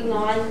we're working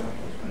on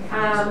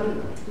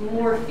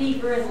more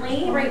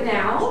fervently right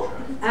now.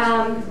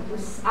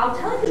 I'll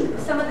tell you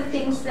some of the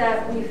things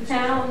that we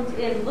found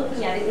in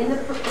looking at it. In the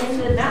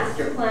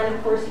master plan,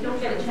 of course, you don't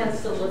get a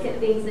chance to look at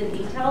things in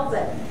detail,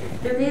 but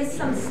there is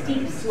some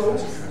steep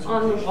slopes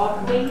on the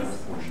walkways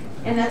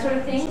and that sort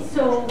of thing.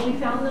 So we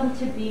found them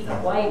to be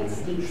quite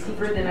steep,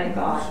 steeper than I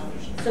thought.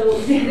 So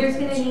there's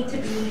going to need to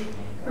be,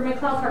 for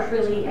McLeod Park,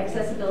 really,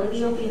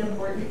 accessibility will be an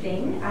important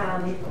thing.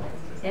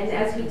 And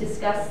as we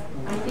discussed,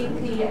 I think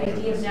the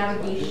idea of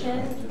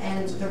navigation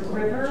and the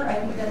river, I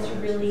think that's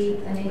really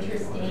an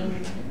interesting,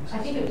 I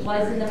think it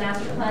was in the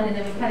master plan, and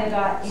then we kind of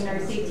got in our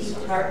safety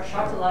chart,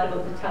 talked a lot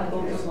about the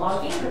tugboat and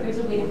logging, but there's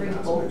a way to bring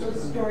both those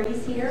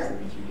stories here.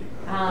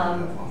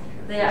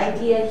 The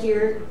idea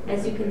here,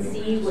 as you can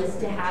see, was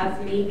to have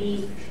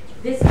maybe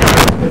this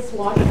washroom, this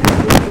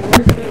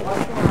doors for the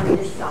washroom on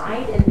this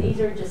side, and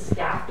these are just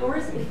staff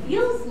doors. It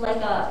feels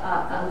like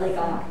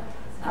a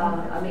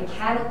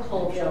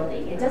mechanical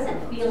building. It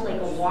doesn't feel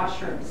like a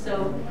washroom.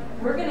 So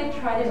we're going to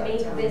try to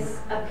make this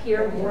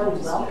appear more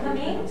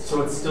welcoming.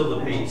 So it's still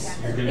the base.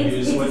 You're going to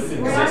use what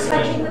exists. We're not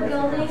touching the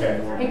building,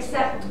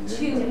 except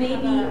to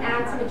maybe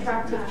add some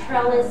attractive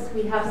trellis.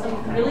 We have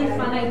some really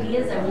fun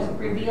ideas. I won't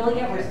reveal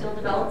yet. We're still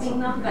developing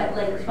them, but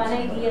like fun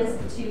ideas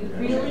to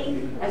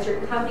really, as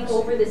you're coming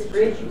over this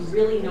bridge, you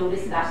really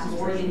notice that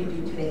more than you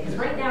do today. Because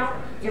right now,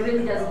 it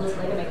really does look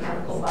like a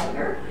mechanical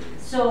bunker.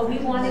 So we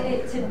wanted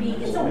it to be,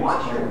 it's a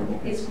washroom.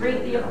 It's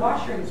great, they have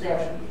washrooms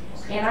there.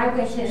 And I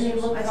went in and they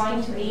look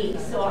fine to me.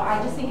 So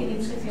I just think it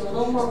needs to feel a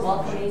little more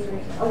welcoming,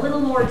 a little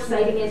more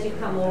exciting as you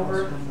come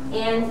over.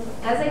 And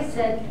as I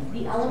said,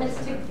 the elements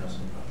to,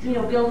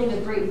 building a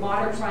great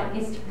waterfront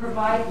is to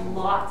provide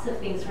lots of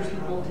things for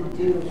people to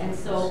do. And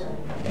so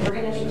we're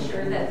going to make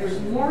sure that there's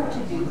more to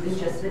do than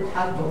just the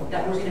tugboat,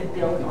 that we're going to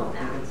build on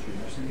that.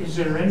 Is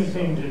there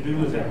anything to do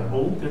with that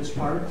boat that's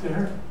parked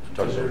there?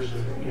 There's a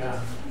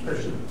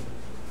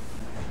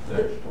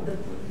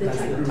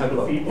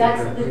tugboat.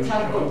 That's the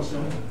tugboat.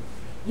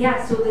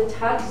 Yeah, so the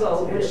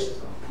tugboat would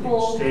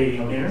pull.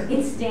 Staying there?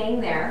 It's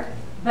staying there,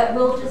 but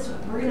we're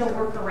going to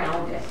work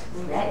around it.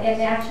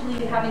 And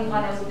actually, having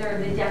one out there,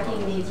 the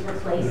decking needs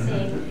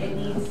replacing. It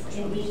needs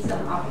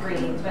some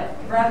upgrading. But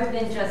rather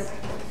than just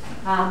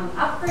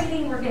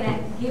upgrading, we're going to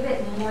give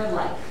it more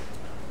life.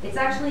 It's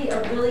actually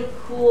a really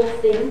cool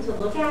thing to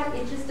look at.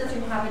 It just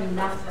doesn't have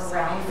enough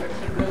around it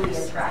to really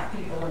attract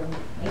people and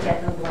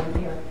get them going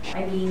here.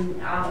 I mean,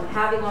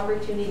 having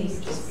opportunities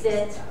to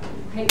sit,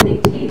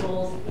 picnic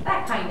tables,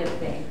 that kind of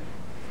thing.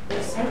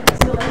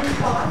 So any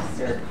thoughts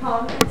or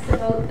comments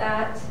about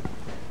that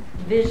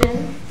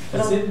vision?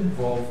 Does it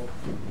involve,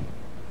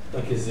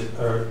 is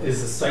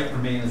the site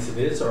remain as it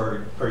is,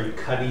 or are you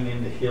cutting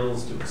into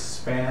hills to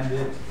expand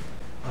it?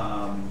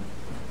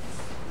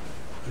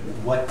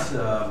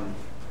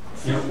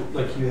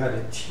 Like you had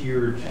a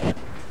tiered.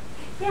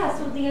 Yeah,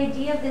 so the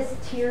idea of this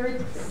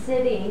tiered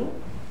sitting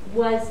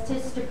was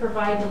just to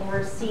provide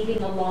more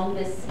seating along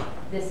this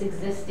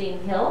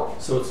existing hill.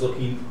 So it's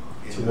looking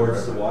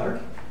towards the water?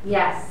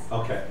 Yes.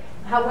 Okay.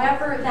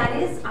 However, that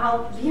is,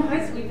 I'll be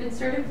honest, we've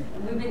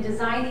been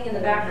designing in the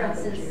background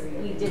since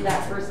we did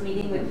that first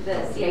meeting with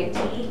the CIT,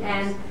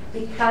 and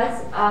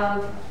because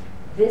of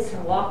this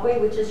walkway,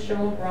 which is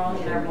shown wrong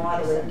in our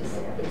model,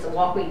 it's a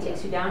walkway that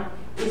takes you down,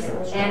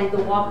 and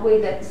the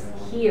walkway that's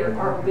here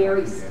are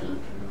very steep.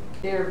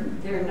 They're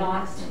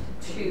not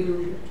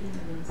to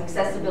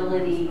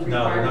accessibility requirements.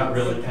 No, they're not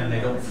really, and they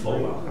don't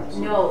flow well.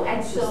 No,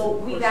 and so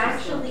we've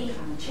actually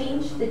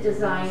changed the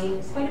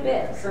design quite a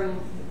bit from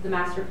the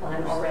master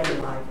plan already.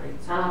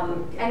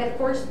 And of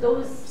course,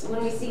 when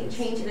we see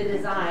change the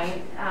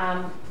design,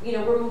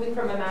 we're moving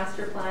from a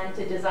master plan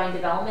to design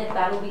development.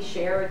 That'll be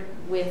shared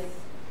with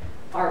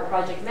our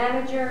project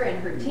manager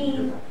and her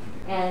team,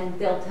 and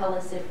they'll tell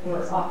us if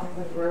we're off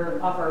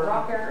our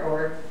rocker,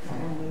 or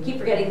keep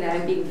forgetting that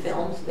I'm being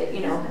filmed, but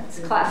it's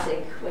a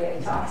classic way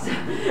I talk.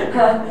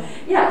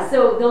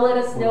 So they'll let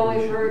us know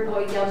if we're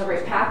going down the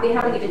right path. They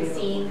haven't even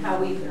seen how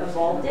we've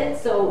evolved it,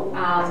 so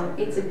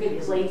it's a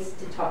good place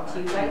to talk to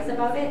you guys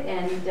about it.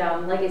 And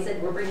like I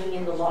said, we're bringing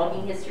in the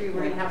logging history.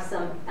 We're going to have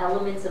some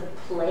elements of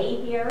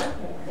play here,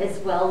 as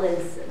well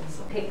as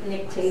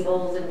picnic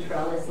tables and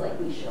trellis like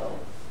we show.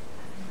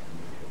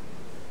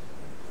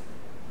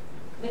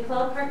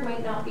 McLeod Park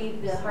might not be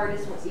the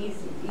hardest one,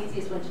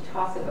 easiest one to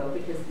talk about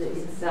because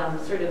it's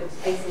sort of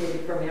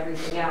isolated from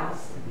everything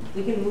else.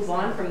 We can move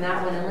on from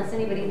that one unless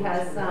anybody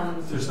has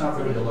There's not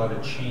really a lot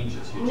of changes.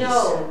 You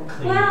no. just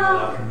cleaning it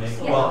up and make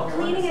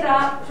cleaning it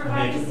up,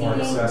 providing make it more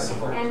seating,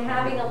 accessible. and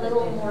having a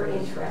little more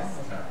interest.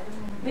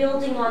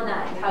 Building on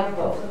that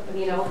tugboat,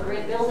 you know,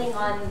 building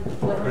on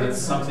what. But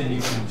it's something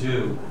you can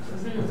do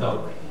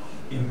without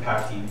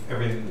impacting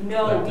everything,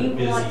 No, like the we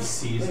busy want,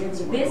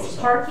 seasons. this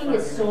parking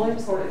is so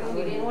important,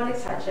 we didn't want to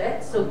touch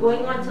it. So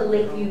going on to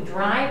Lakeview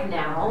Drive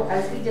now,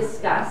 as we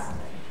discussed,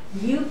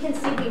 you can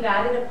see we've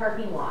added a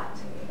parking lot.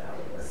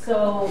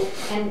 So,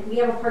 and we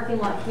have a parking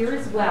lot here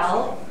as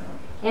well.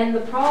 And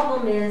the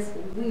problem is,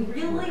 we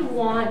really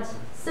want,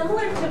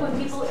 similar to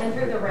when people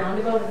enter the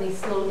roundabout and they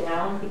slow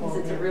down because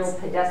it's a real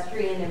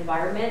pedestrian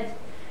environment,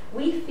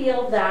 we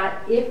feel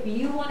that if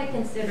you want to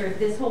consider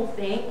this whole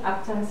thing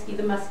up to Husky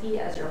the Muskie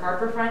as your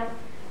harbor front,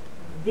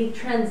 the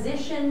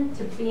transition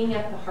to being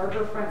at the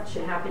harbor front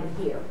should happen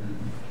here.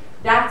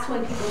 That's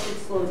when people should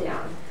slow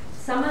down.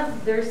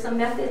 There's some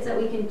methods that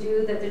we can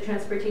do that the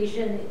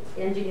transportation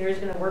engineer is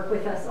going to work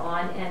with us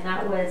on,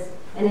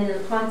 and in the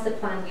concept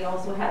plan we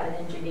also have an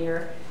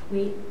engineer.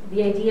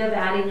 The idea of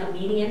adding a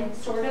median,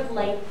 sort of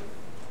like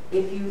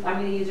I'm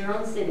going to use your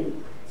own city.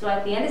 So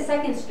at the end of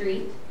 2nd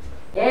Street,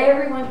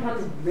 everyone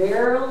comes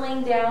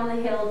barreling down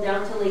the hill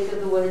down to Lake of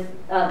the Woods,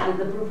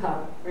 the brew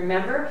pub.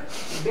 Remember?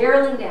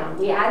 Barreling down.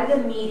 We added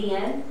a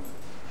median,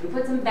 we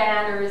put some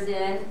banners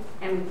in,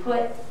 and we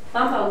put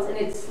bump outs, and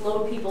it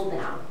slowed people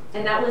down.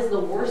 And that was the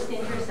worst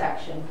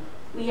intersection.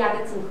 We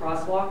added some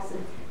crosswalks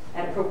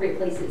at appropriate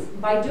places.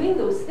 By doing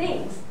those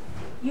things,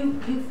 you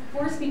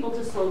force people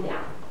to slow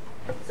down.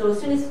 So as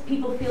soon as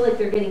people feel like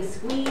they're getting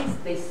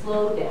squeezed, they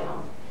slow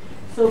down.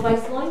 So by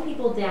slowing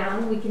people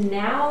down, we can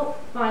now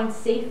find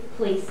safe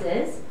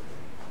places.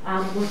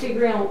 We're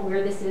figuring out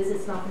where this is.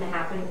 It's not going to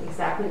happen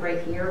exactly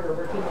right here. We're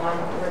working on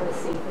where the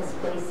safest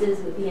place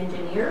is with the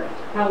engineer.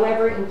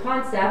 However, in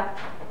concept,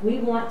 we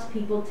want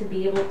people to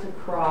be able to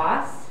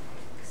cross,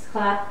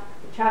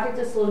 traffic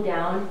to slow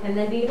down, and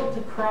then be able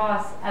to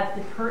cross at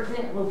the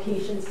pertinent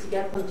locations to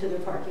get them to their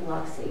parking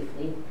lot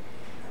safely.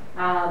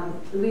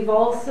 We've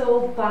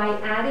also, by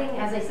adding,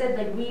 as I said,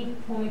 like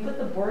when we put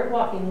the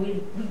boardwalk in,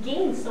 we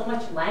gained so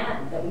much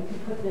land that we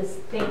could put this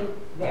thing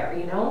there,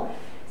 you know?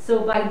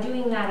 So by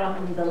doing that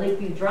on the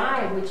Lakeview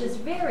Drive, which is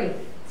very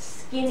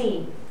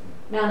skinny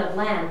amount of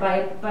land,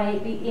 by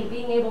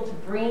being able to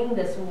bring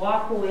this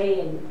walkway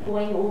and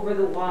going over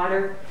the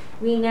water,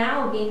 we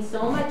now gain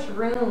so much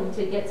room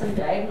to get some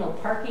diagonal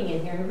parking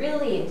in here and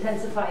really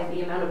intensify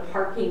the amount of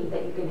parking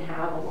that you can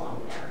have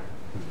along there.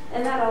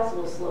 And that also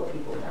will slow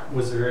people down.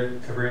 Was there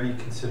ever any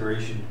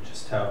consideration to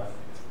just have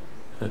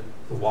the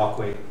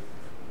walkway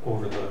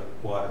over the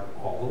water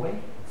all the way?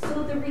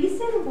 So the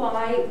reason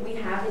why we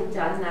haven't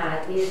done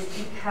that is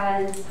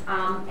because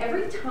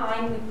every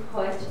time we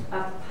put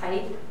a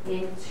pipe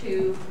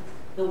into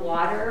the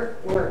water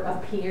or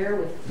a pier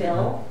with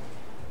fill,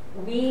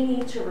 we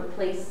need to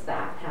replace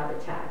that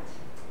habitat.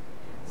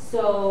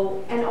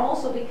 So, and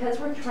also because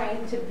we're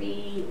trying to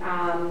be,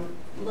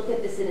 look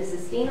at this in a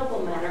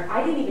sustainable manner,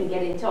 I didn't even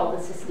get into all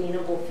the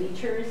sustainable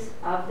features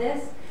of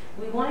this.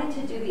 We wanted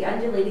to do the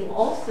undulating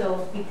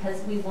also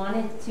because we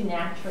wanted to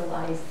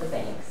naturalize the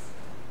banks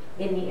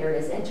in the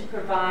areas and to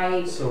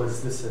provide. So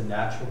is this a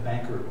natural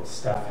bank, or will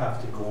staff have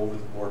to go over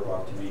the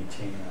boardwalk to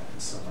maintain that in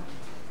summer?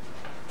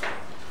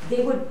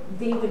 They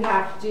would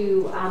have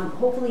to,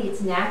 hopefully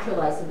it's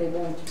naturalized so they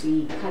won't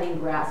be cutting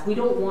grass. We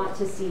don't want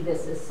to see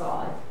this as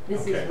sod.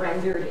 This is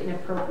rendered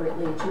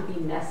inappropriately. It should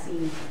be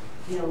messy,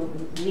 you know,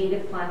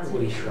 native plants.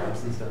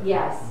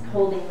 Yes,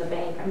 holding the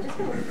bank. I'm just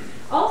gonna,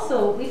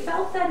 also, we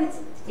felt that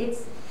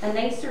it's a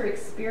nicer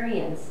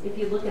experience. If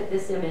you look at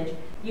this image,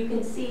 you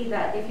can see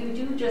that if you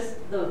do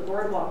just the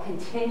boardwalk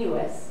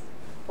continuous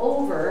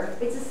over,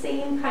 it's the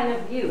same kind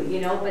of view,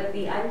 you know, but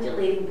the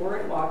undulating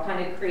boardwalk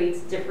kind of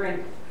creates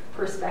different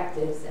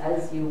perspectives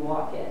as you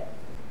walk it.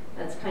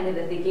 That's kind of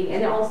the thinking.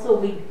 And also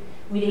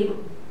we'd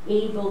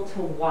able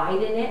to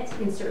widen it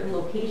in certain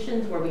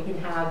locations where we can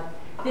have,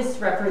 this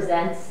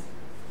represents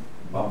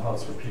bump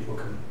outs where people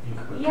can, you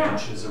can put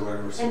benches or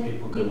whatever so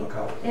people can look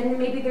out. And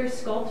maybe there's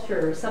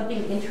sculpture or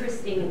something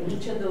interesting in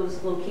each of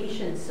those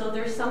locations. So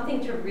there's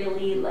something to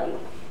really like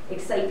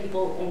excite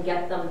people and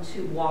get them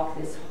to walk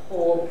this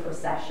whole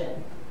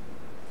procession.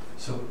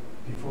 So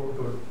before we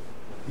go,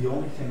 the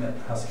only thing that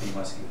Husky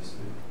Muskie is,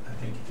 I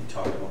think you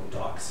talked about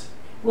docks.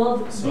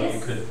 Well, so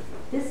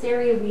this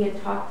area we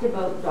had talked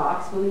about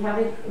docks, but we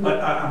haven't.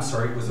 But I'm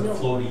sorry, it was a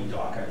floating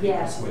dock, I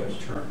think is the way you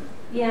termed it.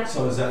 Yeah.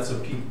 So is that so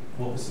people,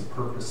 what was the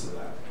purpose of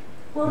that?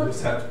 Well,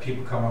 was that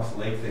people come off the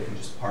lake, they can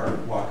just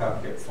park, walk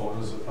up, get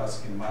photos of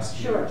Husky and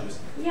Muskie? Sure. Or just,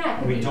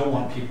 yeah. We don't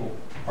want people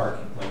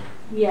parking,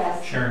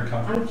 like Sharon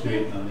come from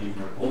Kuwait and leave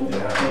their boat there.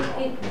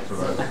 That's what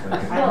I was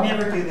thinking. I'd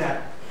never do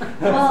that.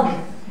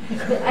 Well,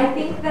 I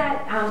think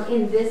that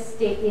in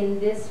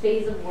this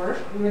phase of work,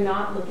 we're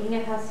not looking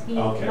at Husky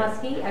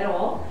Muskie at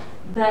all.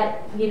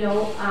 But you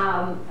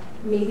know,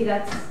 maybe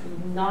that's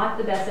not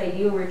the best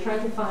idea. We're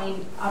trying to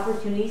find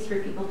opportunities for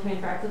people to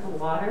interact with the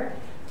water.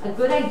 A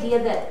good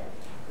idea that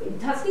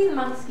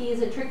Tusky-the-Monkski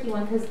is a tricky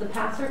one because the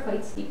paths are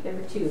quite steep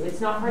there too. It's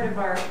not part of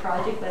our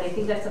project, but I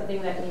think that's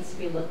something that needs to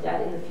be looked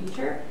at in the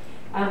future.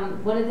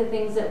 One of the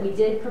things that we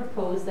did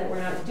propose that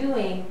we're not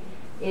doing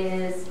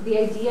is the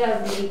idea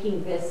of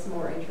making this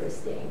more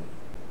interesting.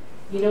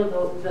 You know,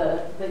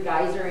 the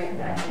geyser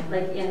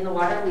in the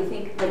water, we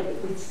think like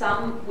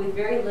with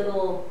very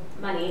little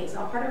money, it's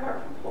not part of our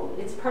proposal.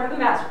 It's part of the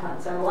master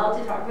plan, so I'm allowed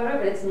to talk about it,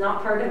 but it's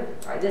not part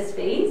of this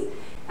phase.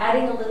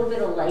 Adding a little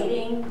bit of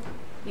lighting,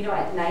 you know,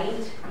 at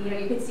night, you know,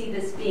 you could see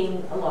this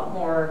being a lot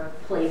more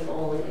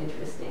playful and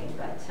interesting.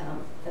 But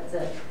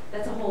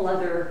that's a whole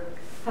other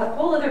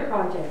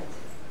project.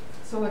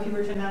 So if you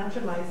were to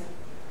naturalize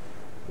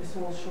this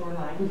whole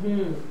shoreline,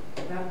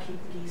 that'll keep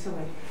the geese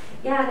away.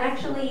 Yeah, and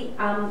actually,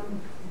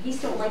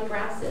 geese don't like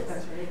grasses.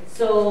 That's right.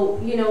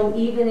 So, you know,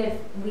 even if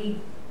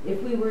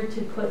we were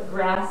to put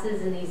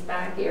grasses in these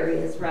back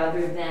areas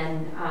rather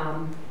than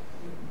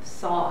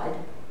sod,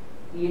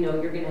 you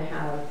know, you're going to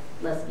have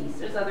less geese.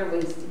 There's other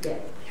ways to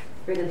get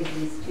rid of the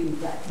geese too,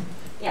 but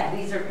yeah,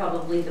 these are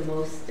probably the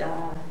most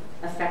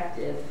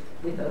effective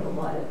without a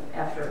lot of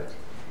effort.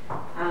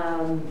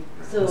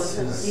 So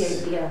that's the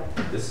idea.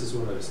 This is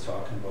what I was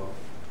talking about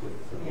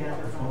with the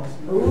waterfalls.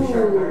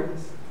 Ooh,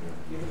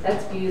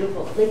 that's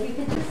beautiful. Like you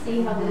can just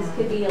see how this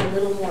could be a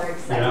little more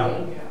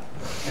exciting.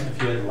 Yeah. And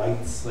if you had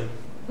lights, like,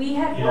 we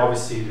had, you know,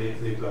 obviously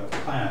they've got the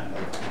plan.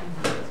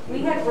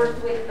 We had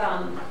worked with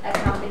a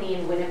company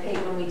in Winnipeg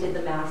when we did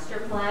the master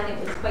plan. It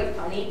was quite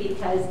funny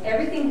because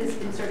everything has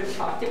been sort of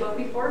talked about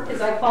before,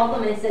 because I called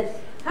them and I said,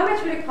 how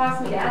much would it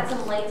cost me to add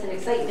some lights and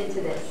excitement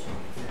to this?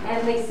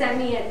 And they sent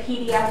me a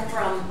PDF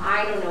from,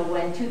 I don't know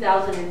when,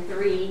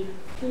 2003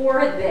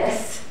 for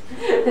this,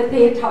 that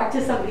they had talked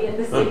to somebody in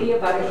the city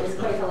about it. It was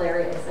quite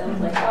hilarious. I was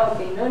like, oh,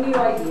 okay, no new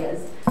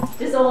ideas.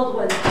 Just old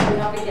ones coming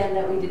up again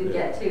that we didn't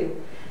get to.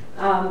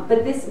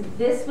 But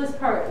this was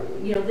part,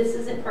 you know, this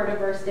isn't part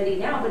of our study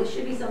now, but it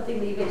should be something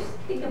that you guys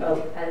think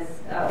about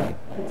as a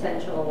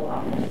potential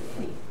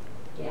opportunity.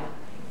 Yeah.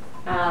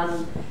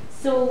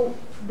 So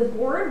the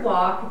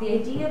boardwalk, the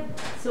idea,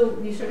 so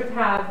you sort of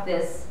have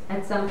this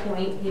at some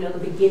point, you know, the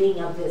beginning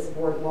of this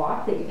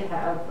boardwalk that you could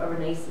have a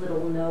nice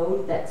little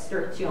node that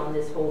starts you on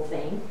this whole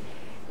thing.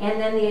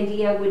 And then the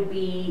idea would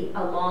be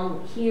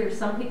along here,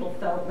 some people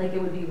felt like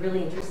it would be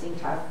really interesting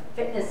to have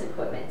fitness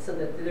equipment so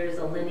that there's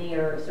a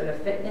linear sort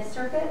of fitness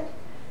circuit.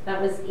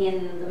 That was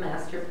in the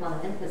master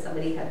plan because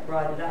somebody had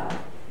brought it up.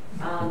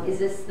 Is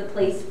this the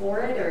place for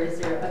it, or is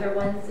there other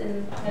ones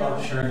in town?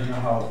 Well, sure, you know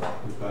how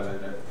we've got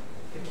it at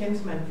The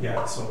Kinsman.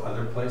 Yeah, so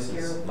other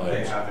places,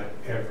 they have it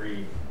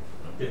every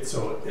bit.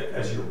 So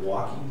as you're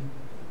walking,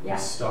 you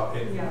stop,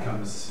 it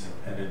becomes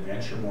an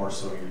adventure more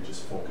so you're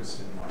just focused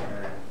in one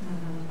area.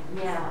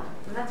 Yeah,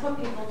 and that's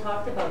what people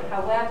talked about.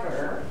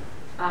 However,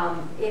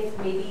 if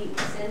maybe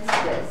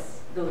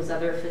since those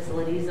other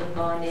facilities have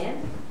gone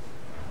in,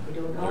 we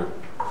don't know.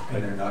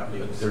 And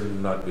they're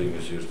not being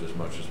used as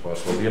much as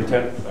possible. The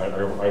intent,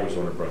 I was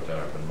the one who brought that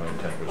up, and my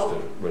intent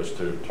was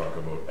to talk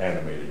about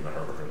animating the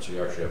harbourfront. So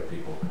you actually have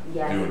people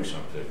doing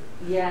something.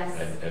 Yes.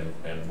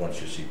 And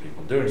once you see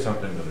people doing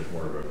something, then there's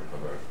more of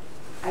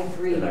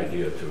an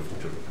idea to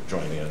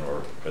join in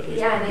or at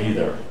least be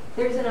there.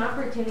 There's an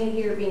opportunity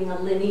here being a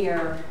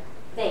linear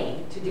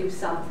thing to do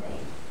something.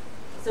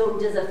 So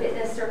does a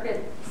fitness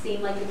circuit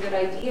seem like a good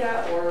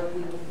idea, or are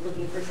we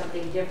looking for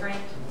something different?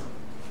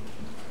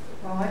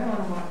 Well, I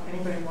don't want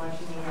anybody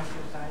watching me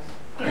exercise.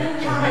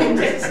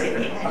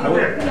 I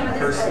would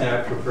personally,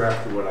 I prefer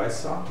after what I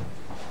saw,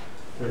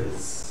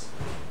 there's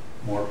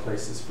more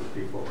places for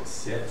people to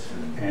sit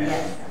and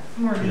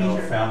you know,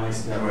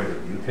 families to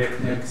have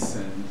picnics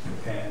and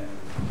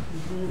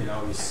you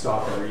know, you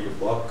stop and read a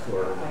book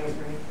or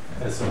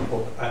as a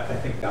book. I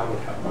think that would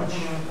have much.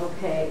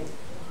 Okay.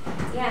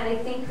 Yeah, and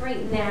I think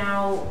right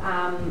now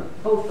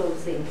both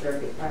those things are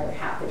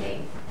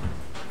happening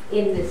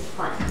in this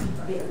plan.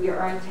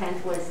 Our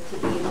intent was to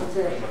be able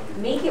to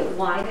make it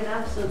wide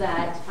enough so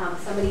that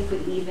somebody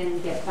could even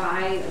get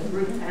by, a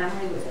group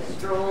family with a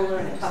stroller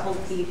and a couple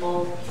of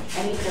people,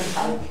 and even a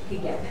bike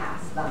could get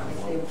past them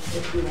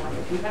if we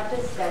wanted. We have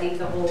to study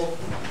the whole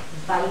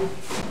bike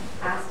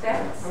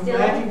aspect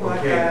still.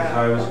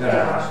 I was going to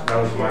ask,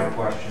 that was my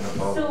question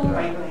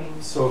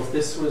about So if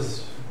this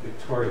was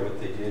Victoria, what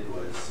they did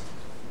was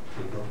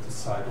they built the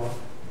sidewalk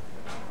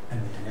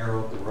and they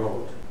narrowed the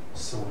road.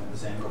 So when it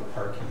was angled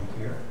parking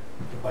here,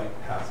 the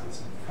bike path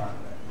was in front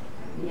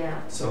of it. Yeah.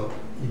 So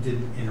you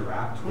didn't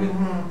interact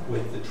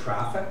with the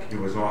traffic. It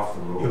was off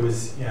the road. It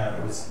was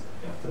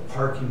the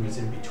parking was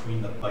in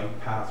between the bike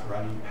path,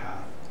 running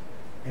path,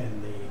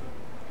 and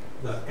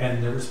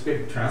and there was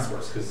big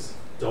transports because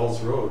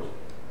Dulles Road,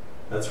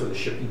 that's where the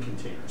shipping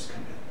containers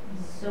come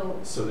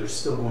in. So they're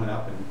still going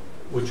up, and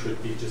which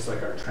would be just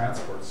like our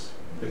transports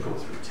that go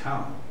through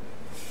town.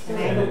 And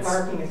angled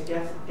parking is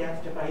death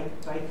to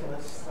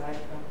bicyclists,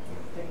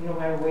 no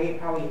matter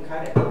how you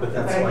cut it. But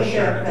that's I why think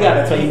Sharon. that- Yeah,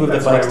 that's why you move the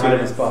That's why bikes to right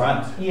the in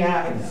spot. front.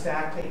 Yeah,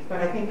 exactly.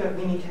 But I think that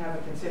we need to have a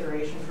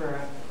consideration for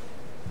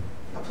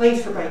a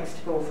place for bikes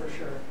to go for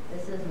sure.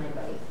 This is my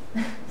bike.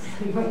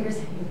 So what you're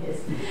saying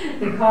is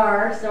the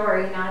car,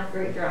 sorry, not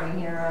great drawing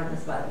here on the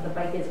spot. The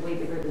bike is way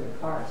bigger than the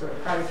car, so we're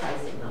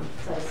prioritizing them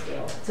to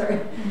scale. Sorry.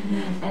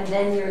 And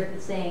then you're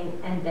saying,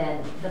 and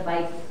then the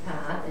bike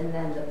path, and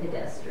then the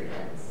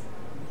pedestrians.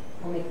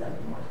 We'll make them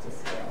more to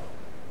scale.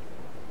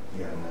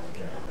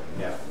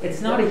 Yeah.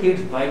 It's not a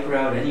huge bike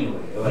route anyway.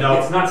 Like, No.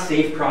 It's not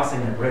safe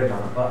crossing a bridge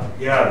on a bike.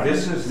 Yeah,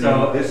 this is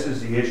So-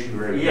 the issue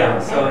right Yeah, now.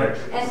 so-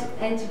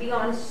 And to be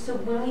honest, so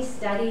when we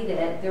studied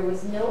it, there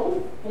was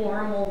no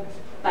formal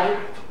bike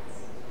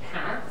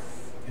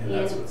paths And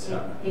that's what's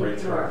happening right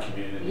through our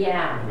community.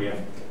 Yeah. We have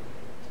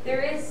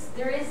They're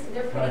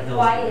pretty hills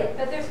quiet,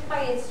 but there's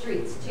quiet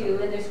streets too,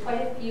 and there's quite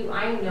a few,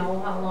 I know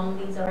how long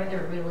these are,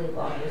 they're really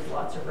long, there's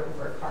lots of room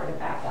for a car to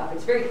back up.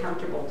 It's very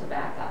comfortable to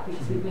back up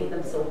because we've made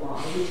them so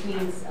long, which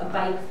means a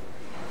bike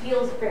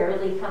feels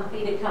fairly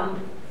comfy to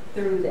come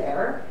through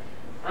there.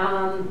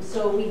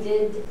 So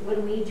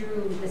when we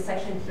drew the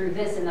section through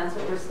this, and that's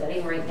what we're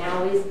studying right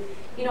now, is,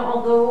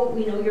 although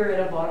we know you're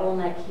at a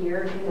bottleneck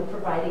here,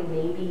 providing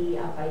maybe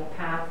a bike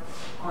path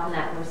on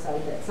that north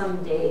side, that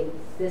someday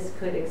this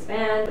could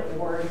expand,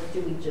 or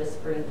do we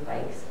just bring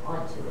bikes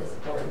onto this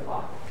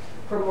boardwalk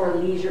for more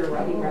leisure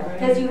riding?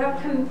 Because you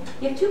have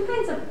two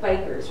kinds of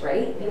bikers,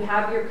 right? You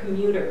have your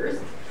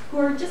commuters who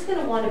are just going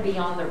to want to be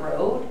on the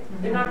road.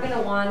 They're not going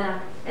to want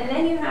to, and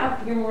then you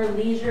have your more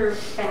leisure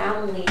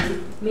family,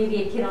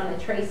 maybe a kid on a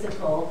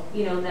tricycle,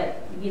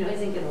 that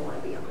isn't going to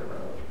want to be on the road.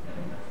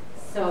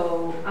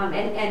 So,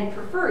 and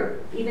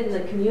preferred, even the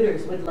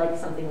commuters would like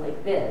something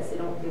like this. They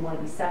want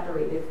to be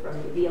separated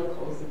from the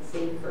vehicles. It's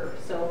safer.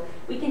 So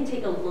we can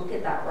take a look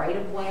at that right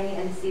of way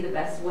and see the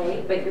best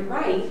way. But you're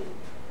right,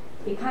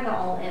 it kind of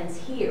all ends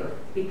here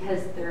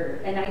because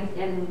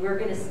and we're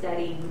going to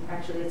study.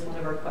 Actually, it's one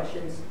of our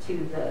questions to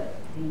the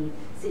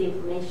city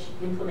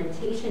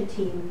implementation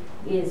team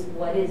is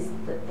what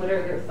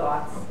are their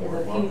thoughts in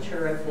the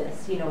future of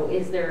this?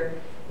 Is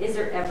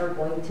there ever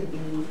going to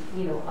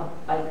be a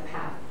bike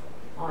path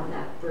on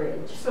that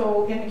bridge?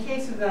 So in the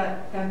case of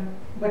that,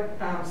 what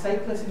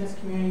cyclists in this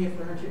community have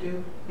learned to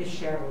do is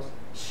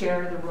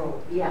share the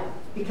road. Yeah.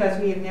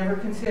 Because we have never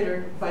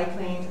considered bike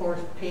lanes or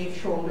paved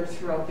shoulders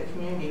throughout the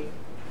community.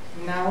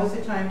 Now is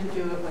the time to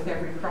do it with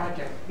every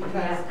project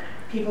because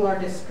people are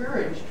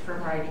discouraged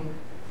from riding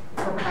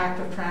for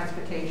active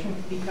transportation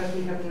because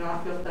we have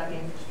not built that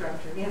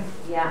infrastructure in.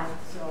 Yeah.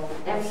 So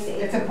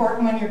it's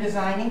important when you're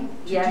designing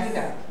to do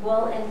that.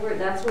 Well, and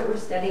that's what we're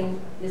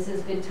studying. This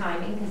is good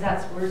timing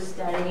because we're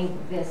studying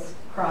this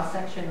cross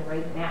section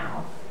right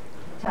now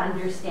to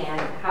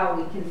understand how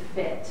we can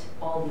fit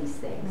all these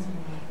things.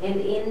 And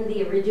in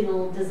the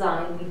original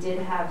design, we did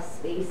have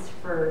space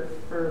for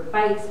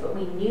bikes, but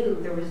we knew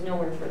there was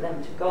nowhere for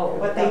them to go.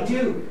 But they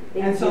do,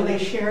 so they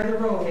share the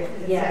road.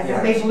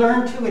 Yes. They've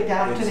learned to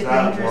adapt to the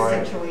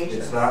dangerous situations.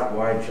 It's that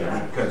wide,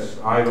 Jenny, because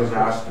I was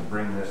asked to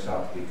bring this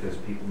up because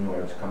people knew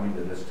I was coming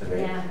to this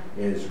today.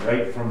 Is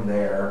right from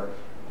there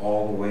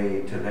all the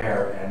way to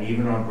there, and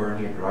even on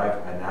Bernier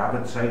Drive, an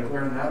avid cycler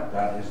and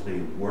that is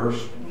the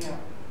worst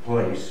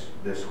place,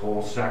 this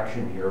whole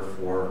section here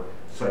for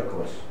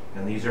cyclists.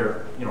 And these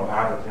are,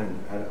 avid,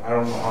 and I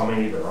don't know how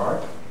many there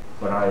are,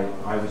 but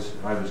I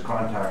was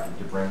contacted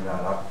to bring that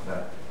up,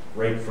 that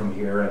right from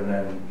here, and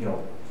then,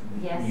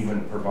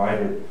 even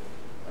provided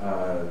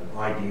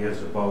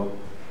ideas about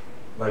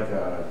like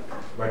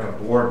a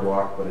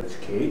boardwalk, but it's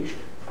caged.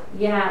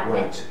 Yeah.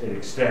 Where it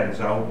extends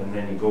out, and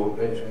then you go,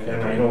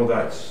 and I know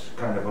that's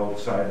kind of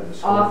outside of the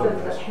scope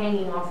of this.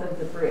 Hanging off of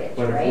the bridge,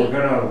 but right? if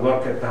we're gonna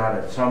look at that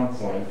at some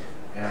point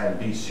and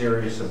be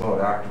serious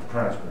about active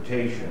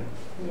transportation,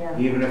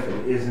 even if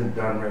it isn't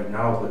done right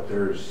now, but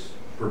there's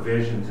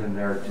provisions in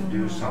there to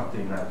do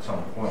something at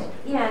some point.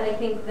 Yeah, and I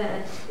think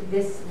that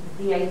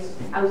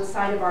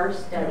outside of our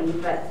study,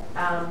 but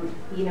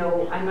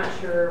I'm not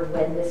sure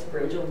when this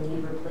bridge will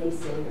need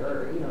replacing,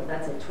 or if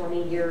that's a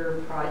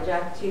 20-year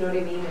project. You know what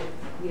I mean?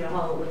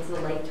 What's the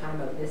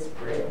lifetime of this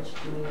bridge?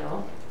 Do we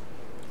know?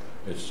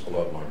 It's a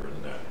lot longer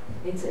than that.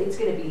 It's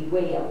going to be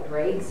way out,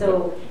 right?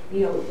 So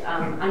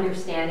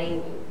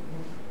understanding,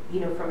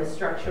 from a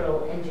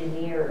structural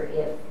engineer,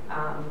 if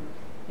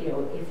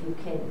you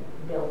can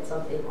build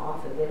something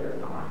off of it or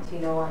not. I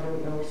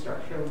don't know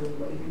structurally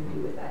what you can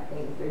do with that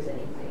thing, if there's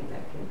anything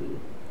that can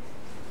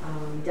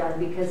be done,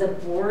 because a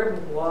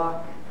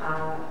boardwalk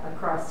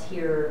across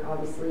here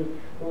obviously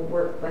won't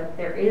work, but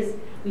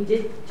we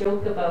did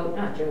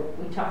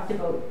we talked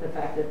about the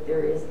fact that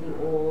there is the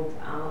old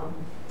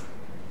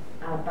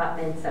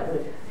abutments that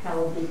would have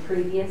held the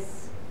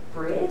previous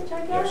bridge,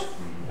 I guess,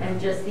 and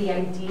just the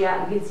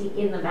idea, you can see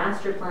in the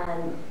master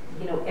plan,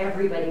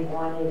 everybody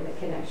wanted a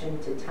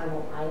connection to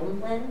Tunnel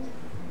Island,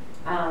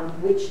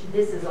 which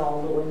this is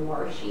all low and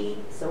marshy,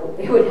 so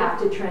it would have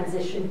to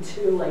transition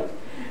to like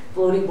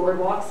floating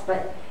boardwalks,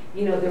 but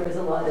you know, there was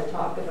a lot of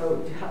talk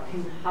about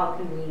how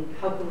can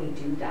we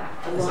do that.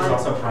 This is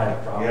also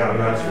private property. Yeah,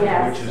 that's,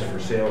 Yes. which is for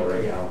sale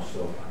right now,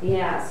 so.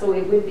 Yeah, so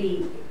it would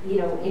be, you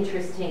know,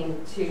 interesting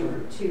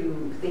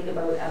to think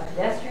about a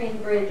pedestrian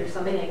bridge or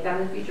something like that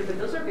in the future, but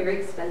those are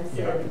very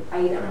expensive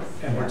items.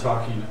 And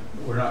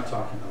we're not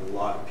talking a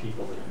lot of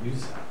people that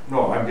use that.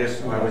 No, I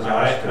was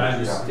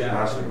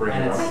asked to bring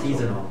it And up. it's so-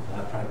 seasonal,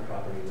 private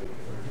property.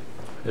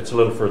 It's a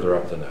little further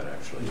up than that,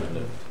 actually, isn't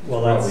it?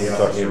 Well, that's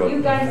Talking about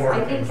You guys, more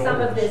I think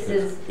some of this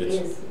is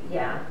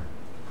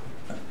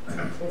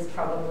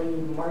probably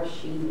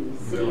marshy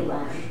city Really?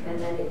 land, and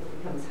then it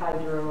becomes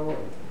hydro.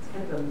 It's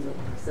kind of a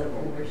mix of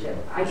ownership.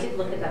 I should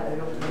look at that, I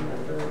don't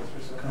remember.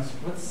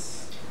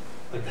 What's,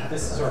 like,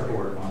 this is our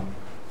border line,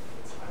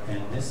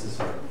 and this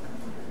is our,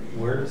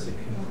 where does it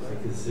come,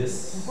 like, is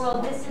this?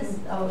 Well, this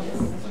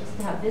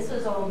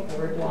was all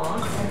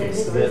boardwalk, and then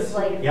this So is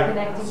like yeah,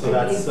 connecting so to the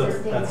that's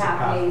existing that's the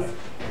pathway. cafes.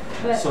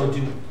 But So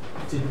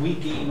did we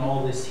gain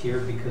all this here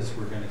because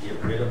we're gonna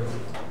get rid of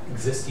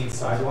existing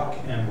sidewalk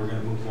and we're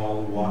gonna move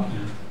all the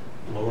walking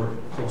lower,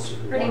 closer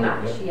to the pretty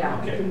water? much, yeah.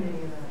 Okay.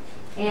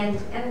 And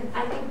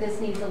I think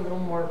this needs a little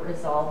more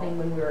resolving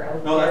when we're out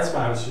there. No, that's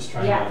fine, I was just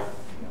trying Yeah,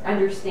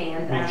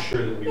 understand to make that.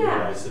 sure that we Yeah.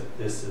 realize that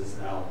this is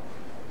now,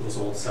 those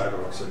old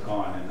sidewalks are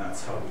gone and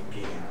that's how we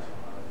gained.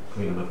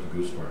 cleaning up the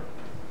goose farm.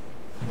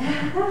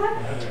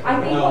 I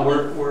think Well,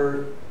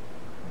 what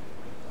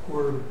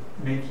we're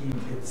making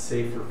it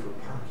safer for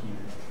parking.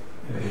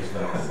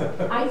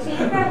 I think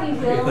that we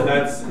will.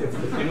 That's, if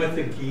the thing with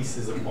the geese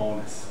is a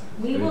bonus.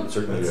 We will.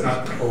 Certainly It's is.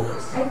 not the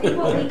focus. I think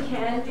what we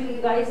can do,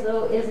 you guys,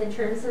 though, is in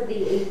terms of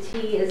the AT,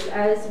 is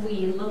as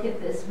we look at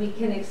this, we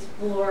can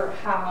explore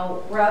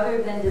how,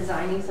 rather than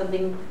designing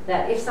something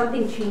that, if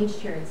something changed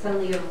here and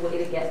suddenly you have a way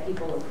to get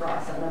people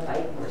across on a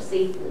bike more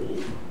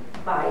safely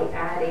by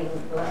adding,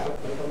 well,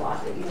 like a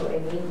lot, you know what I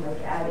mean,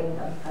 like adding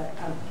a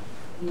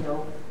you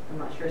know, I'm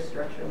not sure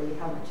structurally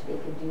how much they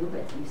could do,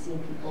 but you've seen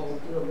people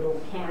do a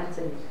little cant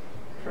and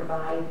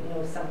provide, you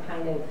know, some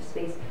kind of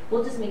space.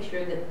 We'll just make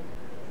sure that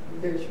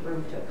there's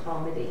room to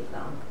accommodate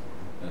them.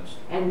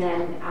 And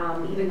then,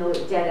 even though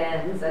it dead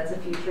ends, that's a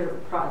future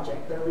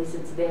project, but at least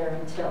it's there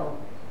until,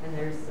 and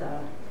there's,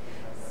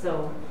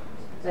 so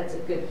that's a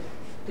good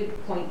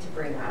point to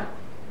bring up.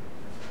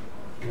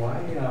 Why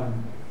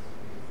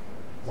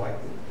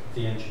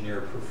the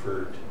engineer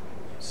preferred,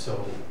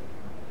 so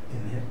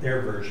in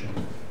their version,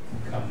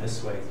 come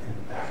this way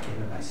and back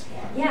into my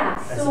spot.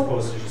 Yeah, As so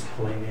opposed to just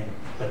pulling in,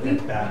 but then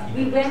backing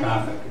we into went in-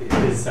 traffic.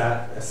 Is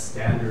that a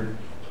standard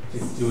to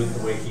do it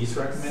the way he's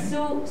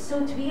recommending?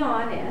 So to be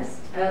honest,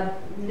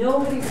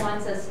 nobody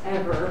wants us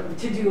ever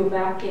to do a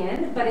back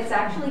end, but it's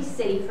actually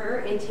safer.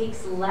 It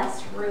takes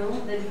less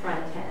room than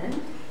front end.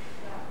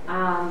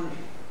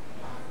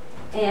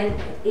 And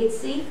it's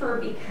safer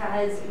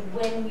because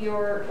when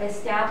you're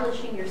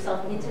establishing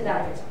yourself into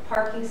that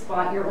parking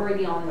spot, you're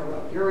already on the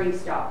road. You're already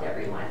stopped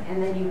everyone.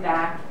 And then you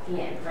back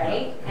in,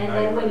 right? Yeah. And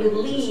then when you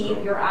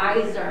leave, your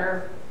eyes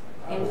are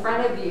in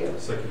front of you.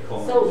 It's like you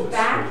call So it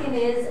back in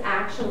is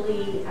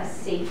actually a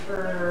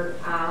safer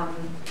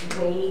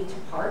way to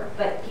park,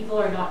 but people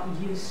are not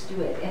used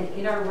to it. And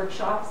in our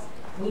workshops,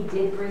 we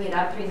did bring it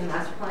up during the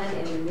master plan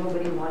and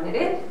nobody wanted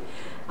it.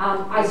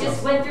 I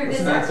just went through this.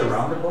 Isn't that the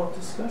roundabout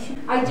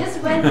discussion? I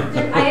just went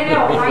through, I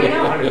know.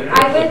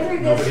 I went through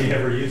this. Nobody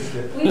ever used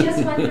it. We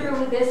just went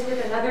through this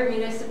with another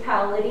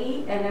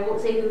municipality, and I won't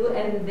say who,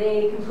 and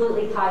they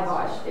completely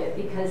kiboshed it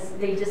because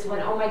they just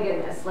went, oh my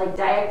goodness, like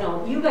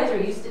diagonal. You guys are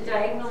used to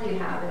diagonal, you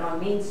have it on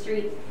Main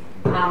Street.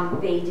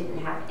 They didn't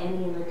have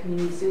any in their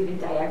community, so even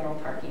diagonal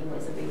parking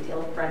was a big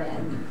deal front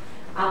end.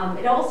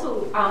 It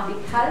also,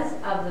 because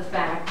of the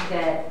fact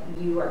that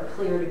you are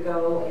clear to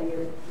go and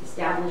you're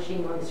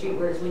establishing on the street,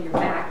 whereas when you're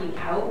backing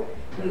out,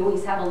 we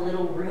always have a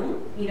little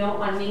room. You know,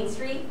 on Main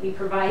Street, we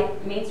provided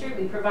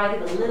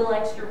a little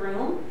extra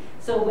room.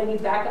 So when you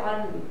back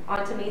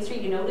onto Main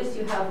Street, you notice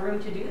you have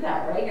room to do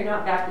that, right? You're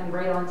not backing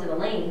right onto the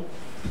lane.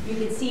 You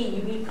can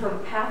see we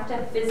have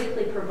to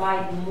physically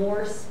provide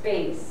more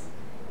space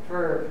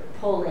for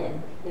pull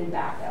in than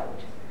back out.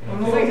 Well,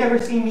 nobody's ever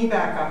seen me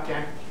back up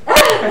there.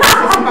 It's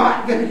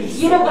not gonna be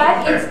You know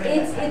what?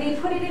 They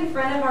put it in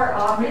front of our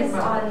office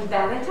on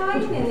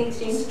Valentine in the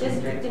Exchange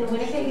District in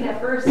Winnipeg, and at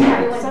first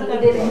everyone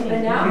hated it,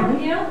 but now,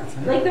 you know,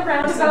 like the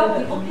roundabout,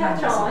 people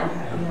catch on.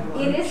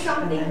 It is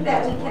something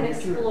that we can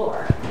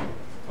explore.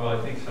 Well, I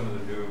think some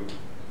of the new,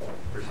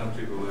 for some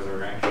people that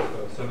are anxious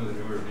about some of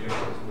the newer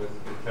vehicles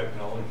with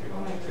technology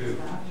on it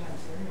too.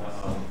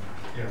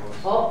 You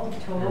know,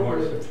 you're more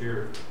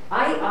secure.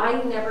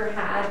 I never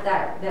had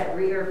that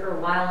rear for a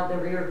while, the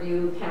rear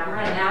view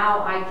camera.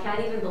 Now I can't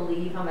even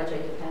believe how much I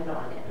depend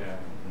on it.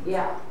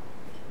 Yeah.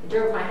 I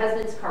drove my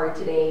husband's car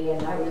today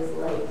and I was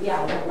like,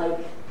 yeah, but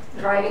like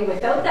driving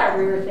without that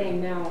rear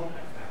thing, no.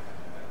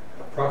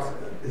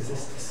 Is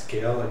this to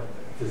scale? Like,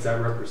 does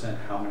that represent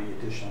how many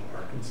additional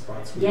parking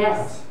spots we have?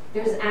 Yes.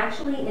 There's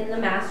actually in the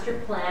master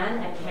plan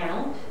a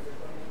count.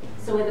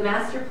 So in the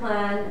master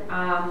plan,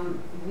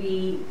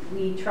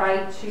 we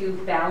tried to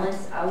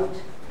balance out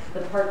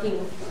the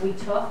parking we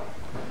took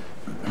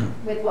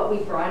with what we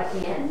brought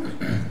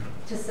in,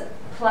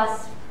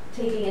 plus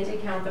taking into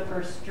account the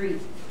First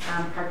Street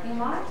parking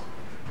lot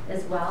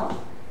as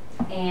well.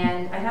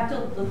 And I'd have to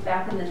look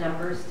back in the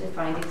numbers to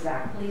find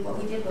exactly what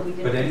we did, but we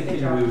did. But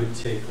anything we would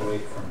take away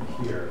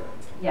from here,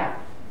 yeah,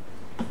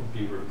 would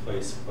be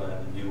replaced by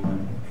the new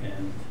one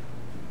and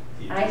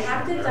the. I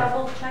have to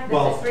double check. That's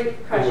well, a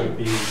great question.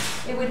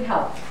 It would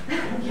help.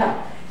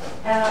 Yeah,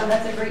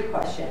 that's a great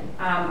question.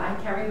 I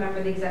can't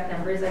remember the exact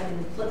numbers. I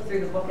can flip through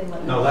the book and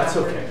let you know. No, that's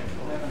okay.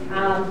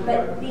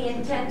 But the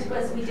intent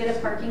was we did a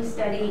parking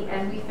study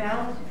and we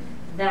found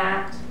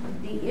that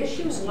the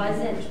issue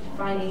wasn't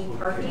finding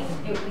parking.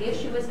 The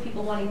issue was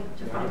people wanting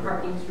to find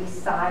parking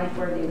beside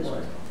where they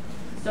work.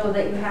 So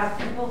that you have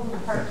people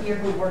who park here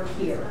who work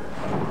here.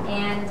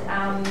 And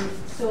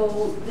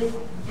so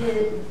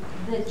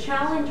the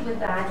challenge with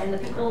that, and the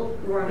people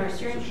who are on our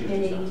steering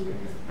committee,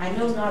 I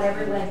know not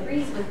everyone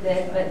agrees with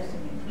it, but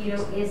you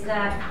know, is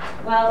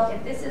that, well,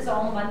 if this is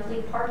all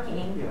monthly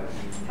parking,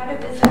 how do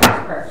visitors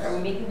park? Are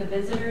we making the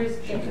visitors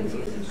get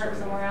confused and park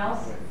somewhere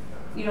else?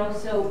 You know,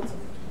 so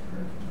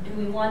do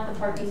we want the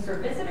parking for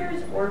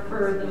visitors or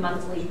for the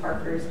monthly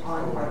parkers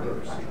on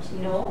parking lots, you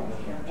know?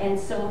 And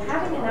so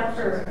having enough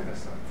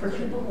for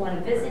people who want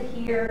to visit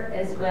here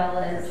as well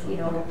as, you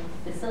know,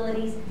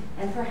 facilities,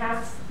 and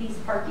perhaps these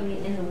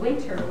parking in the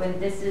winter when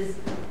this is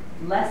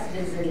less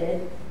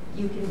visited,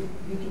 you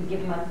can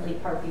give monthly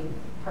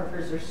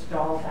parkers or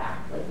stall back.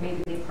 Like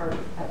maybe they park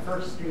at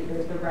First Street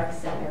or the rec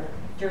center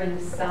during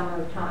the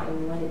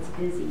summertime when it's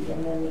busy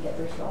and then they get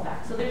their stall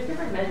back. So there's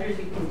different measures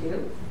you can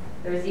do.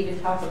 There's even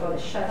talk about a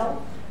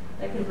shuttle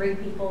that can bring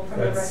people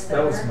from the rec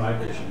center. That was my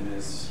vision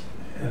is,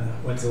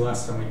 when's the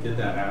last time we did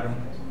that, Adam?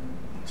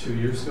 2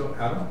 years ago,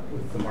 Adam,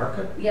 with the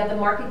market? Yeah, the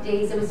market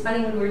days. It was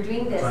funny when we were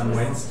doing this. On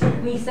Wednesday.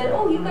 We said,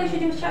 oh, you guys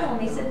should do a shuttle.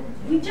 And they said,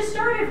 we just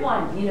started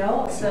one, you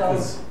know? So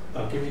because,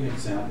 I'll give you an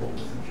example.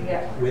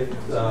 Yeah. With,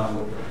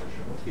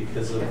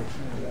 because of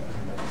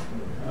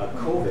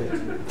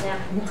COVID, yeah.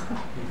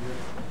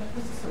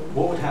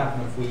 What would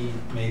happen if we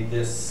made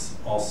this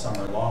all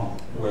summer long,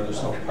 where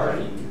there's no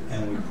parking,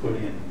 and we put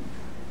in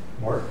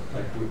more,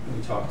 like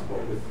we talked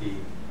about with the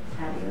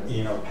patios,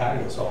 you know,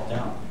 patios all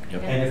down.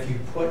 Yep. And if you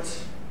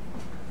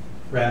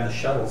ran the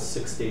shuttles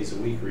 6 days a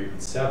week or even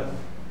 7,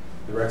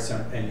 the rec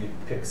center, and you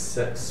pick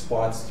 6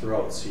 spots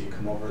throughout, so you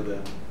come over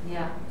the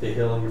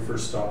hill, and your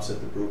first stop's at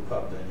the brew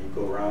pub, then you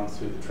go around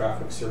through the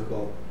traffic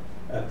circle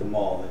at the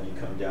mall, then you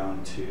come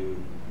down to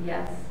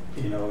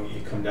you know,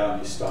 you come down,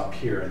 you stop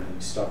here, and then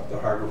you stop at the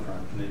harbor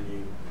front, and then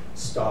you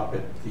stop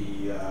at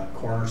the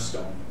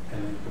Cornerstone,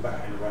 and then you go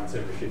back, and it runs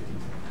every 50.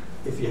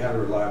 If you have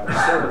a reliable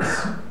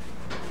service,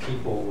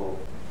 people will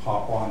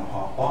hop on,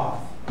 hop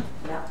off,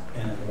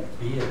 and it won't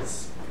be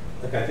as,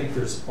 like, I think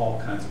there's all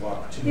kinds of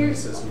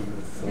opportunities as we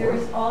move forward.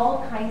 There's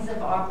all kinds of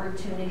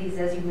opportunities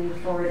as you move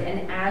forward,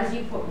 and as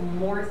you put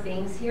more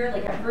things here,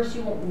 like at first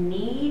you won't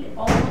need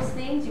all those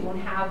things, you won't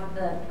have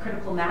the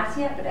critical mass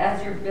yet, but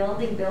as you're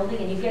building,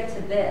 and you get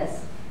to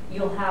this,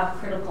 you'll have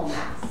critical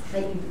mass.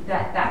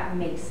 That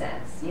makes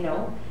sense, you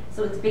know?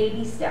 So it's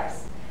baby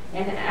steps.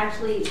 And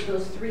actually,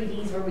 those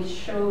 3Ds where we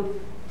showed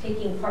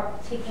taking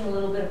a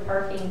little bit of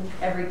parking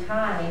every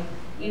time,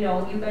 you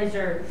know, you guys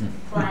are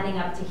planning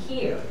up to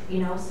here, you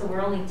know, so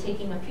we're only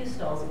taking a few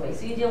stalls away.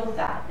 So you deal with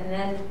that.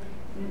 And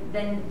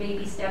then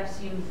baby steps,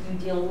 you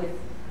deal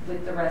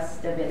with the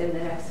rest of it in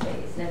the next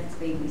phase. And it's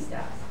baby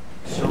steps.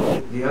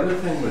 So the other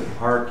thing with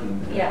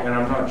parking, yeah. and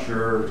I'm not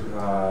sure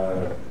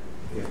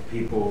if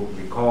people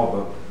recall,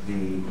 but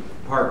the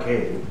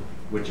parkade,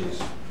 which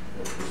is,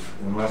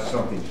 unless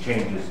something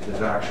changes,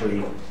 is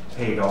actually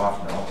paid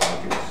off now.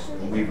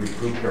 We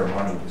recouped our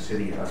money, the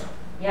city has.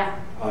 Yeah.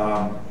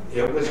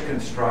 It was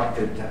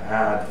constructed to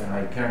add, and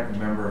I can't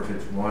remember if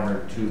it's 1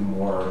 or 2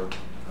 more,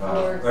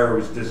 or it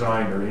was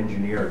designed or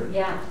engineered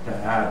to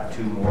add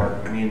 2 more.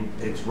 I mean,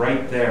 it's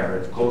right there.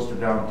 It's close to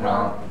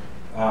downtown,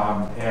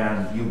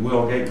 and you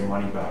will get your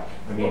money back.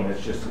 I mean,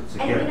 it's a gift.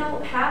 And you know,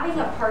 having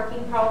a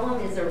parking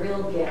problem is a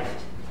real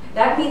gift.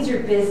 That means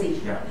you're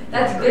busy. Yeah.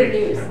 That's good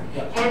news.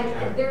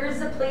 And there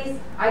is a place,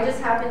 I just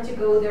happened to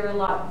go there a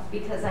lot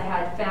because I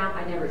had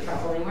I never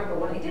travel anymore, but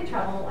when I did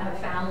travel, I have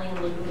family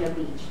in Laguna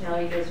Beach. Now,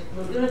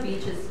 Laguna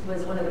Beach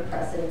was one of the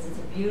precedents. It's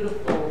a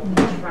beautiful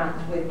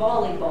beachfront with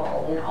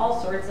volleyball and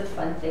all sorts of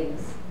fun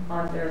things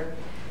on there.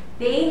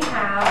 They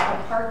have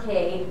a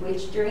parkade,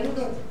 which during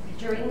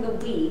the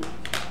week,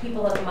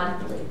 people have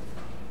monthly.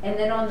 And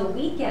then on the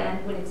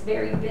weekend, when it's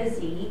very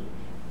busy,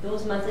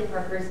 those monthly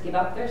parkers give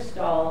up their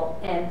stall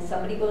and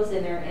somebody goes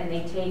in there and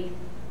they take,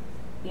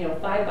 you know,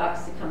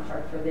 $5 to come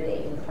park for the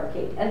day in the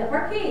parkade. And the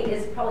parkade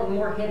is probably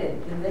more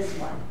hidden than this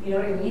one, you know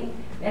what I mean?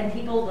 And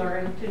people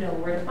learn to know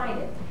where to find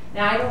it.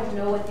 Now, I don't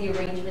know what the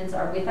arrangements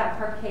are with that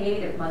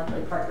parkade, if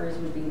monthly parkers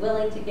would be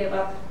willing to give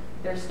up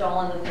their stall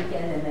on the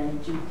weekend and then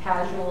do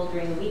casual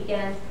during the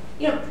weekend.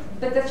 You know,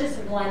 but that's just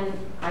one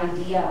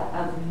idea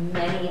of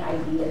many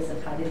ideas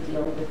of how to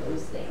deal with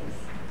those things.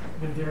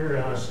 Would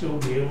there still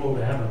be able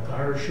to have a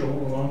car show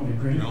along the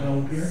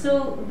Greenbelt here?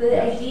 So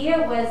the idea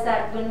was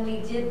that when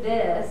we did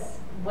this,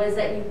 was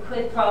that you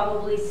could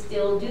probably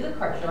still do the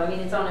car show. I mean,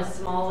 it's on a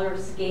smaller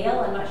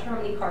scale. I'm not sure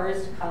how many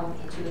cars come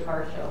to the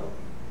car show,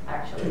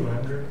 actually.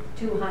 200.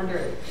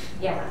 200,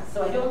 yeah.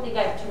 So I don't think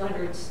I have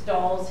 200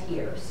 stalls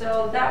here.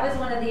 So that was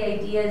one of the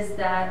ideas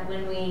that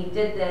when we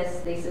did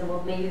this, they said,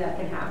 well, maybe that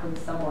can happen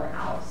somewhere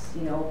else,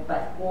 you know,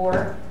 but,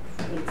 or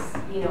it's,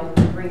 you know,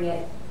 you bring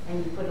it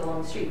and you put it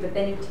along the street, but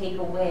then you take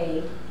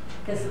away,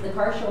 because the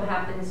car show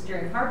happens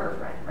during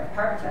Harborfront, right?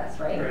 Harbor Fest,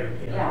 right? Right,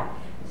 yeah. Yeah.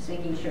 Just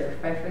making sure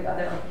if I forgot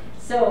that one.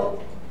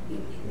 So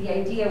the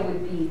idea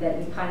would be that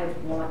you kind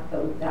of want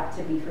that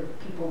to be for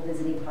people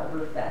visiting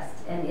Harbor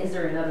Fest. And is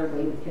there another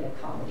way we can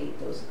accommodate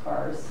those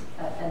cars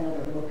at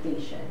another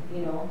location,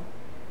 you know?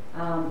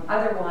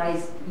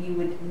 Otherwise, you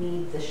would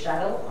need the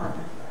shuttle on,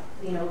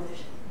 you know,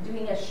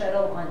 doing a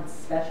shuttle on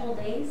special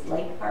days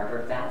like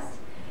Harbor Fest.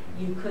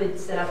 You could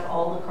set up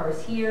all the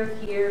cars here,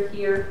 here,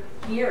 here,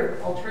 here,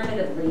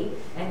 alternatively,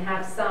 and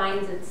have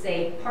signs that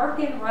say, park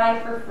and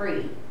ride for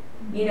free.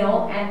 You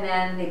know, and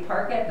then they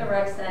park at the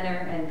rec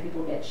center and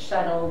people get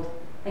shuttled.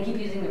 I keep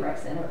using the rec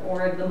center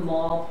or the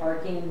mall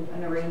parking,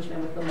 an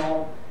arrangement with the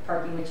mall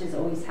parking, which is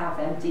always half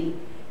empty.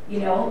 You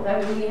know,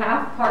 I mean, we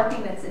have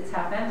parking that sits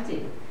half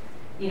empty.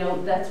 You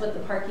know, that's what the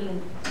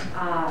parking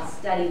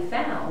study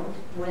found,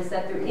 was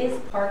that there is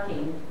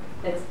parking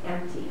that's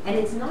empty. And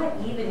it's not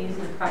even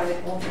using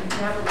private homes. You can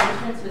have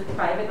arrangements with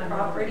private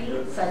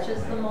property, such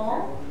as the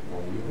mall.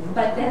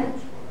 But then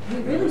we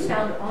really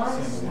found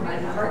on-street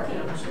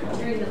parking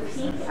during the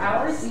peak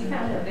hours. We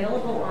found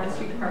available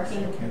on-street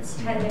parking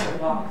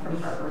 10-minute walk from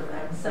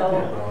Harborfront.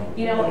 So,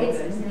 you know, it's,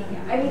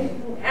 I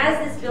mean,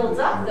 as this builds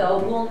up though,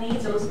 we'll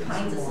need those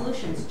kinds of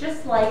solutions.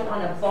 Just like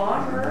on a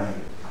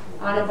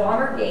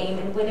Bomber game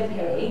in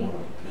Winnipeg,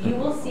 you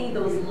will see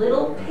those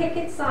little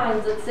picket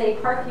signs that say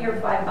park here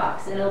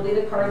 $5 and it'll be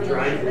the car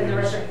dealership and the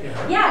restaurant.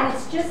 Yeah, and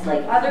it's just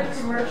like other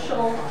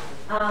commercial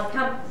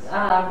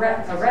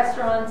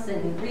restaurants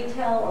and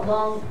retail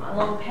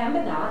along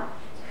Pembina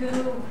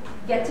who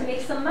get to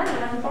make some money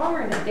on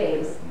Bomber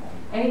days.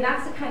 I mean,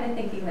 that's the kind of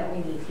thinking that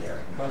we need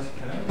here.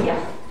 Yeah.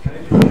 Can I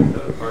just make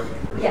the parking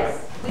first?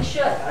 Yes, we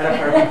should. I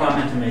had a parking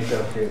comment to make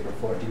up here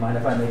before. Do you mind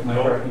if I make my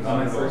parking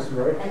comment first,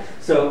 Roy?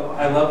 So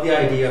I love the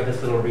idea of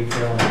this little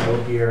retail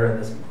note here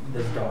and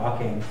this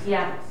docking.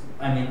 Yeah.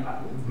 I mean,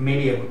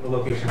 maybe a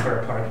location for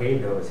a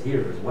parkade though is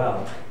here as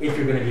well. If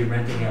you're going to be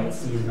renting out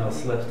seasonal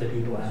slips to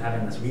people and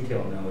having this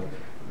retail node,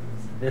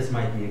 this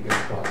might be a good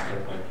spot for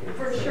a parkade.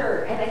 For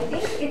sure, and I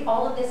think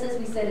all of this, as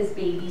we said, is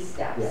baby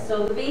steps. Yeah.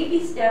 So the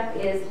baby step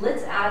is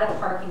let's add a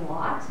parking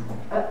lot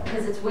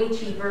because it's way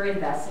cheaper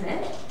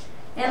investment.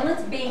 And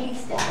let's baby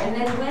step. And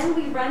then when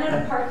we run out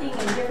of parking in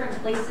different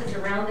places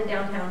around the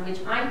downtown, which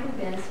I'm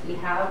convinced we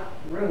have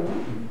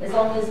room, as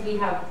long as we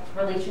have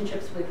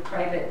relationships with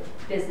private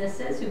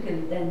businesses who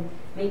can then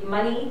make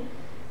money,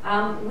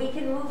 we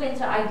can move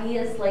into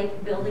ideas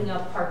like building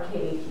a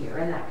parkade here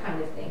and that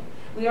kind of thing.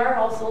 We are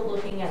also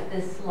looking at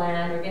this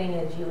land, or getting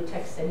a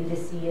geotech study to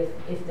see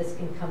if this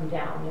can come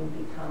down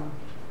and become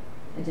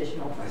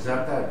additional. Is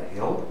that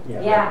hill?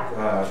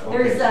 Yeah. Okay,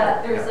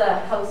 There's a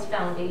house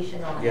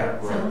foundation on it. Yeah,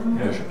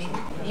 right.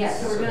 So, yeah,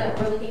 so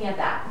we're looking at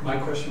that. My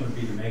question would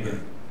be to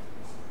Megan.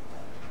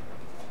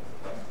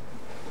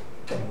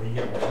 Can we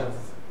get rid of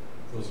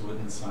those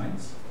wooden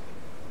signs?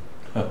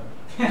 Oh,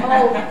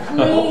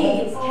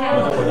 please,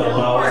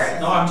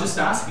 No, I'm just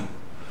asking.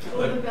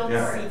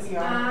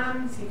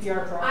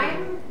 CPR property.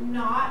 I'm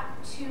not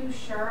too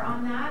sure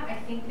on that. I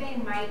think they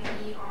might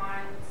be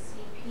on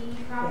CP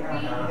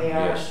property. They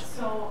are. Yes.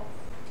 So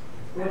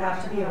it would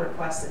have to be a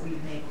request that we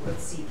make with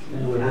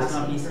CP. Would this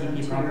not be asking for them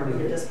CP to property?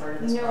 remove this part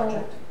of this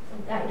project.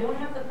 I don't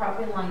have the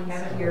property lines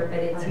here, but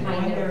it's Are they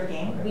kind going there of,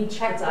 again? we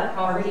checked the Are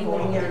property they when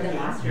going we there did the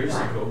again? master Years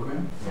plan. ago,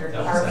 Graham.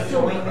 Are we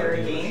going there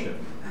again?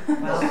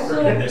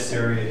 In this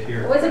area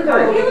here. Was it car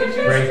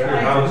dealership? Break your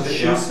house.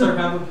 Schuster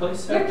have a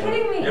place there? You're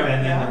kidding me.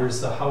 And then there was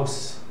the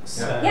house.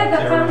 Yeah, the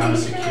there when I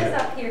was a foundation is kid.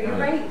 up here, you're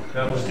right.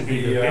 That was to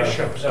be the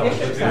bishop's. That was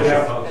the house.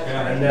 bishop's house,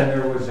 And then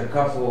there was a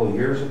couple of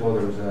years ago,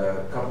 there was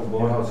a couple of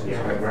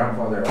boathouses. My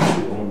grandfather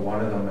actually owned one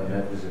of them, and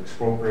it was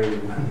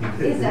expropriated when he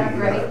did. Is that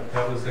right?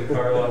 That was the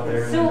car lot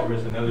there, and then there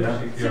was another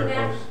So CPR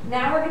house.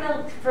 now we're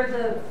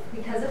gonna,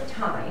 because of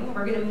time,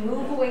 we're gonna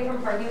move away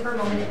from parking for a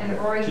moment, and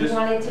Rory, you Just-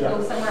 wanted to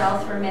go somewhere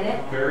else for a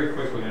minute? Very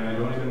quickly, and I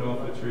don't even know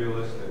if it's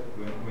realistic.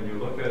 When you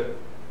look at,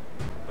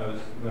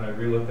 when I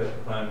re-looked at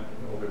the plan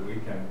over the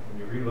weekend, when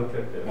you re-look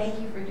at this. Thank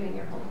you for doing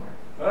your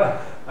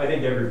homework. I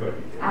think everybody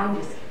did. I'm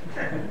just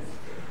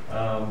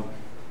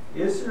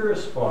Is there a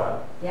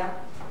spot? Yeah.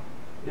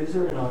 Is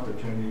there an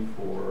opportunity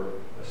for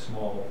a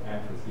small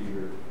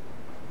amphitheater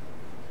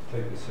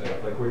type of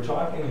setup? Like we're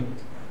talking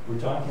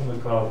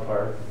McCall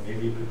Park,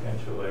 maybe a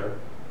potential there.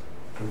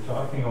 We're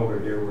talking over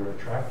here, we're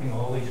attracting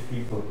all these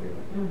people here.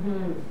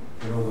 Mm-hmm.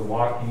 You know, the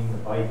walking, the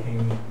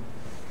biking.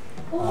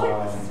 Well,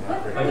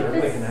 what kind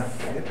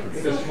of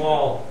It's a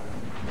small.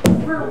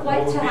 For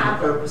what would to be the happen?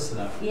 purpose of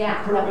that?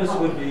 Yeah. Purpose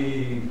would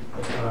be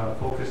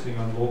focusing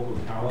on local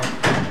talent,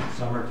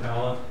 summer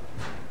talent.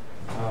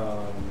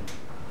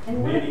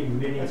 And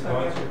mini That's why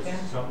we have concerts, the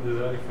tent. something to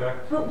that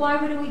effect. But why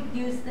would we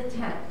use the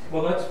tent?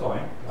 Well, that's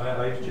fine.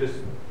 I just,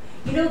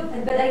 You know,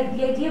 but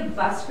the idea of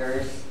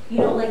buskers, you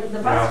know, like the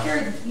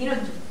busker, you know,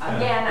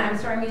 again, I'm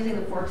sorry I'm using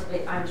the Forks,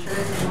 but I'm sure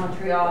it's in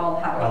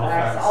Montreal,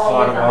 Halifax,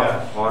 all of them.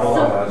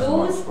 Ottawa has So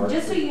one those, Spark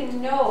just so Street. you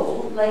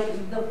know,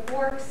 like the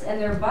Forks and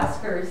their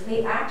buskers,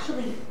 they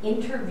actually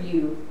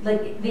interview,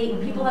 like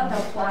people have to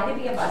apply to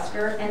be a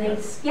busker and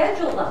they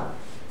schedule them.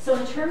 So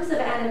in terms of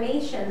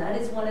animation, that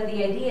is one of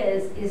the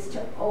ideas, is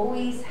to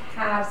always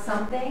have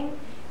something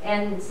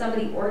and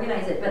somebody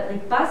organize it. But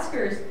like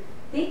buskers,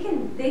 they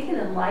can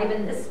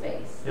enliven this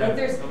space. Yeah.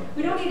 Like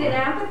we don't need an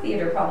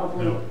amphitheater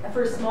probably. No.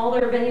 For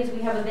smaller venues,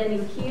 we have a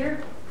venue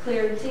here,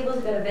 clear the tables,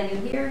 we've got a venue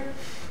here.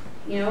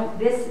 You know,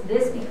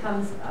 this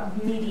becomes a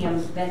medium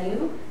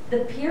venue.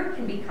 The pier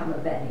can become a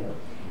venue.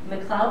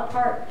 McLeod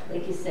Park,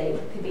 like you say,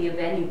 could be a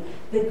venue.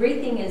 The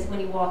great thing is when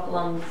you walk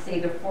along, say,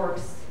 the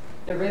Forks,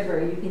 the river,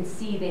 you can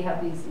see they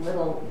have these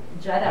little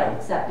jut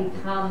outs that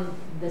become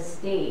the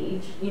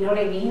stage. You know what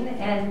I mean?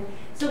 And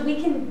so we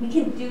can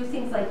do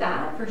things like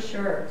that for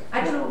sure.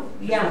 I don't know.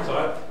 Yeah.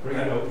 thought, bring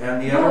it out.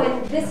 And the No, other,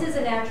 and this is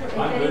a natural. If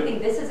I'm good.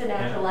 anything, this is a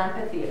natural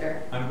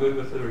amphitheater. I'm good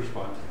with the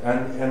response.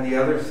 and the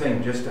other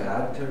thing, just to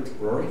add to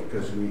Rory,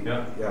 because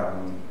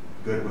I'm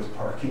good with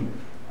parking.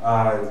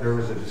 There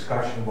was a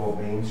discussion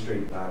about Main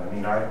Street. I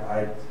mean,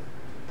 I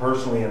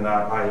personally, in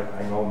that,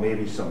 I know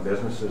maybe some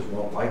businesses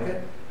won't like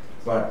it,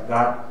 but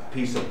that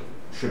piece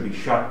should be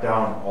shut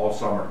down all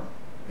summer,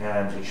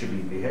 and it should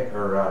be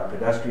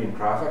pedestrian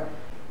traffic.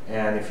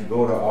 And if you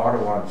go to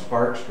Ottawa on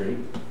Spark Street,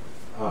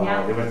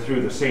 they went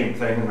through the same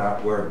thing, and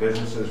that where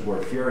businesses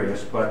were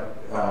furious. But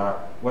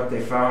what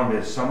they found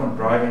is someone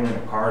driving in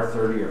a car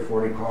 30 or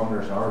 40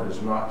 kilometers an hour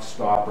does not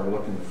stop or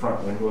look in the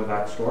front window of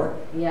that store.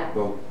 Yeah.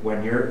 But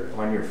when you're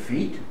on your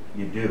feet,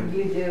 you do.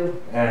 You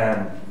do.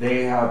 And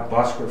they have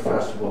busker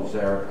festivals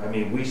there. I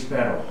mean, we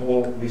spent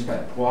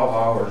 12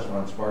 hours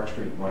on Spark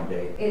Street one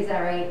day. Is that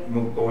right?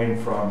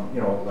 Going from,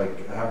 you know,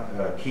 like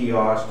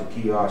kiosk to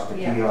kiosk to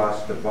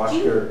kiosk to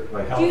busker.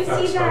 Like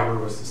Halifax Harbor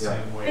was the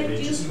same way. But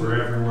They just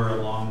were everywhere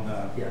along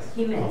the. Yes.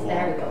 He means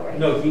there we go, right?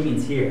 No, he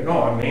means here. No,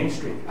 on Main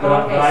Street.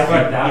 Oh, okay. I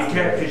think But that's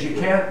you can't, because you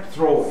can't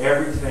throw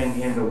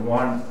everything into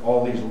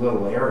all these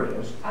little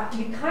areas.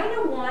 You kind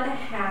of want to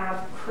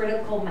have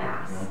critical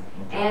mass.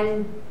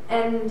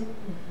 And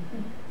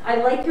I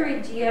like your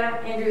idea,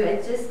 Andrew.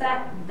 It's just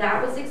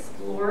that was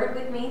explored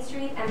with Main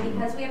Street, and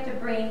because we have to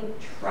bring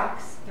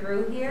trucks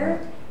through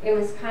here, it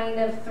was kind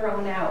of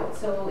thrown out.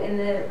 So in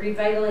the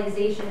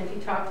revitalization, if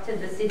you talk to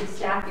the city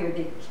staff here,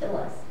 they'd kill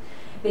us.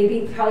 They'd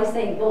be probably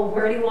saying, well,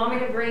 where do you want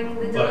me to bring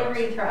the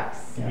delivery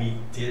trucks? We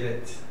did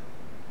it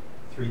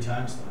 3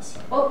 times last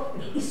time. Oh,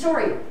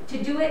 sorry,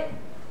 to do it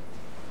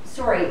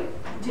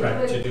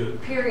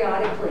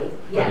periodically.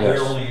 But Yes. we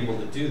were only able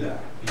to do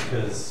that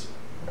because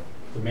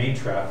the main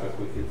traffic,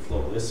 we could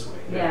flow this way.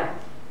 Yeah.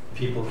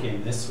 People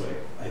came this way.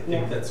 I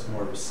think that's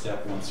more of a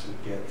step once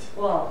we get.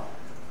 Well,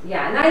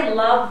 yeah, and I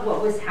love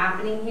what was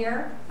happening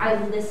here.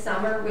 This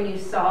summer when you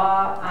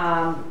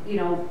saw, you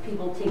know,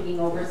 people taking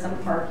over some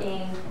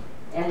parking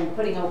and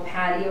putting out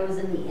patios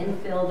in the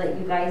infill that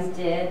you guys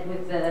did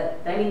with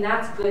I mean,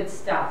 that's good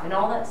stuff, and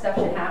all that stuff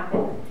should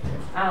happen.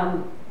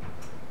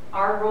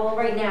 Our role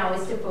right now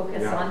is to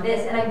focus on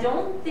this, and I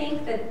don't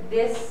think that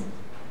these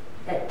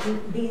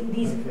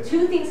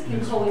two things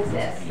can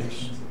coexist.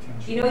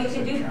 You know, you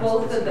can do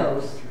both of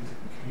those.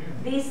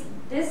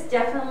 This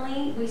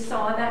definitely, we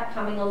saw that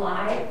coming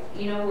alive,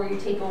 you know, where you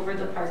take over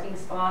the parking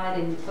spot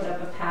and you put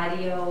up a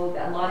patio.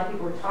 A lot of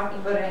people were talking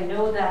about it. I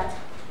know that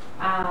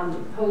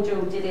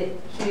Hojo did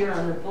it here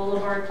on the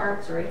Boulevard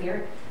Parks right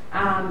here.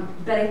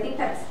 But I think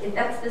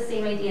that's the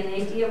same idea. And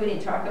the idea we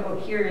didn't talk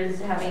about here is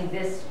having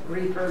this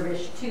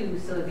refurbished too,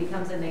 so it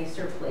becomes a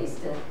nicer place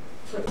to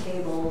put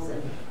tables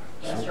and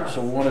restaurants.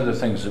 So one of the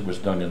things that was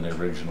done in the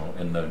original,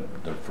 in the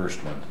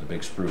first one, the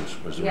Big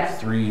Spruce, was there were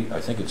 3,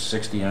 I think it's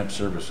 60 amp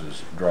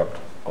services dropped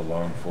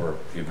along for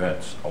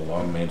events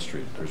along Main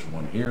Street. There's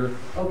one here,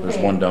 there's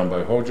one down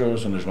by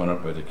Hojo's, and there's one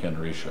up by the Ken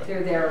Risha.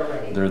 They're there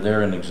already. They're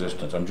there in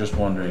existence. I'm just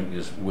wondering,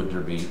 would there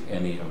be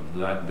any of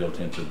that built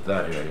into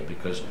that area?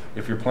 Because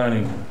if you're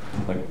planning,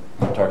 like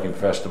we're talking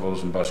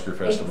festivals and busker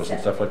festivals and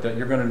stuff like that,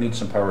 you're going to need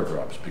some power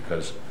drops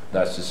because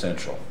that's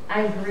essential.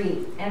 I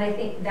agree, and I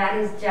think that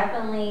is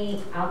definitely,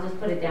 I'll just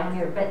put it down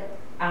here, but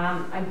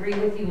I agree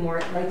with you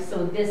more. Like,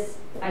 so this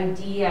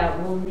idea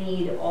will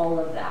need all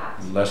of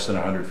that. Less than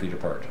 100 feet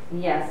apart.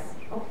 Yes,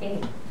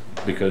 okay.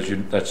 Because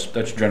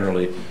that's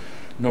generally,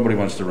 nobody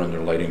wants to run their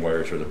lighting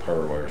wires or the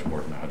power wires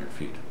more than 100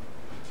 feet.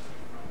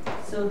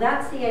 So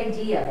that's the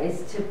idea,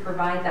 is to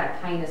provide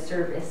that kind of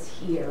service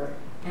here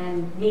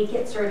and make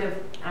it sort of,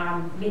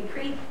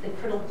 create the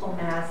critical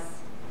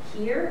mass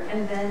here,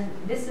 and then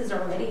this is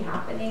already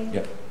happening,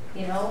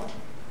 you know?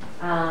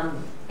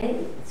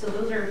 And so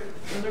those are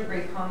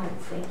great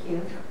comments, thank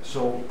you.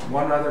 So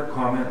one other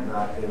comment,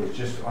 that it was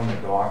just on the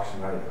docks,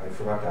 and I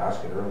forgot to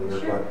ask it earlier,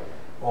 but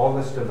all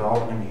this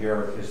development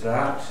here, is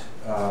that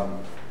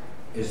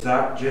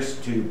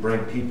just to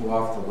bring people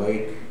off the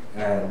lake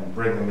and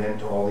bring them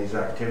into all these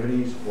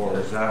activities, or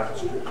is that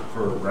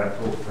for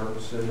rental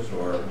purposes,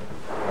 or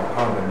a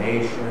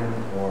combination,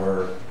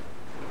 or,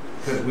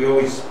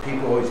 because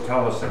people always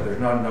tell us that there's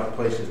not enough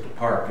places to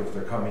park if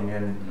they're coming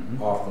in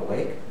off the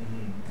lake,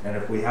 and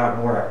if we have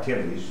more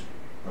activities,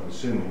 I'm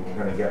assuming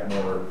we're going to get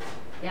more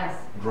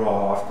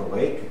draw off the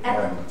lake.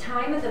 At the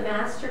time of the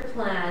master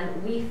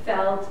plan, we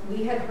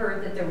had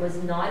heard that there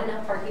was not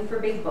enough parking for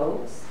big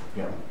boats.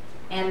 Yeah.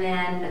 And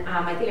then,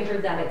 I think I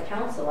heard that at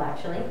council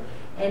actually.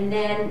 And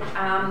then,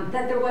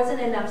 that there wasn't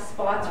enough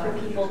spots for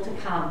people to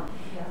come.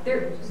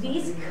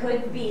 These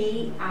could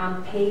be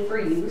pay for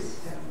use,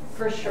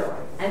 for sure.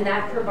 And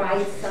that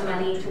provides some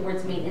money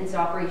towards maintenance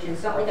operations.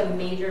 It's not like a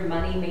major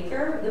money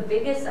maker. The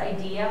biggest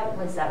idea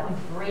was that we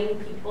bring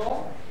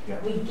people,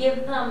 we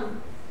give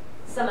them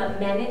some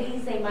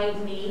amenities they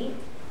might need,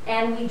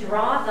 and we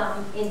draw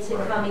them into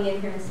coming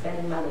in here and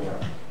spending money.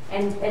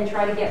 And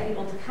try to get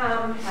people to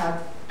come,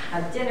 have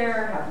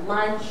dinner, have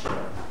lunch,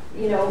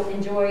 you know,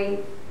 enjoy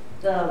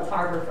the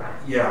harbor front.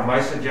 Yeah,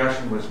 my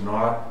suggestion was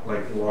not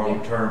like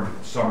long-term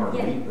summer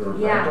meet or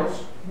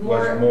rentals.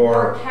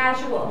 More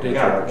casual.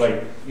 Yeah,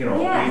 like, you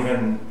know,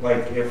 even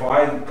like if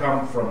I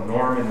come from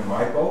Norman in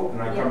my boat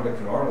and I come to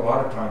Kenora, a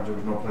lot of times there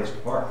was no place to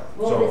park.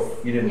 So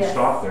you didn't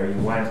stop there,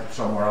 you went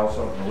somewhere else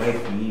out in the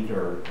lake to eat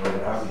or what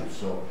have you,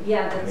 so.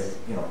 Yeah, that's,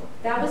 you know.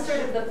 That was sort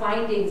of the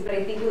findings, but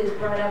I think it was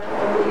brought up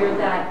earlier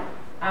that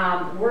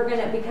we're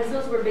gonna, because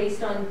those were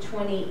based on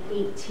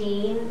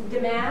 2018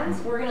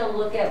 demands, we're gonna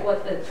look at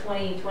what the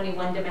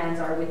 2021 demands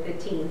are with the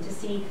team to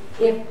see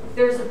if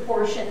there's a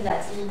portion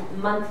that's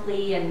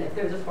monthly and if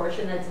there's a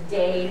portion that's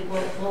day.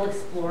 We'll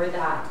explore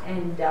that.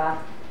 And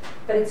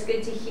but it's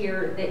good to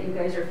hear that you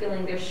guys are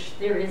feeling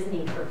there is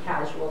need for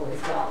casual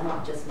as well,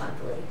 not just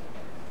monthly.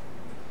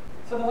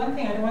 So the one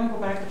thing, I don't want to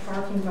go back to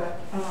parking, but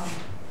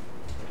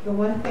the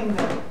one thing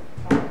that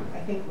I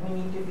think we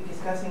need to be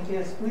discussing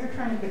is we're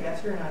trying to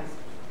pedestrianize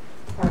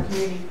our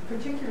community,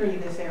 particularly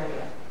this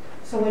area.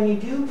 So when you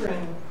do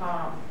bring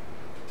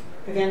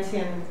events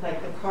in,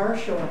 like the car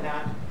show and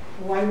that,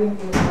 why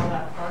wouldn't you allow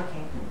that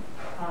parking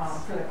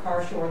for the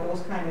car show or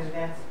those kind of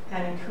events,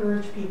 and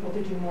encourage people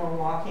to do more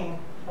walking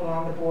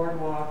along the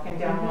boardwalk and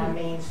down on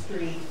Main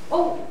Street?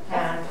 Oh,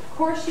 of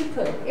course you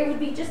could. It would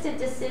be just a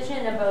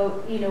decision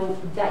about, you know,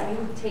 that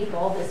you take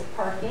all this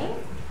parking.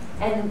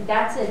 And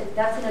that's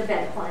an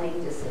event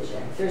planning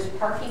decision. There's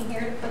parking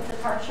here to put the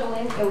car show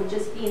in. It would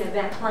just be an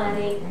event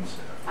planning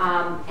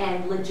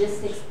and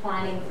logistics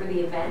planning for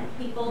the event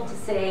people to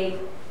say,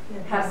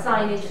 have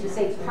signage to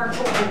say, park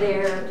over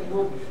there,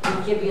 we'll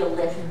give you a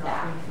lift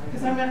back.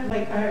 Because I'm not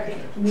like,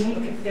 we need to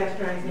be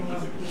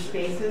pedestrianizing these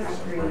spaces,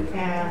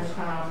 and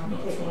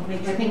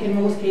I think in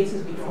most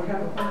cases we don't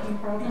have a parking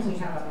problem, we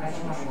have a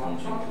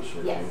walk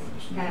problem. Yes.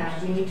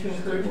 And we need to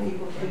encourage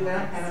people to do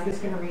that, and I'm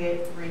just going to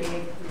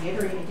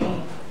reiterate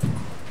again,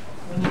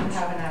 we need to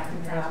have an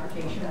active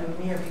transportation move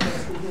here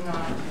because we do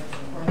not,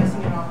 we're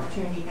missing an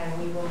opportunity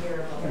and we will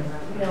hear about it.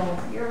 No,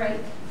 you're right.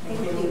 Thank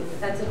you.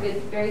 That's a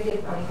very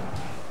good point.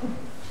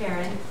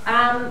 Sharon.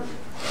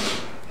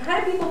 How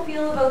do people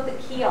feel about the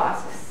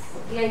kiosks?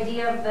 The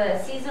idea of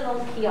the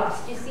seasonal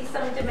kiosks? Do you see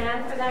some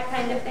demand for that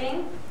kind of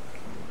thing?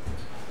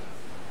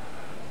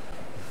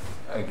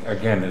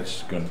 Again,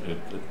 it's going.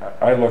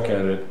 I look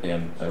at it,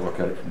 and I look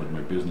at it with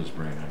my business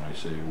brain, and I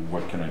say,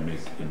 what can I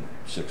make in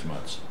 6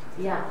 months?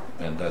 Yeah.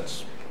 And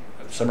that's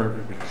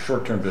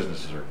short-term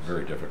businesses are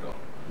very difficult.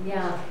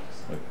 Yeah.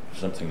 Like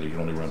something that you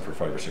can only run for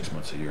 5 or 6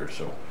 months a year.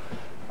 So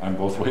I'm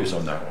both ways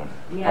on that one.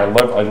 Yeah.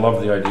 I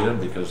love the idea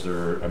because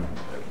they're,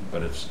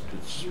 but it's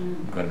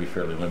going to be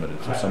fairly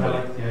limited. So I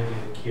like the idea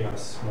of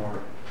kiosks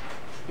more.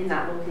 In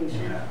that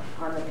location,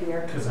 on the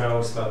pier. Because I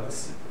always thought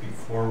this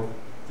before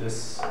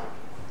this.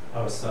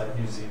 I was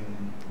using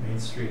Main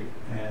Street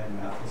and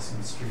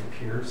Matheson Street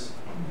piers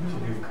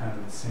to do kind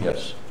of the same.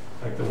 Yes.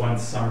 Like the one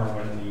summer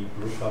when the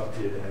Brew Club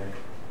did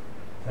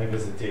I think it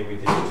was the day we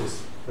did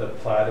just the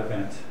Plaid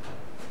event.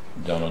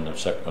 Down on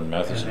on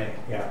Matheson.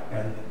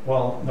 And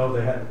well, no,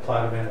 they had the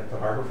Plaid event at the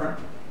Harborfront.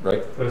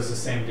 Right. But it was the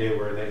same day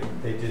where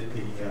they did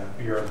the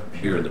beer on the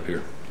pier. Beer on the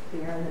pier.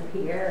 Beer on the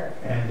pier.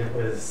 And it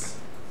was,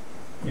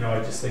 you know,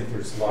 I just think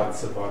there's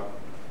lots of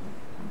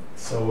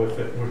so if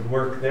it would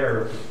work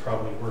there, it would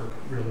probably work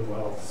really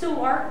well.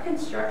 So our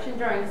construction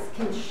drawings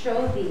can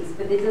show these,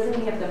 but it doesn't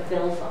mean you have to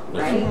build them,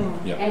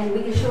 right? Yeah. And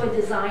we can show a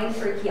design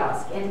for a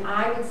kiosk. And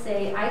I would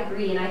say, I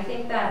agree, and I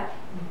think that,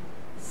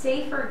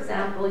 say for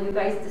example, you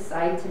guys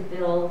decide to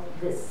build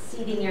this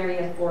seating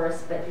area for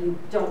us, but you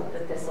don't the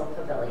Thistle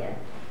Pavilion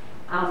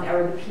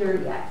or the pier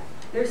yet.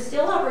 There's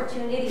still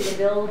opportunity to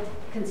build,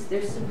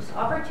 there's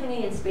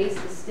opportunity and space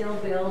to still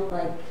build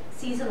like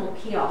seasonal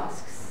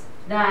kiosks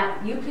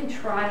that you can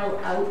trial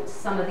out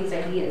some of these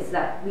ideas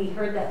that we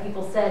heard that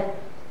people said,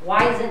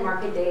 why isn't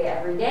market day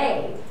every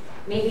day?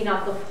 Maybe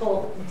not the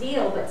full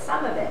deal, but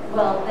some of it.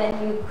 Well,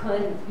 then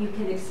you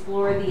can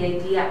explore the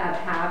idea of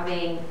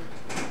having,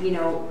 you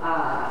know,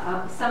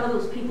 some of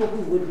those people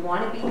who would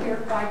want to be here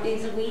 5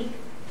 days a week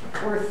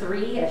or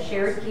 3, a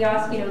shared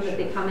kiosk, you know, that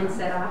they come and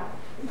set up.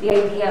 the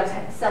idea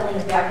of selling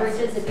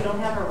beverages. If you don't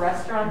have a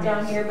restaurant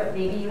down here, but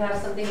maybe you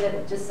have something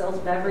that just sells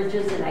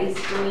beverages and ice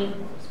cream,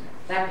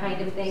 that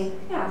kind of thing.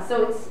 Yeah,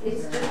 so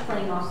it's just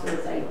playing off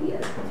those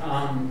ideas.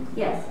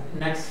 Yes.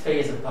 Next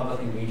phase of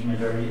public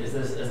engagement, is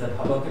the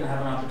public going to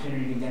have an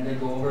opportunity again to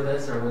go over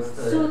this, or what's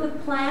the? So the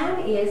plan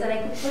is, and I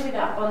can put it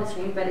up on the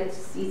screen, but it's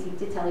just easy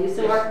to tell you.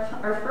 So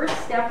our first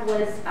step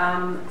was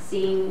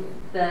seeing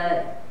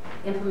the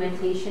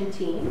implementation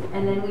team,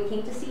 and then we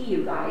came to see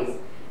you guys.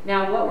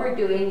 Now what we're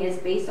doing is,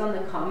 based on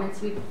the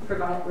comments were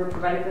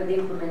provided by the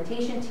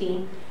implementation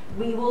team,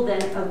 we will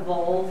then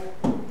evolve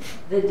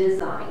the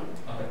design.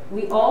 Okay.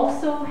 We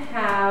also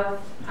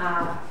have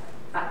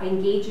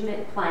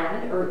engagement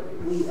plan, or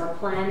we are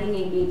planning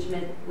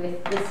engagement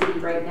with the city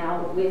right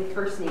now with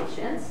First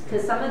Nations,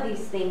 because some of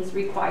these things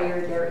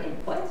require their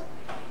input.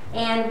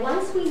 And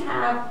once we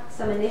have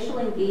some initial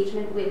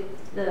engagement with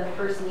the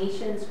First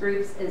Nations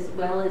groups, as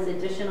well as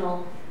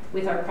additional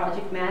with our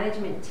project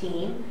management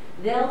team,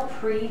 they'll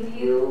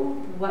preview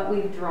what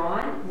we've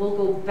drawn. We'll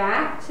go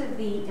back to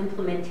the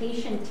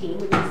implementation team,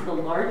 which is the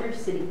larger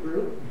city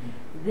group.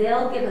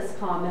 They'll give us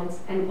comments,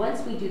 and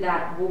once we do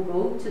that, we'll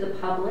go to the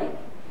public,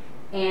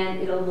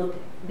 and it'll look,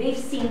 they've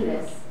seen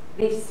this,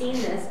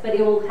 but it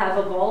will have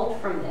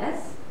evolved from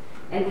this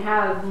and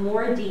have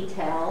more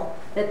detail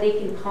that they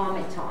can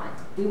comment on.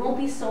 We won't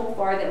be so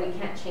far that we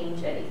can't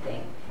change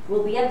anything.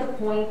 We'll be at the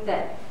point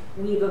that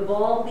we've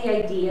evolved the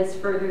ideas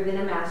further than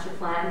a master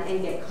plan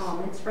and get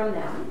comments from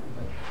them.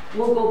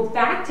 We'll go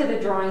back to the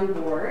drawing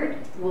board.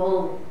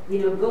 We'll,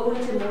 go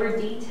into more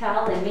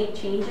detail and make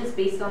changes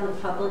based on the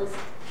public's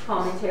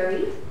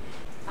commentary.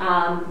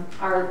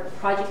 Our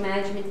project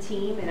management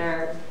team and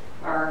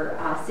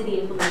our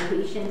city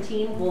implementation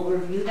team will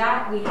review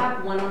that. We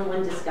have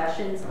one-on-one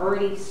discussions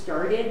already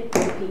started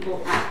with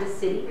people at the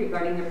city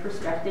regarding their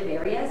prospective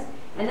areas,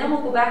 and then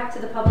we'll go back to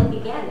the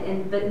public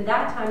again. But in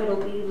that time,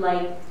 it'll be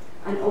like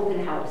an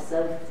open house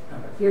of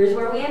here's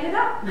where we ended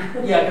up.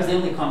 Yeah, because the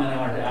only comment I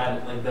wanted to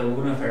add, like the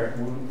Wooner,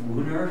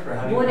 for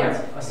how do you pronounce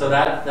it? So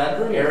that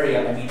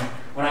area, I mean,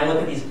 when I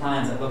look at these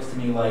plans, it looks to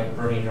me like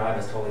Bernie Drive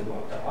is totally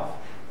blocked off,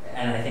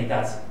 and I think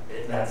that's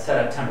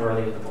set up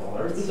temporarily with the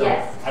bollards. So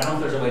yes. I don't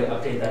know if there's a way to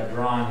update that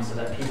drawing so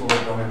that people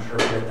don't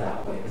interpret it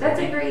that way. That's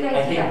a great idea.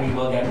 I think we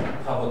will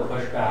get public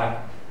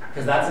pushback,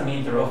 because that's a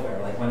main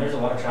thoroughfare. Like when there's a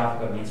lot of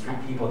traffic on Main Street,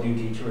 people do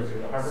detour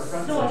through the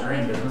Harbourfront. So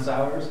during business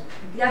hours,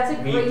 that's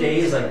a great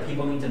weekdays, like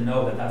people need to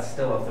know that that's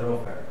still a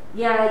thoroughfare.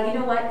 Yeah, you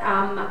know what?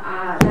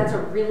 That's a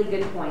really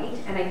good point,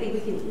 and I think we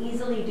can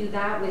easily do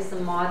that with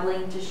some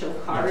modeling to show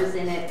cars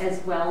in it,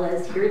 as well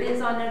as here it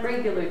is on a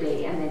regular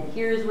day, and then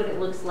here's what it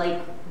looks like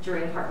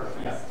during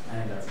Harbourfront. Yeah, I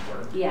think that's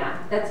important. Yeah,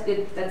 that's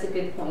good. That's a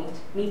good point.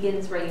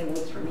 Megan's writing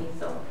notes for me,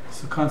 so.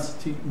 So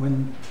Constantine,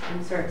 when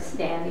I'm sort of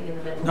standing in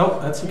the middle. No,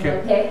 that's okay.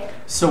 Okay.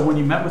 So when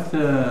you met with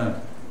the,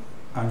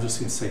 I'm just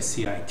going to say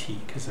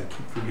CIT because I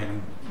keep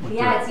forgetting.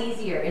 Yeah, it's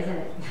easier, isn't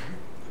it?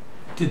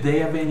 Did they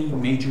have any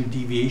major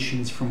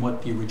deviations from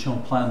what the original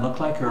plan looked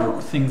like,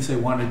 or things they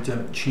wanted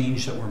to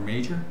change that were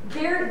major?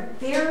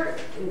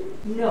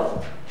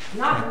 No,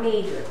 not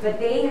major, but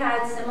they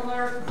had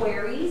similar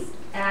queries,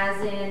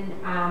 as in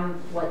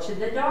what should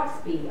the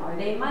docks be? Are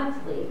they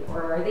monthly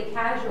or are they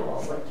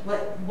casual?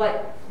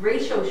 What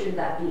ratio should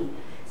that be?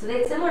 So they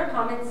had similar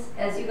comments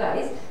as you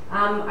guys.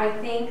 I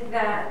think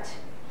that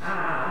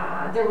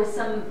there was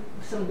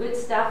some good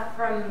stuff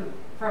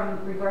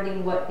from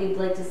regarding what they'd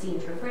like to see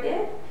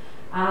interpreted.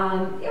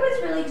 It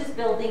was really just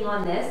building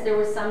on this. There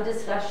was some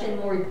discussion,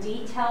 more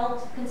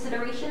detailed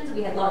considerations.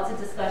 We had lots of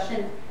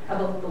discussion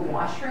about the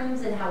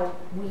washrooms and how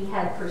we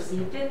had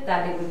perceived it,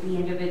 that it would be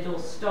individual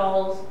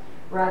stalls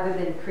rather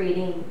than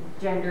creating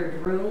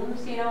gendered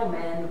rooms,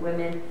 men,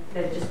 women,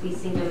 that would just be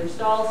singular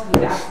stalls.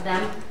 We've asked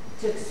them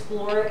to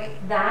explore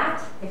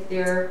that if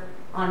they're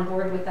on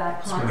board with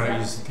that concept. So I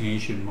use the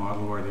Asian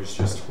model where there's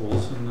just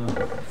holes in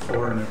the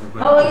floor and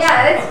everybody. Oh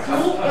yeah, it's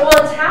clean.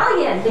 Well,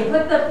 Italian. They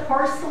put the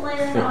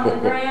porcelain on the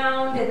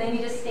ground and then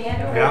you just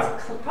stand over. Yeah.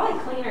 It's probably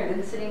cleaner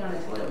than sitting on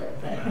a toilet.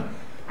 But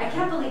I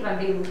can't believe I'm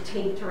being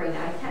taped right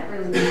now. I can't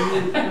really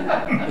move.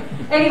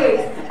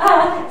 Anyways,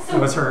 so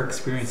what's our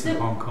experience in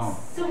Hong Kong?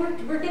 So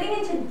we're getting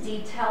into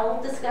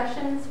detailed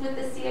discussions with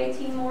the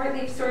CIT more.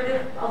 They've sort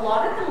of, a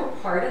lot of them were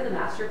part of the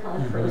master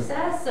plan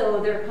process,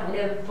 so they're kind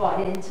of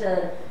bought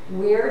into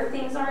where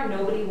things are.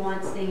 Nobody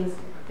wants things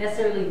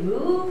necessarily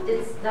moved.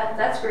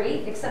 That's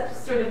great, except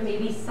sort of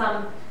maybe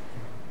some,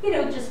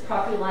 just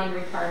property line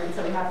requirements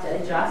that we have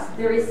to adjust.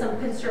 There is some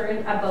concern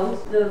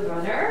about the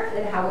runner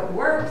and how it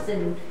works,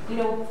 and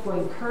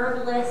going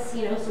curbless.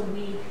 So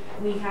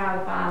we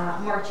have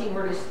marching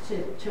orders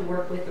to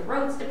work with the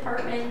roads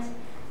department.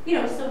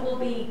 So we'll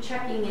be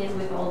checking in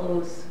with all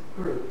those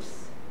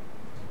groups.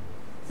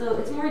 So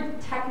it's more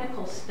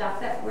technical stuff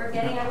that we're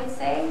getting, I would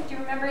say. Do you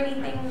remember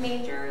anything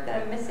major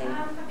that I'm missing?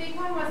 A big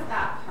one was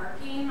that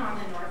parking on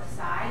the north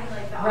side,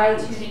 like the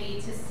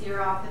opportunity to steer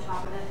off the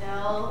top of the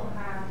hill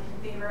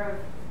in favor of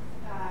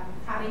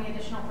adding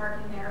additional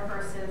parking there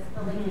versus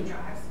the Lakeview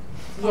drives.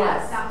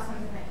 Yes. That was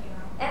something that came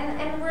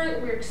And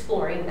we're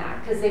exploring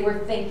that because they were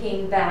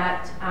thinking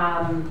that,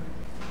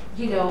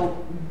 you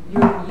know,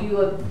 your view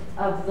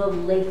of the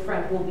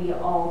lakefront will be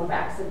all the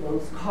backs of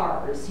those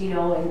cars, you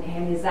know,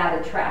 and is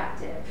that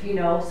attractive, you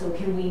know? So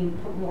can we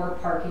put more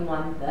parking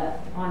on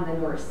the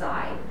north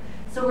side?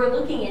 So we're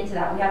looking into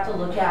that. We have to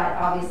look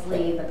at,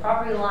 obviously, the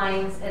property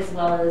lines as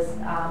well as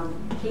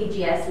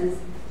KGS is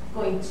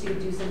going to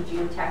do some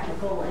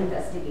geotechnical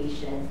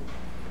investigation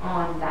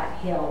on that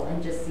hill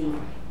and just see,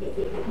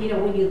 you know,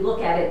 when you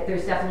look at it,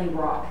 there's definitely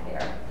rock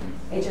there.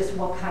 It's just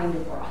what kind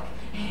of rock,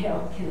 you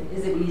know,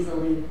 is it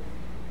easily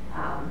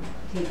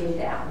taken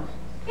down?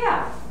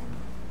 Yeah.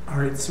 All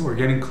right, so we're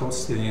getting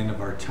close to the end of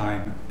our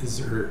time. Is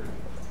there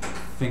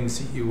things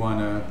that you want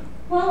to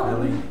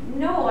really?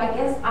 No, I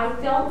guess I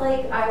felt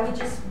like I would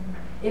just,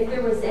 if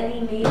there was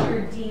any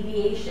major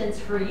deviations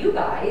for you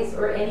guys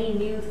or any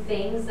new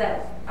things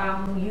that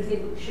you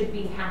think should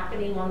be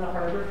happening on the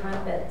harbor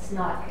front that's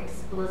not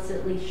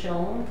explicitly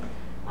shown.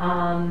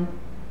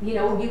 You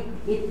know,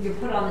 you're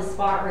put on the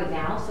spot right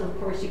now, so of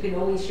course you can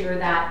always share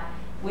that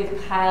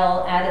with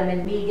Kyle, Adam,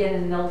 and Megan,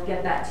 and they'll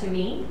get that to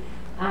me.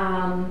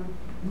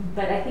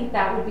 But I think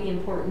that would be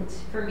important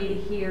for me to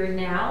hear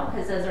now,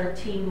 because as our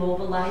team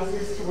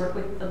mobilizes to work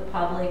with the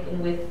public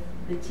and with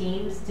the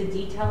teams to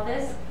detail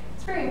this,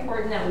 it's very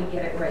important that we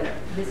get it right.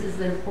 This is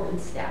the important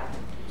step.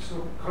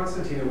 So,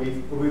 Constantina,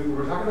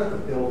 we're talking about the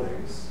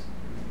buildings.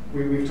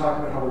 We've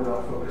talked about how we're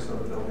not focused on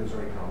the buildings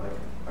right now. Like,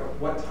 at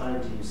what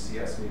time do you see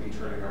us maybe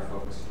turning our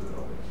focus to the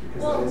buildings?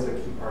 Because that is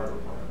a key part of the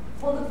plan.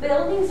 Well, the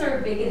buildings are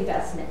a big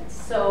investment.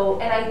 So,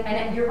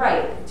 and you're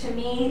right. To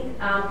me,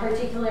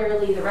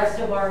 particularly, the rest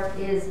of ARC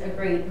is a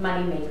great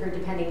moneymaker,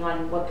 depending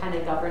on what kind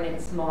of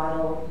governance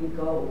model you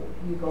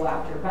go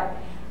after. But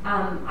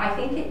I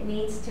think it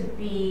needs to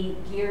be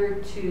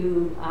geared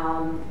to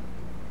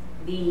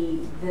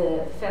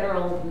the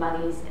federal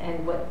monies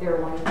and what they're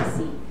wanting to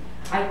see.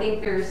 I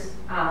think there's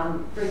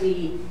for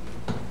the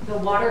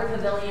water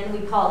pavilion,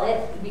 we call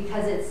it,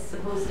 because it's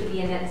supposed to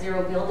be a net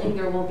zero building,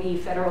 there will be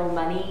federal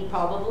money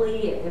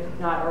probably, if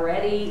not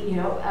already, you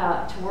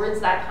know,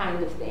 towards that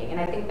kind of thing. And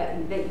I think that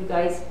you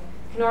guys,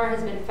 Kenora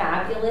has been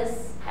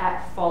fabulous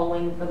at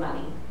following the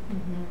money.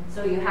 Mm-hmm.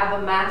 So you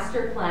have a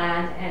master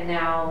plan, and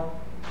now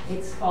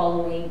it's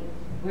following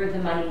where the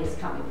money is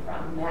coming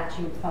from,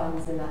 matching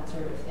funds and that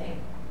sort of thing.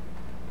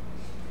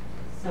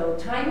 So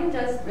timing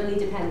does really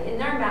depend. In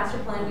our master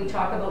plan, we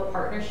talk about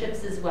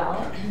partnerships as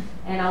well.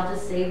 And I'll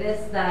just say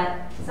this,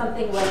 that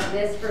something like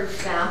this, for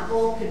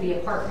example, could be a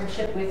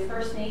partnership with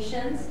First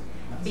Nations,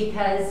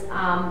 because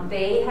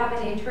they have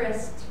an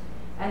interest,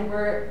 and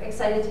we're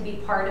excited to be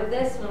part of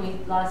this when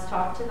we last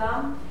talked to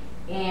them.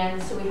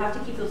 And so we have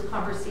to keep those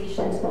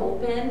conversations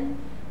open,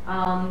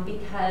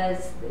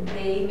 because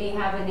they may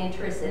have an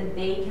interest and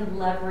they can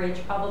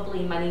leverage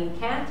probably money you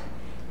can't.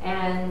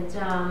 And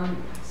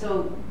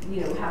so,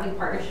 you know, having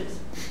partnerships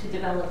to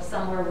develop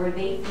somewhere where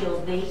they feel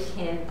they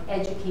can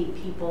educate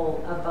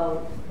people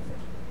about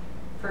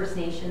First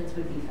Nations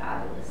would be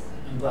fabulous.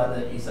 I'm glad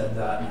that you said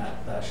that,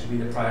 and that should be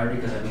the priority,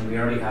 because I mean, we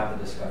already have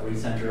the Discovery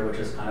Center, which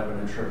is kind of an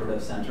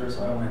interpretive center,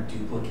 so I don't want to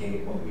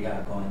duplicate what we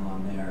have going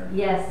on there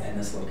in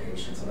this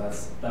location. So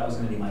that was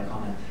going to be my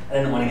comment. I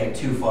didn't want to get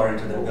too far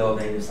into the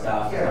building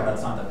stuff. Yeah.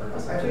 That's not the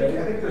purpose I of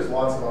today. think there's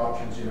lots of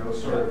options, you know,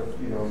 sort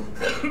of, you know,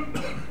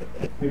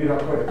 maybe not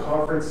quite a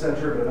conference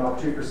center, but an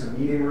opportunity for some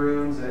meeting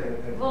rooms.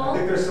 And well, I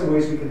think there's some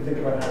ways we can think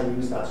about how to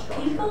use that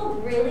structure. People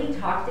really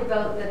talked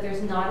about that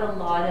there's not a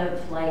lot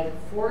of like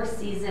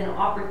four-season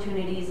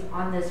opportunities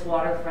on this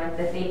waterfront,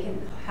 that they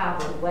can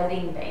have a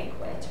wedding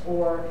banquet,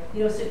 or,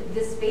 you know, so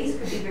this space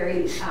could be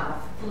very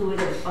fluid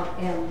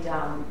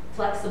and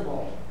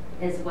flexible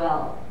as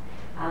well.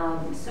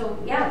 So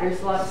yeah,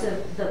 there's lots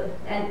of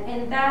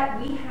and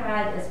that we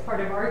had as part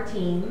of our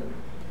team.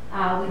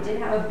 We did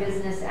have a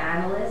business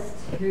analyst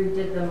who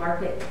did the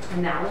market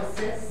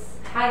analysis,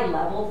 high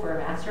level for a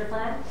master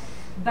plan.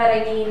 But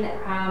I mean,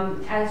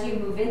 as you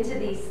move into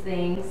these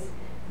things,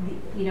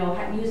 you know,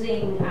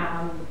 using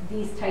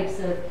these types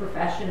of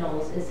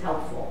professionals is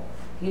helpful.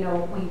 You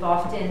know, we've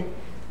often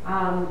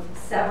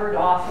severed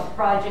off a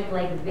project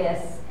like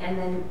this and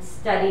then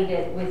studied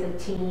it with a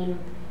team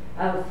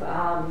of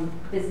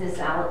business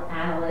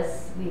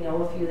analysts. We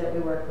know a few that we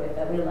work with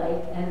that we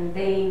like, and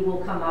they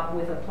will come up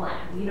with a plan.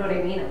 You know what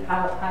I mean? Of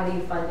how do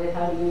you fund it?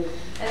 How do you?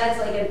 And that's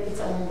like its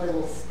own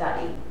little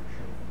study.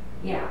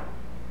 Yeah.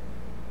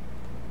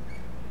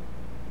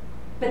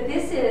 But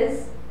this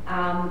is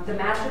the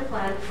master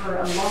plan for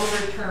a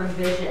longer term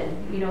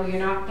vision. You know, you're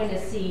not going to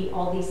see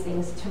all these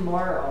things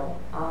tomorrow.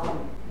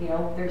 You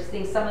know, there's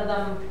things, some of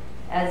them,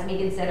 as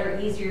Megan said, are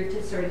easier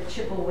to sort of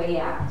chip away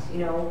at, you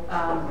know,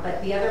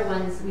 but the other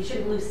ones, we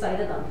shouldn't lose sight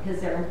of them because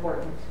they're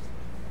important.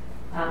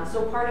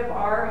 So part of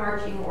our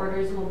marching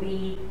orders will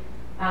be,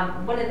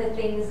 one of the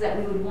things that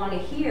we would want to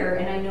hear,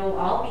 and I know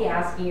I'll be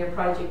asking your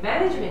project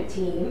management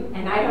team,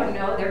 and I don't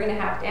know, they're going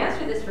to have to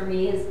answer this for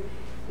me,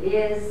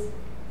 is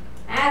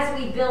as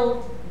we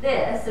build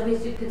this, and we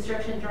do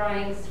construction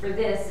drawings for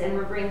this, and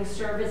we're bringing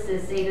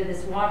services, say, to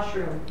this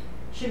washroom,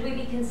 should we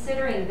be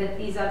considering that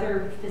these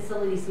other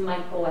facilities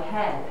might go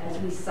ahead as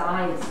we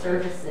size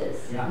services?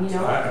 Yeah. You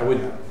know? I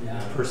would,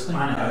 personally,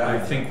 I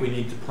think we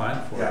need to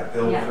plan for it.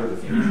 Build for the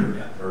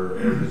future, or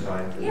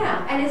design for the future.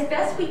 Yeah, and as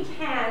best we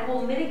can,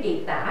 we'll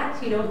mitigate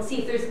that, you know, and see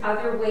if there's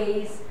other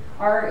ways.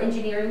 Our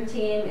engineering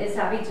team is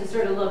having to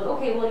sort of look,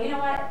 okay, well, you know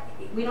what,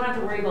 we don't have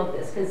to worry about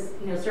this because,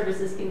 you know,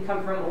 services can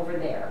come from over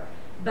there.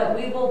 But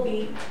we will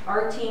be,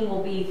 our team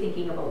will be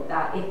thinking about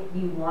that if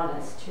you want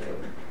us to.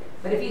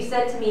 But if you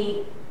said to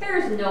me,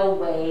 there's no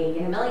way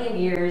in a million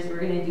years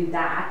we're going to do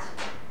that,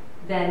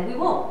 then we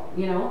won't,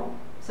 you know?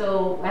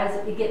 So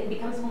as it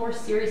becomes more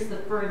serious, the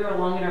further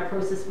along in our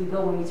process we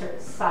go when we start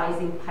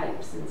sizing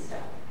pipes and stuff.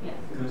 Yeah.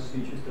 Can I see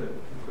just a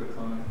quick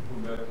comment?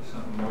 Go back to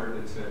something Mark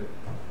had said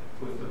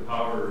with the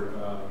power.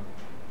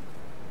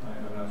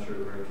 I'm not sure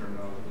the right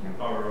terminology.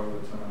 Power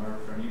outlets on the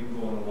harbor front. Even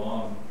going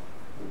along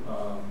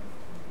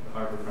the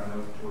harbor front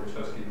out towards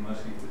Husky and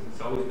Muskie, because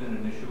it's always been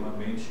an issue on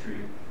Main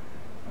Street.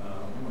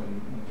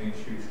 When Main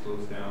Street's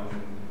closed down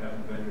and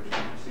having vendors,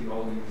 you see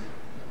all these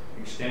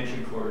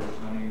extension cords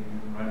running,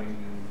 and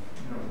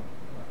you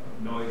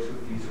know, noise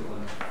with diesel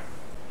and.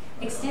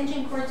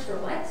 Extension cords for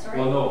what? Sorry.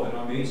 Well, no, but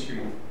on Main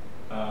Street,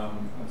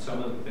 on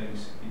some of the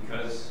things,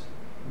 because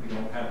we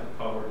don't have the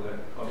power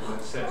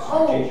that sets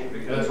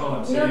strategic. That's all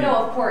I'm saying. No,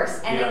 of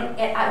course. And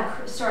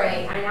yeah.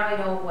 Sorry, I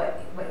know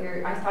what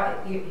you're. I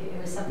thought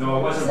it was something. No,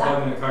 I wasn't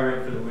plugging a car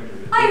in for the winter.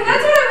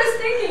 That's what I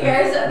was thinking.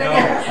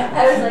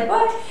 I was like,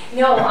 what?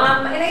 No,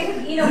 and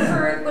I, you know,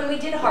 for when we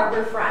did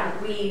Harborfront,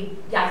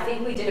 I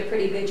think we did a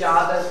pretty good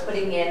job of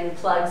putting in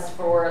plugs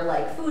for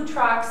like food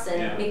trucks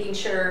and making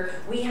sure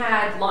we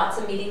had lots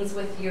of meetings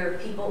with your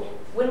people.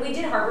 When we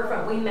did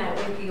Harborfront, we met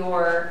with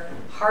your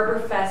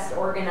Harborfest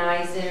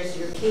organizers,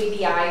 your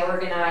KBI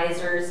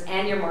organizers,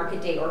 and your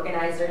Market Day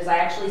organizers. I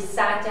actually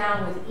sat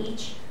down with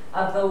each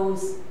of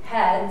those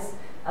heads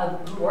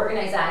who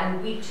organize that,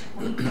 and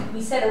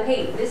we said,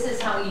 okay, this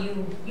is how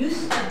you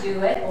used to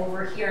do it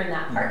over here in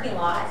that parking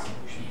lot.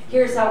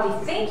 Here's how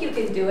we think you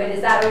can do it.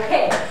 Is that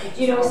okay?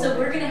 You know, so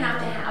we're going to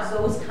have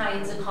those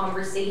kinds of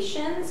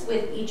conversations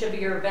with each of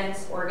your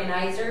events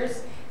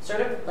organizers,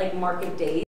 sort of like Market Days.